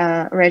launched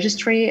a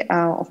registry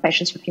of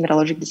patients with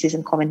hematologic disease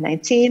and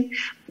COVID-19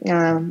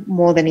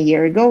 more than a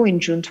year ago in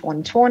June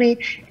 2020,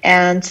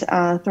 and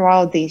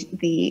throughout the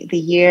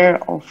year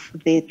of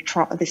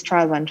this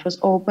trial when it was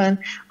open,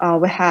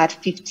 we had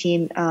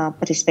 15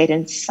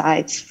 participating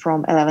sites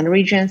from 11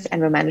 regions,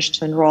 and we managed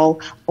to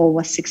enroll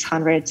over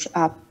 600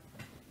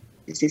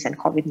 disease and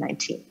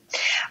COVID-19.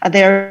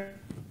 There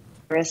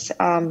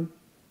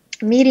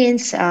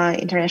meetings,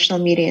 international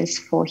meetings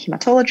for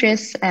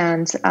hematologists,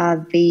 and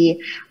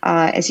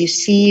as you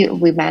see,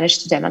 we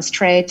managed to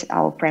demonstrate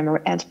our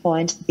primary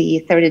endpoint.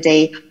 The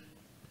 30-day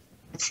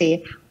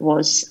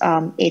was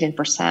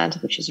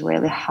 18%, which is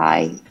really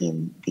high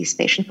in these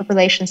patient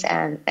populations,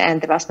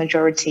 and the vast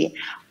majority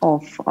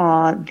of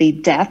the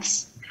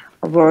deaths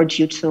were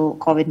due to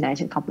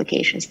COVID-19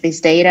 complications. This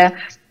data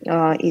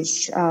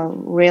is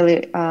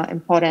really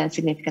important and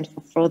significant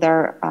for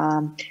further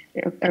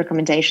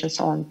recommendations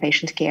on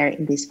patient care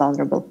in this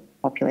vulnerable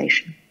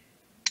population.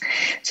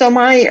 So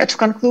to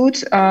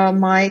conclude,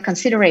 my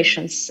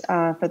considerations,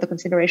 further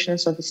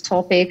considerations of this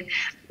topic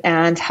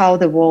and how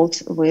the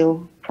world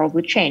will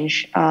probably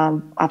change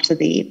after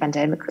the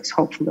pandemic is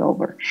hopefully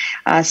over.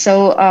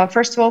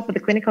 First of all, for the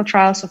clinical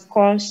trials, of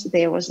course,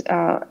 there was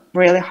a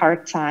really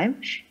hard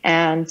time,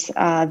 and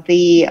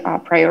the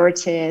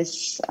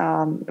priorities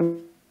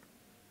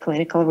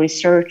clinical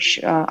research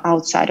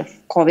outside of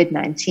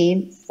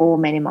COVID-19 for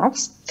many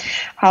months.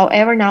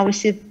 However, now we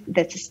see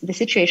that the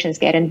situation is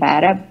getting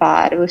better,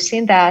 but we've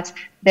seen that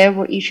there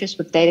were issues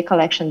with data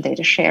collection,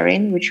 data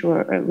sharing,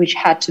 which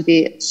had to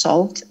be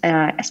solved,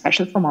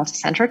 especially for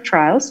multi-center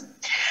trials.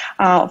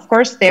 Of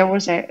course, there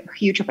was a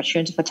huge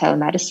opportunity for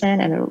telemedicine,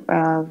 and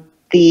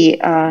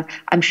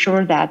I'm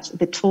sure that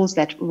the tools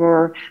that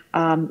were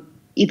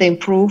either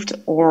improved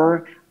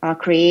or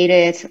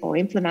created or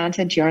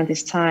implemented during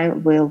this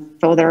time will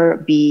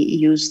further be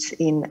used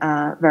in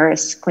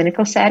various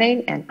clinical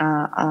settings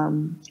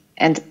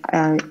and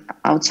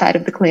outside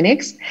of the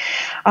clinics.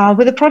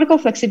 With the protocol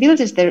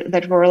flexibilities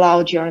that were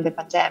allowed during the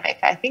pandemic,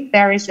 I think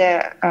there is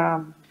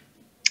a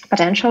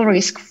potential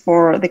risk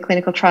for the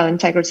clinical trial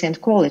integrity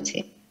and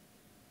quality.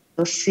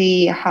 We'll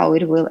see how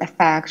it will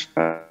affect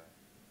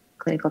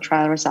clinical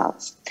trial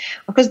results.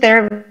 Because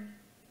there are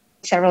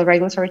several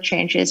regulatory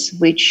changes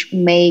which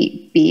may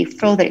be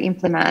further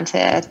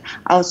implemented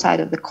outside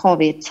of the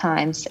COVID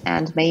times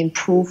and may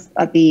improve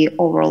the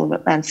overall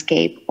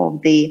landscape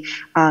of the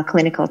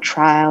clinical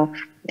trial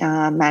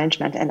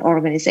management and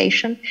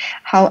organization.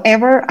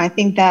 However, I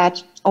think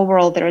that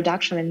overall the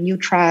reduction in new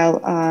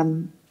trial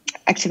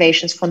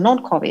activations for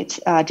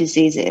non-COVID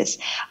diseases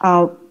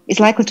is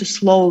likely to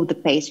slow the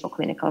pace for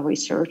clinical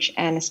research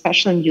and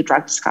especially new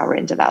drug discovery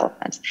and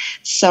development.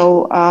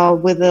 So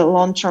with the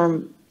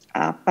long-term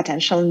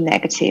potential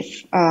negative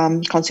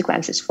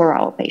consequences for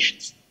our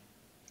patients.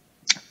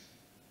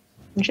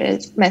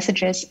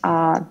 Messages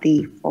are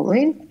the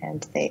following,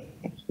 and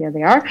here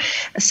they are.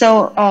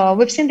 So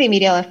we've seen the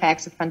immediate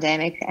effects of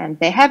pandemic, and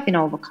they have been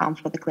overcome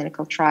for the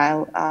clinical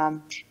trial,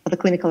 for the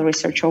clinical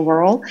research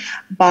overall,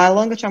 but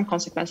longer-term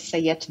consequences are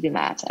yet to be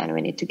met, and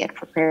we need to get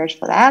prepared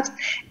for that.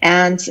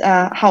 And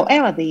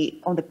however,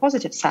 on the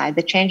positive side,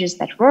 the changes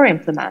that were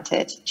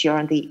implemented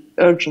during the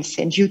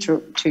urgency and due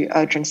to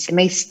urgency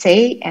may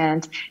stay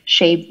and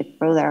shape the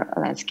further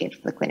landscape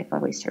for the clinical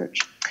research.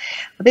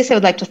 For this, I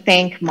would like to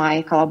thank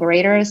my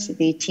collaborators,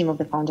 the team of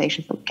the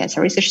Foundation for Cancer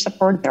Research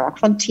Support, the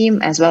ROCFON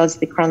team, as well as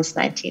the Crohn's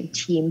 19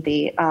 team,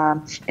 the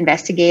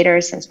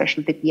investigators, and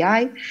especially the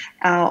PI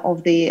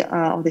of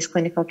this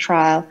clinical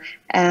trial,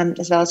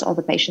 as well as all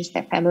the patients,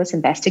 their families,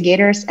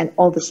 investigators, and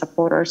all the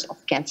supporters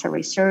of cancer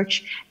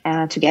research.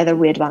 Together,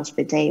 we advance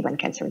the day when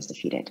cancer is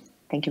defeated.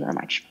 Thank you very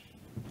much.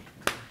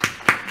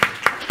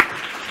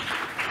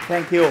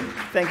 Thank you.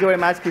 Thank you very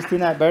much,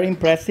 Christina. Very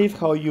impressive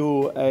how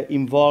you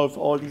involve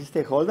all these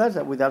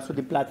stakeholders with also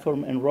the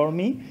platform Enroll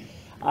Me.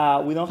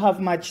 We don't have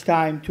much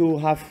time to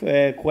have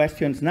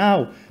questions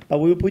now, but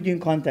we will put you in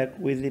contact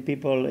with the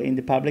people in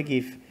the public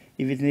if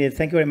it's needed.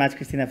 Thank you very much,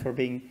 Christina, for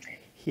being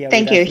here.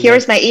 Thank you. Here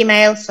is my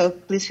email, so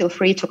please feel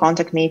free to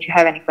contact me if you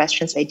have any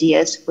questions,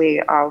 ideas.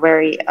 We are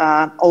very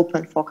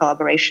open for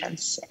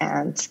collaborations,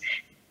 and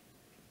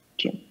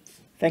thank you.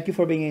 Thank you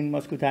for being in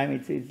Moscow time.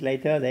 It's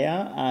later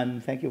there,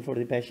 and thank you for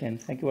the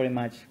patience. Thank you very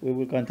much. We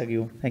will contact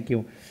you. Thank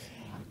you.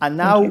 And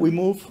now we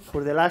move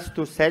for the last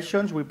two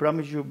sessions. We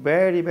promise you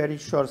very, very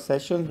short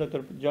sessions.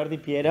 Dr. Jordi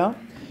Piera.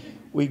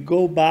 We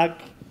go back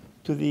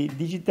to the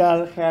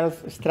digital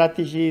health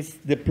strategies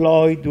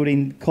deployed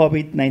during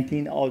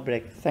COVID-19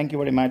 outbreak. Thank you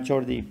very much,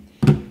 Jordi.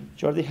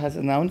 Jordi has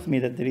announced me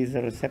that there is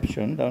a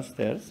reception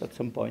downstairs at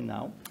some point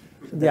now.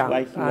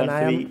 Yeah, and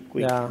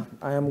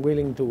I am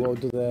willing to go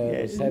to the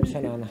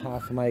reception and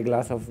have my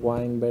glass of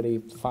wine very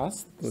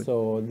fast. Good.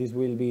 So this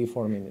will be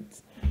 4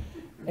 minutes.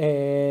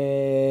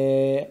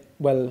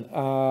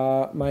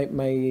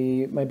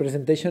 My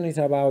presentation is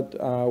about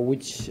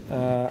which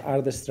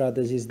are the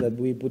strategies that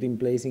we put in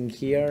place in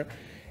here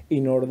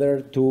in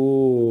order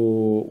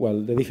to,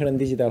 the different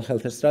digital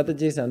health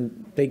strategies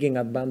and taking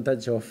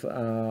advantage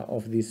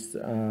of this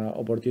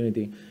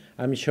opportunity.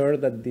 I'm sure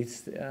that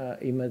this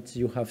image,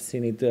 you have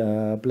seen it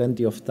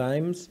plenty of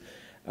times,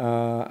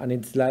 and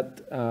it's that,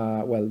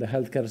 the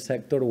healthcare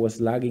sector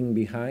was lagging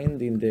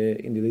behind in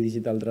the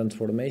digital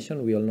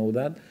transformation, we all know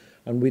that,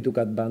 and we took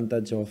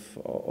advantage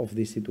of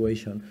this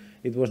situation.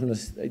 It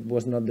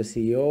was not the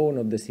CEO,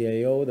 not the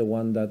CIO, the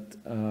one that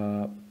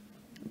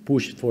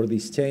pushed for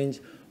this change.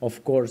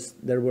 Of course,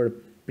 there were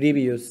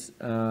previous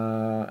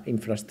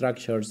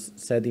infrastructures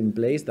set in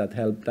place that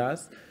helped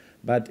us,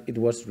 but it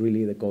was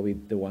really the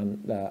COVID, the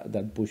one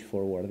that pushed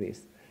forward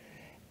this.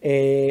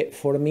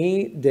 For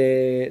me,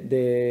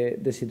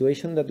 the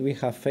situation that we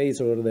have faced,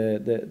 or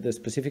the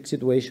specific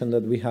situation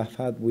that we have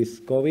had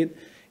with COVID,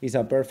 is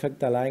a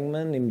perfect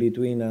alignment in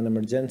between an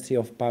emergency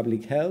of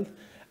public health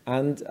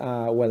and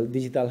well,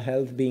 digital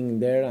health being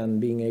there and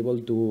being able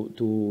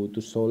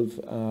to solve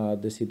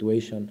the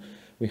situation.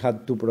 We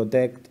had to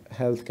protect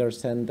healthcare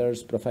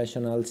centers,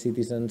 professionals,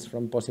 citizens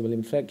from possible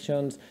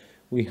infections.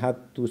 We had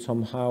to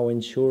somehow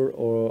ensure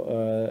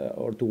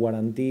or to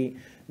guarantee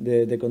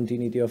the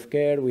continuity of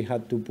care. We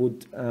had to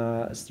put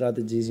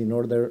strategies in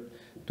order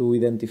to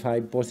identify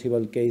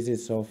possible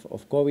cases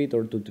of COVID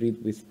or to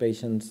treat with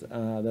patients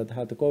that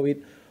had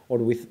COVID or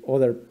with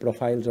other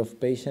profiles of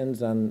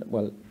patients and,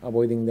 well,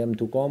 avoiding them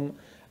to come.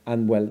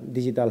 And, well,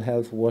 digital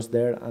health was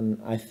there, and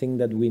I think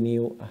that we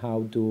knew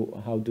how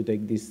to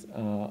take this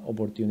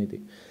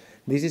opportunity.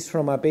 This is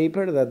from a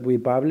paper that we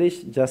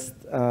published just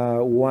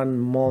 1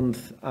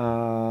 month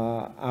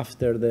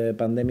after the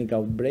pandemic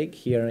outbreak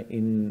here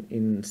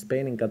in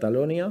Spain, in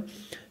Catalonia.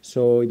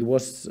 So it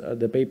was,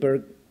 the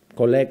paper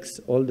collects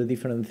all the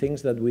different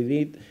things that we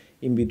did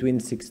in between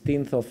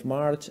 16th of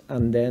March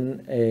and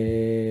then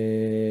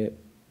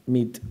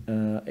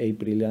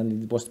mid-April,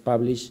 and it was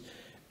published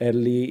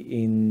early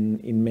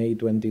in May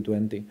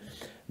 2020.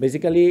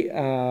 Basically,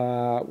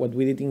 what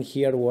we did in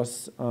here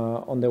was,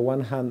 on the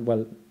one hand,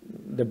 well,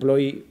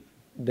 deploy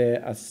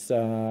as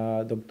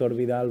Dr.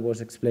 Vidal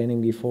was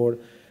explaining before,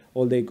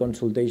 all the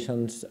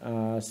consultations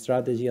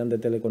strategy and the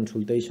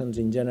teleconsultations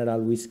in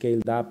general. We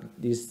scaled up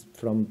this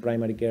from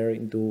primary care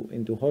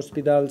into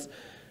hospitals.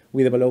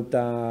 We developed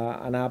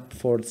an app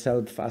for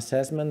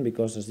self-assessment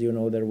because, as you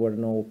know, there were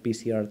no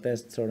PCR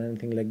tests or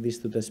anything like this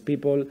to test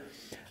people.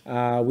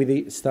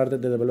 We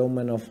started the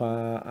development of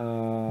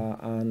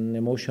an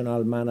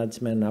emotional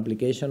management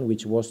application,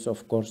 which was,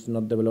 of course,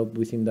 not developed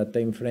within that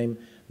time frame,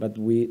 but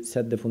we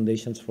set the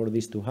foundations for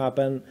this to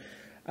happen.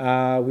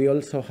 We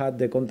also had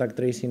the contact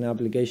tracing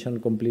application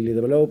completely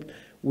developed.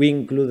 We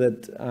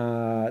included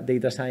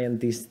data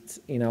scientists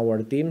in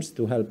our teams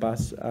to help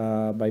us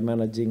by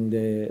managing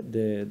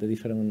the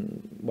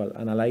different, well,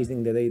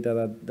 analyzing the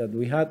data that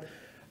we had.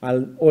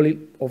 All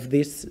of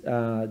this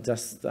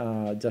just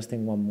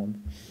in 1 month.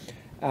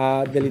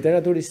 The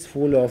literature is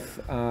full of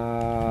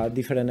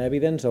different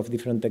evidence of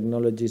different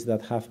technologies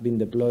that have been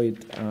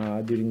deployed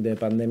during the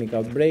pandemic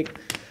outbreak.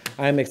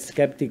 I'm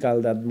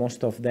skeptical that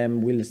most of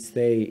them will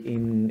stay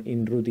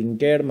in routine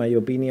care. My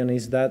opinion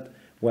is that,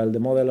 well, the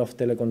model of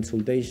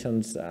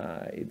teleconsultations,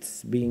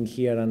 it's being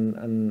here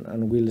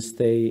and will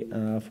stay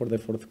for the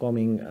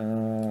forthcoming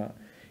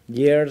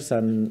years,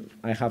 and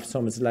I have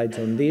some slides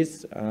on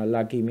this.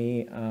 Lucky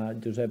me,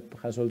 Josep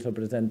has also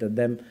presented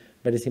them,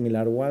 very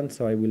similar ones,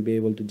 so I will be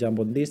able to jump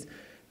on this.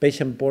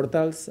 Patient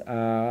portals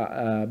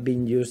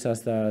being used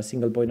as the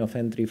single point of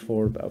entry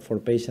for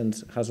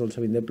patients has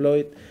also been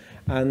deployed.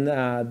 And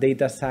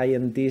data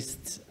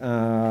scientists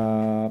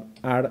are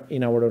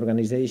in our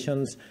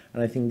organizations,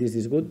 and I think this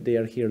is good. They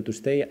are here to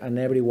stay, and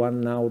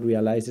everyone now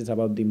realizes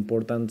about the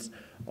importance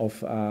of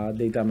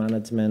data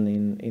management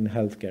in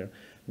healthcare.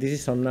 This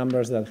is some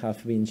numbers that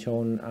have been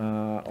shown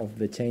of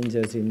the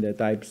changes in the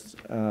types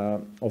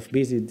of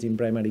visits in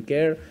primary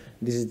care.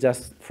 This is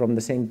just from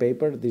the same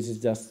paper. This is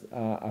just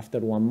after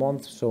 1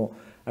 month, so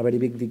a very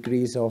big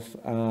decrease of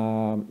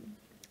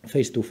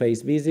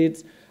face-to-face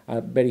visits, a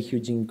very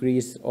huge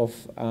increase of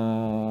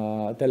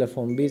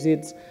telephone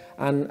visits,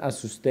 and a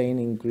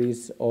sustained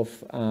increase of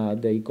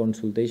the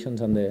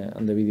consultations and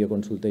the video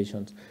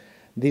consultations.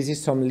 This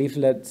is some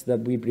leaflets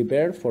that we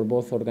prepared for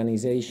both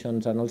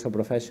organizations and also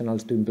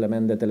professionals to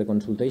implement the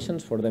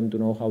teleconsultations, for them to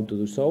know how to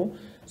do so.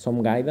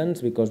 Some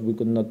guidance, because we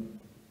could not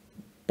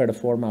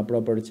perform a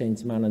proper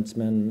change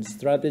management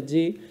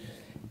strategy.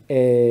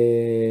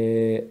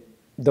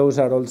 Those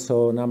are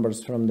also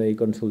numbers from the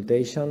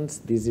consultations.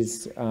 This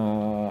is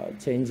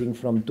changing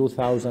from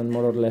 2,000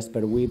 more or less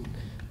per week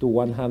to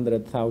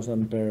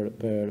 100,000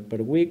 per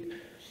week.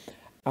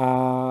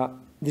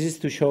 This is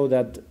to show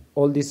that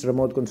all these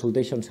remote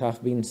consultations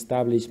have been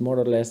established more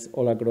or less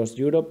all across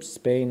Europe.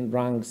 Spain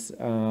ranks,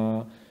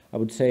 I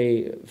would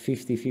say,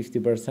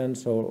 50%,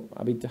 so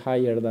a bit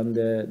higher than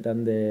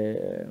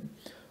the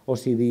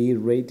OCDE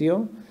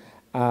ratio.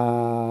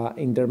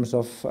 In terms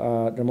of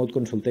remote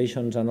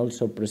consultations and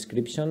also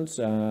prescriptions,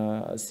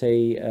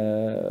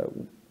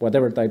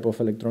 whatever type of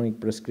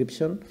electronic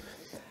prescription.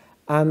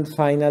 And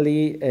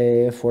finally,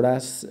 for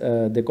us,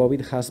 the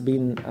COVID has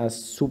been a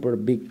super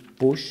big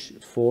push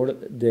for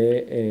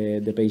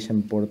the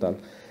patient portal.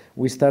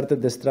 We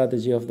started the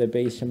strategy of the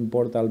patient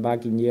portal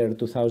back in year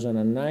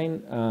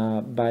 2009.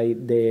 By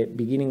the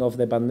beginning of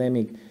the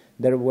pandemic,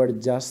 there were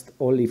just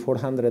only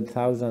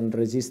 400,000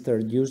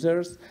 registered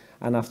users.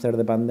 And after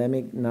the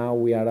pandemic, now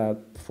we are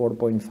at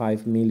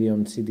 4.5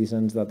 million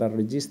citizens that are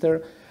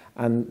registered.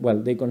 And, well,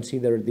 they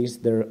consider this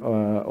their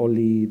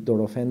only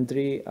door of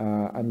entry,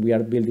 and we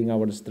are building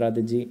our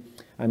strategy.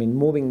 I mean,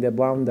 moving the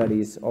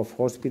boundaries of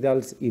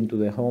hospitals into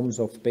the homes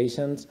of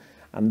patients,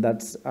 and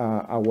that's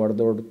our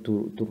door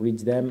to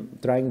reach them,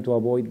 trying to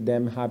avoid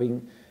them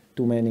having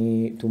too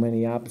many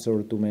apps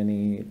or too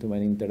many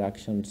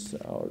interactions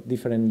or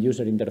different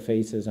user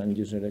interfaces and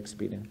user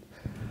experience.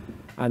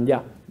 And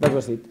yeah, that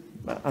was it.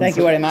 Thank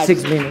you very much.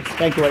 6 minutes.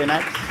 Thank you very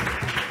much.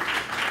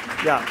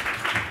 Yeah.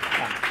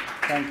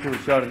 Thank you,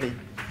 Jordi.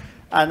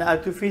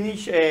 And to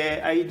finish,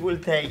 it will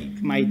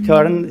take my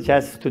turn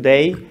just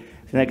today.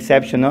 It's an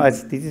exception, no?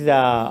 As this is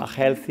a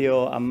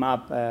Healthio and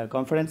MAP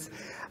conference.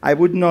 I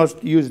would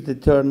not use the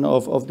term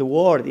of the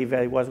word if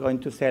I was going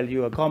to sell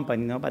you a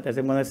company, no? But as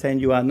I'm going to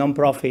send you a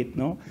non-profit,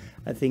 no?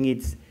 I think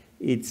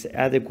it's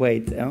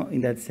adequate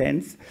in that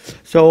sense.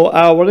 So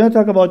we're going to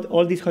talk about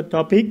all this hot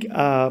topic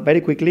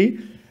very quickly.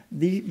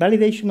 The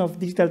validation of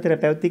digital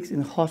therapeutics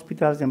in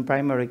hospitals and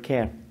primary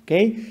care,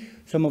 okay?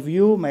 Some of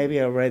you may be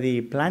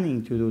already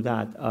planning to do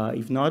that.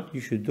 If not, you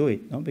should do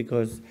it, no?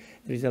 Because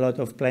there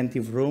is plenty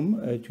of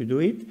room to do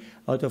it.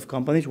 A lot of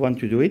companies want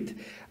to do it.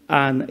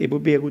 And it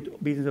would be a good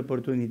business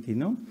opportunity,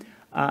 no?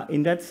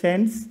 In that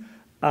sense,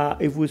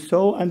 if we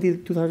saw until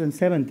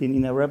 2017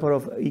 in a report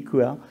of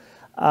IQA,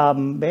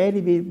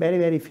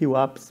 very few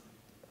apps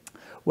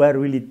were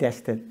really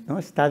tested.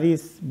 No?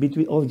 Studies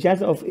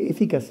of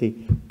efficacy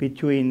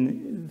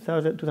between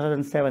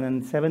 2007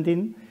 and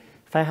 17,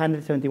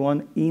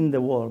 571 in the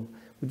world,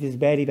 which is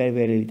very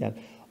little.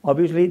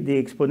 Obviously,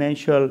 the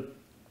exponential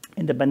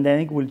in the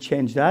pandemic will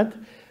change that.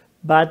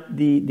 But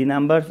the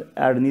numbers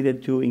are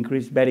needed to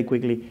increase very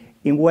quickly.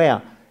 In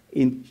where?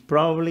 In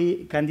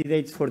probably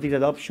candidates for this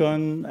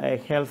adoption,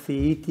 healthy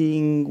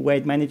eating,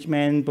 weight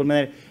management,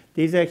 pulmonary.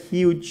 There's a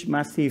huge,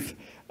 massive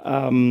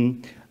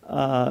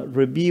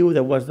review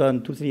that was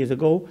done 2-3 years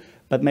ago,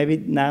 but maybe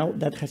now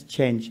that has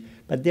changed.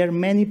 But there are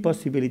many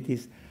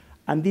possibilities.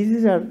 And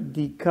these are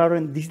the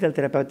current digital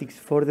therapeutics.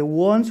 For the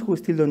ones who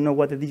still don't know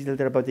what a digital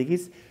therapeutic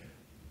is,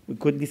 we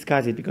could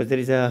discuss it because there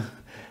is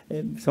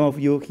some of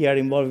you here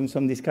involved in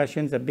some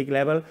discussions at big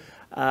level.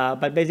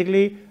 But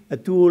basically, a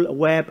tool, a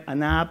web,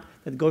 an app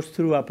that goes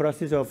through a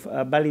process of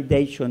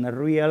validation, a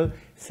real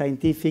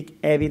scientific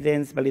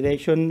evidence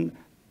validation,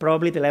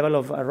 probably the level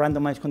of a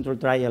randomized control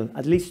trial,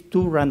 at least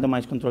 2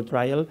 randomized control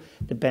trial,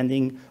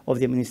 depending of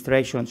the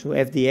administration. So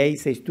FDA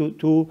says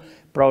two,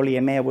 probably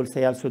EMEA will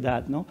say also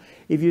that. No,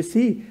 if you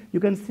see,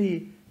 you can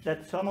see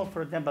that some of,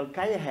 for example,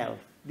 Kaya Health,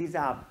 this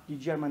app, the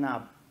German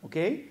app,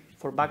 okay,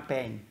 for back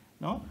pain,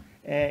 no.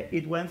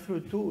 It went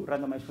through 2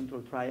 randomized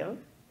control trials,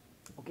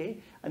 okay,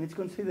 and it's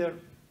considered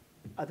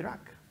a drug.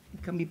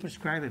 It can be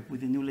prescribed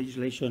with the new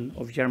legislation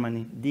of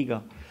Germany,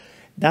 DIGA.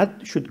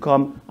 That should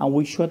come, and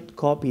we should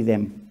copy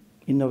them.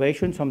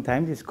 Innovation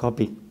sometimes is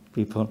copy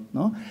people,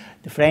 no?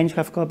 The French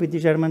have copied the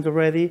Germans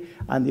already,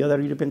 and the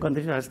other European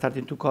countries are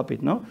starting to copy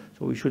it, no?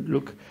 So we should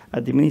look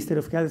at the Minister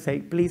of Health and say,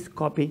 please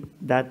copy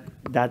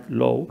that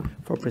law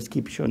for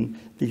prescription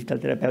digital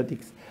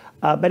therapeutics.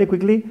 Very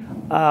quickly,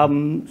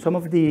 some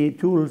of the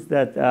tools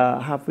that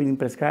have been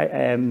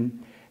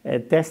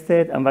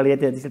tested and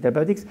validated digital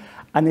therapeutics,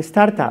 and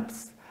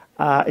startups.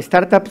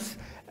 Startups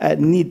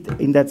need,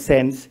 in that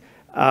sense,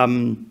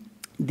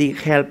 the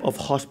help of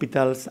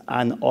hospitals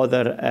and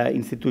other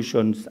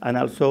institutions, and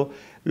also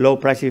low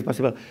prices if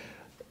possible.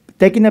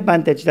 Taking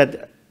advantage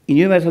that in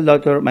Universal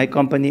Doctor, my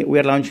company, we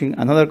are launching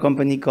another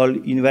company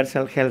called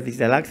Universal Health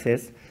Digital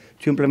Access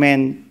to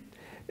implement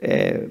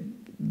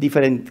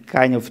different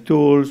kind of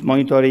tools,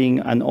 monitoring,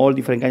 and all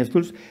different kinds of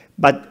tools.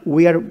 But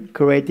we are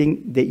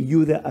creating the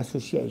UDA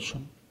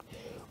Association,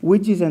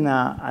 which is an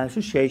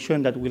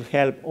association that will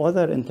help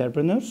other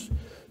entrepreneurs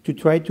to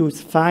try to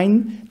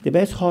find the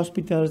best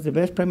hospitals, the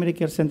best primary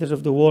care centers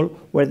of the world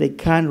where they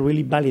can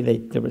really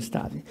validate their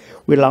study.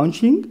 We're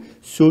launching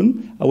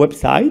soon a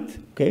website,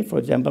 okay? For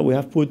example, we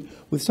have put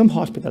with some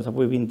hospitals that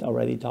we've been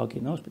already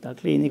talking, hospital,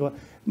 clinic,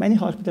 many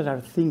hospitals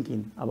are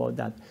thinking about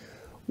that.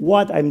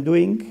 What I'm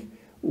doing,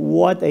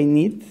 what I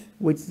need,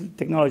 which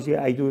technology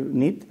I do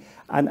need,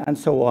 and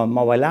so on,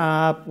 mobile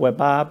app,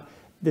 web app.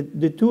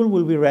 The tool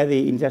will be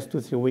ready in just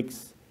 2-3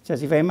 weeks.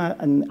 Just if I'm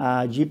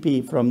a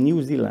GP from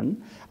New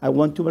Zealand, I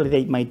want to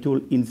validate my tool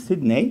in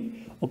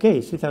Sydney, okay,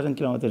 it's 3,000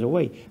 kilometers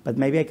away, but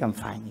maybe I can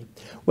find it.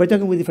 We're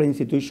talking with different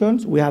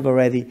institutions. We have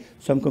already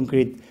some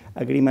concrete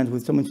agreements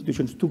with some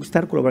institutions to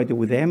start collaborating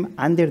with them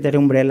under their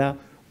umbrella,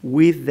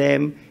 with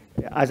them,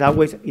 as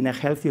always, in a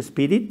healthy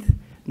spirit,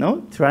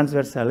 no,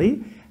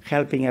 transversally,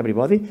 helping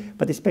everybody.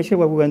 But especially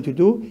what we want to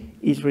do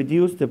is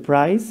reduce the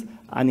price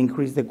and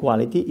increase the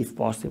quality if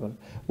possible.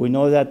 We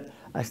know that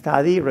a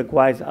study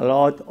requires a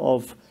lot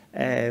of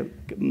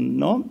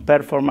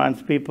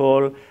performance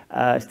people,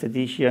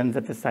 statisticians,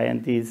 data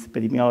scientists,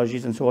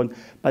 epidemiologists, and so on.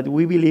 But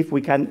we believe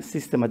we can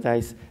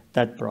systematize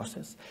that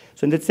process.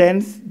 So in that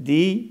sense,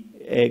 the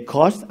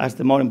cost as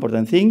the more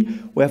important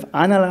thing. We have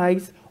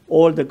analyzed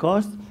all the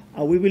costs,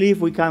 and we believe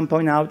we can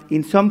point out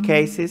in some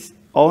cases,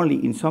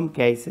 only in some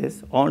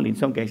cases,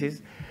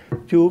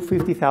 to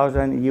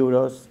 50,000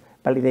 euros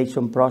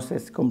validation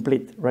process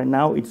complete. Right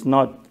now, it's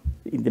not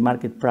in the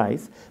market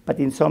price, but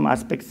in some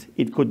aspects,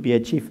 it could be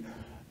achieved.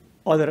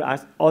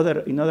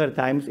 In other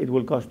times, it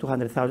will cost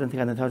 200,000,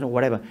 300,000,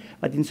 whatever.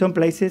 But in some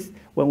places,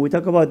 when we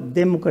talk about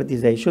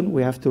democratization,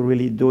 we have to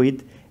really do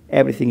it.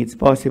 Everything is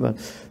possible.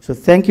 So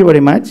thank you very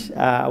much.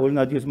 I will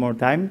not use more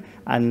time,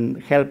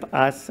 and help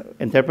us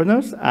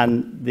entrepreneurs,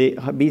 and the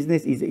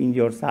business is in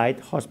your side,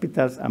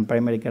 hospitals and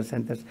primary care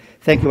centers.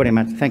 Thank you very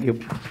much. Thank you.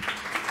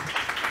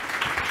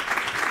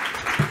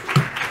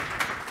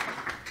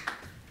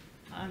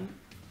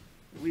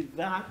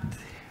 that,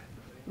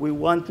 we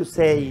want to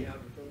say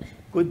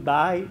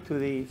goodbye to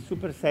the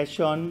super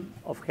session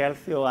of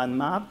Healthio and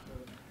MAP.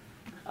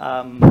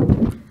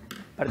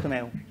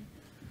 Bartomeu.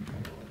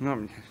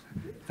 No,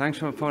 thanks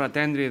for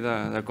attending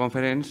the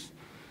conference.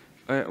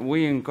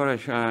 We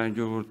encourage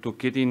you to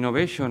keep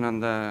innovation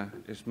and,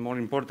 more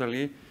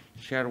importantly,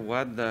 share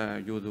what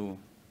you do.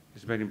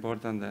 It's very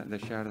important that they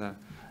share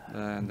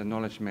the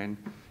knowledge in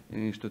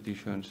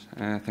institutions.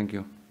 Thank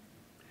you.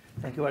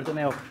 Thank you,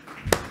 Bartomeu.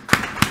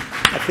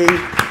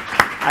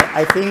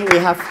 I think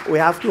we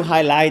have to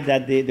highlight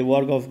that the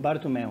work of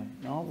Bartomeu,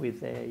 no,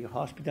 with your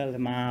hospital, the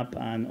MAP,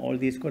 and all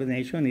this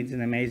coordination. It's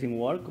an amazing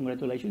work.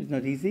 Congratulations. It's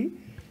not easy.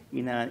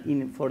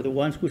 For the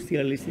ones who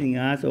still are listening to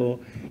us, or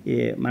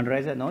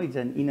Manresa, no, it's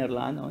an inner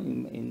land, no,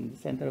 in the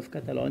center of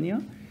Catalonia,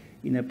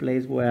 in a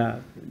place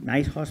where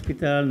nice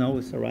hospital,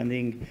 no,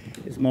 surrounding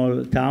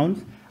small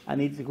towns. And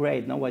it's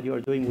great, no, what you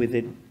are doing with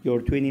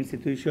your twin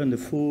institution, the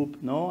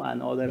FOOP, no,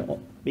 and other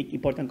big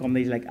important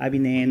companies like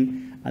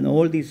Avinen and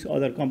all these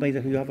other companies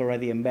that you have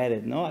already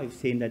embedded. No, I've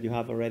seen that you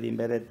have already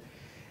embedded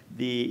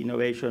the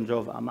innovations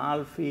of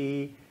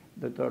Amalfi.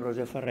 Dr.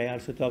 Roger Ferrer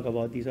also talked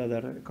about these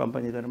other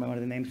companies. I don't remember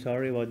the name.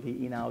 Sorry, about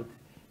the in-out,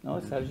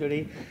 no,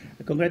 surgery.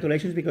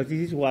 Congratulations, because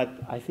this is what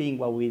I think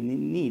what we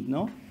need,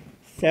 no,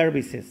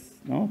 services,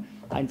 no,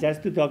 and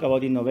just to talk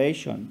about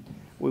innovation.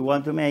 We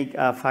want to make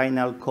a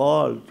final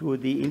call to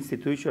the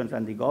institutions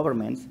and the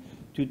governments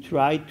to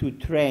try to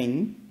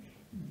train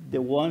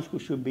the ones who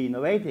should be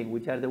innovating,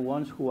 which are the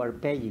ones who are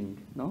paying,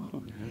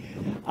 no?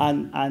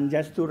 And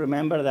just to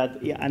remember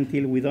that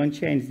until we don't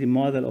change the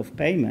model of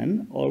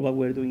payment, all what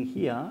we're doing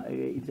here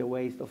is a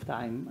waste of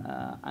time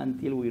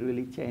until we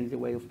really change the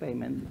way of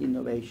payment,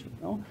 innovation,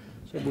 no?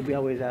 So it would be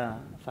always a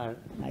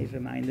nice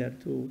reminder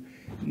to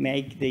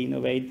make the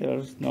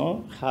innovators,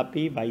 no,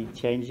 happy by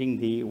changing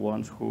the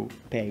ones who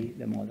pay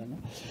the model. No?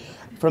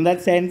 From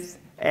that sense,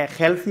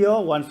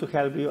 Healthio wants to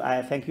help you.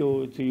 Thank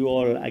you to you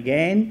all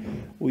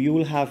again. We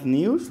will have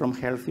news from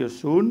Healthio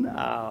soon.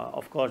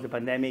 Of course, the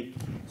pandemic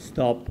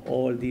stopped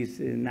all these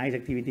nice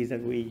activities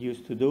that we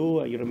used to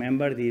do. You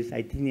remember these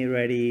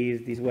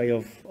itineraries, this way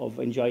of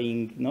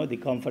enjoying, you know, the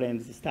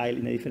conference style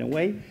in a different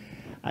way.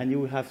 And you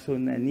will have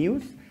soon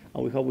news.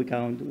 And we hope we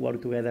can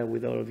work together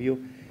with all of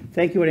you.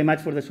 Thank you very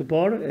much for the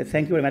support.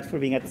 Thank you very much for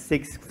being at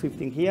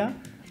 6:15 here.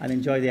 And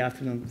enjoy the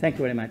afternoon. Thank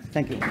you very much.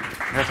 Thank you.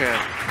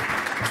 Gracias.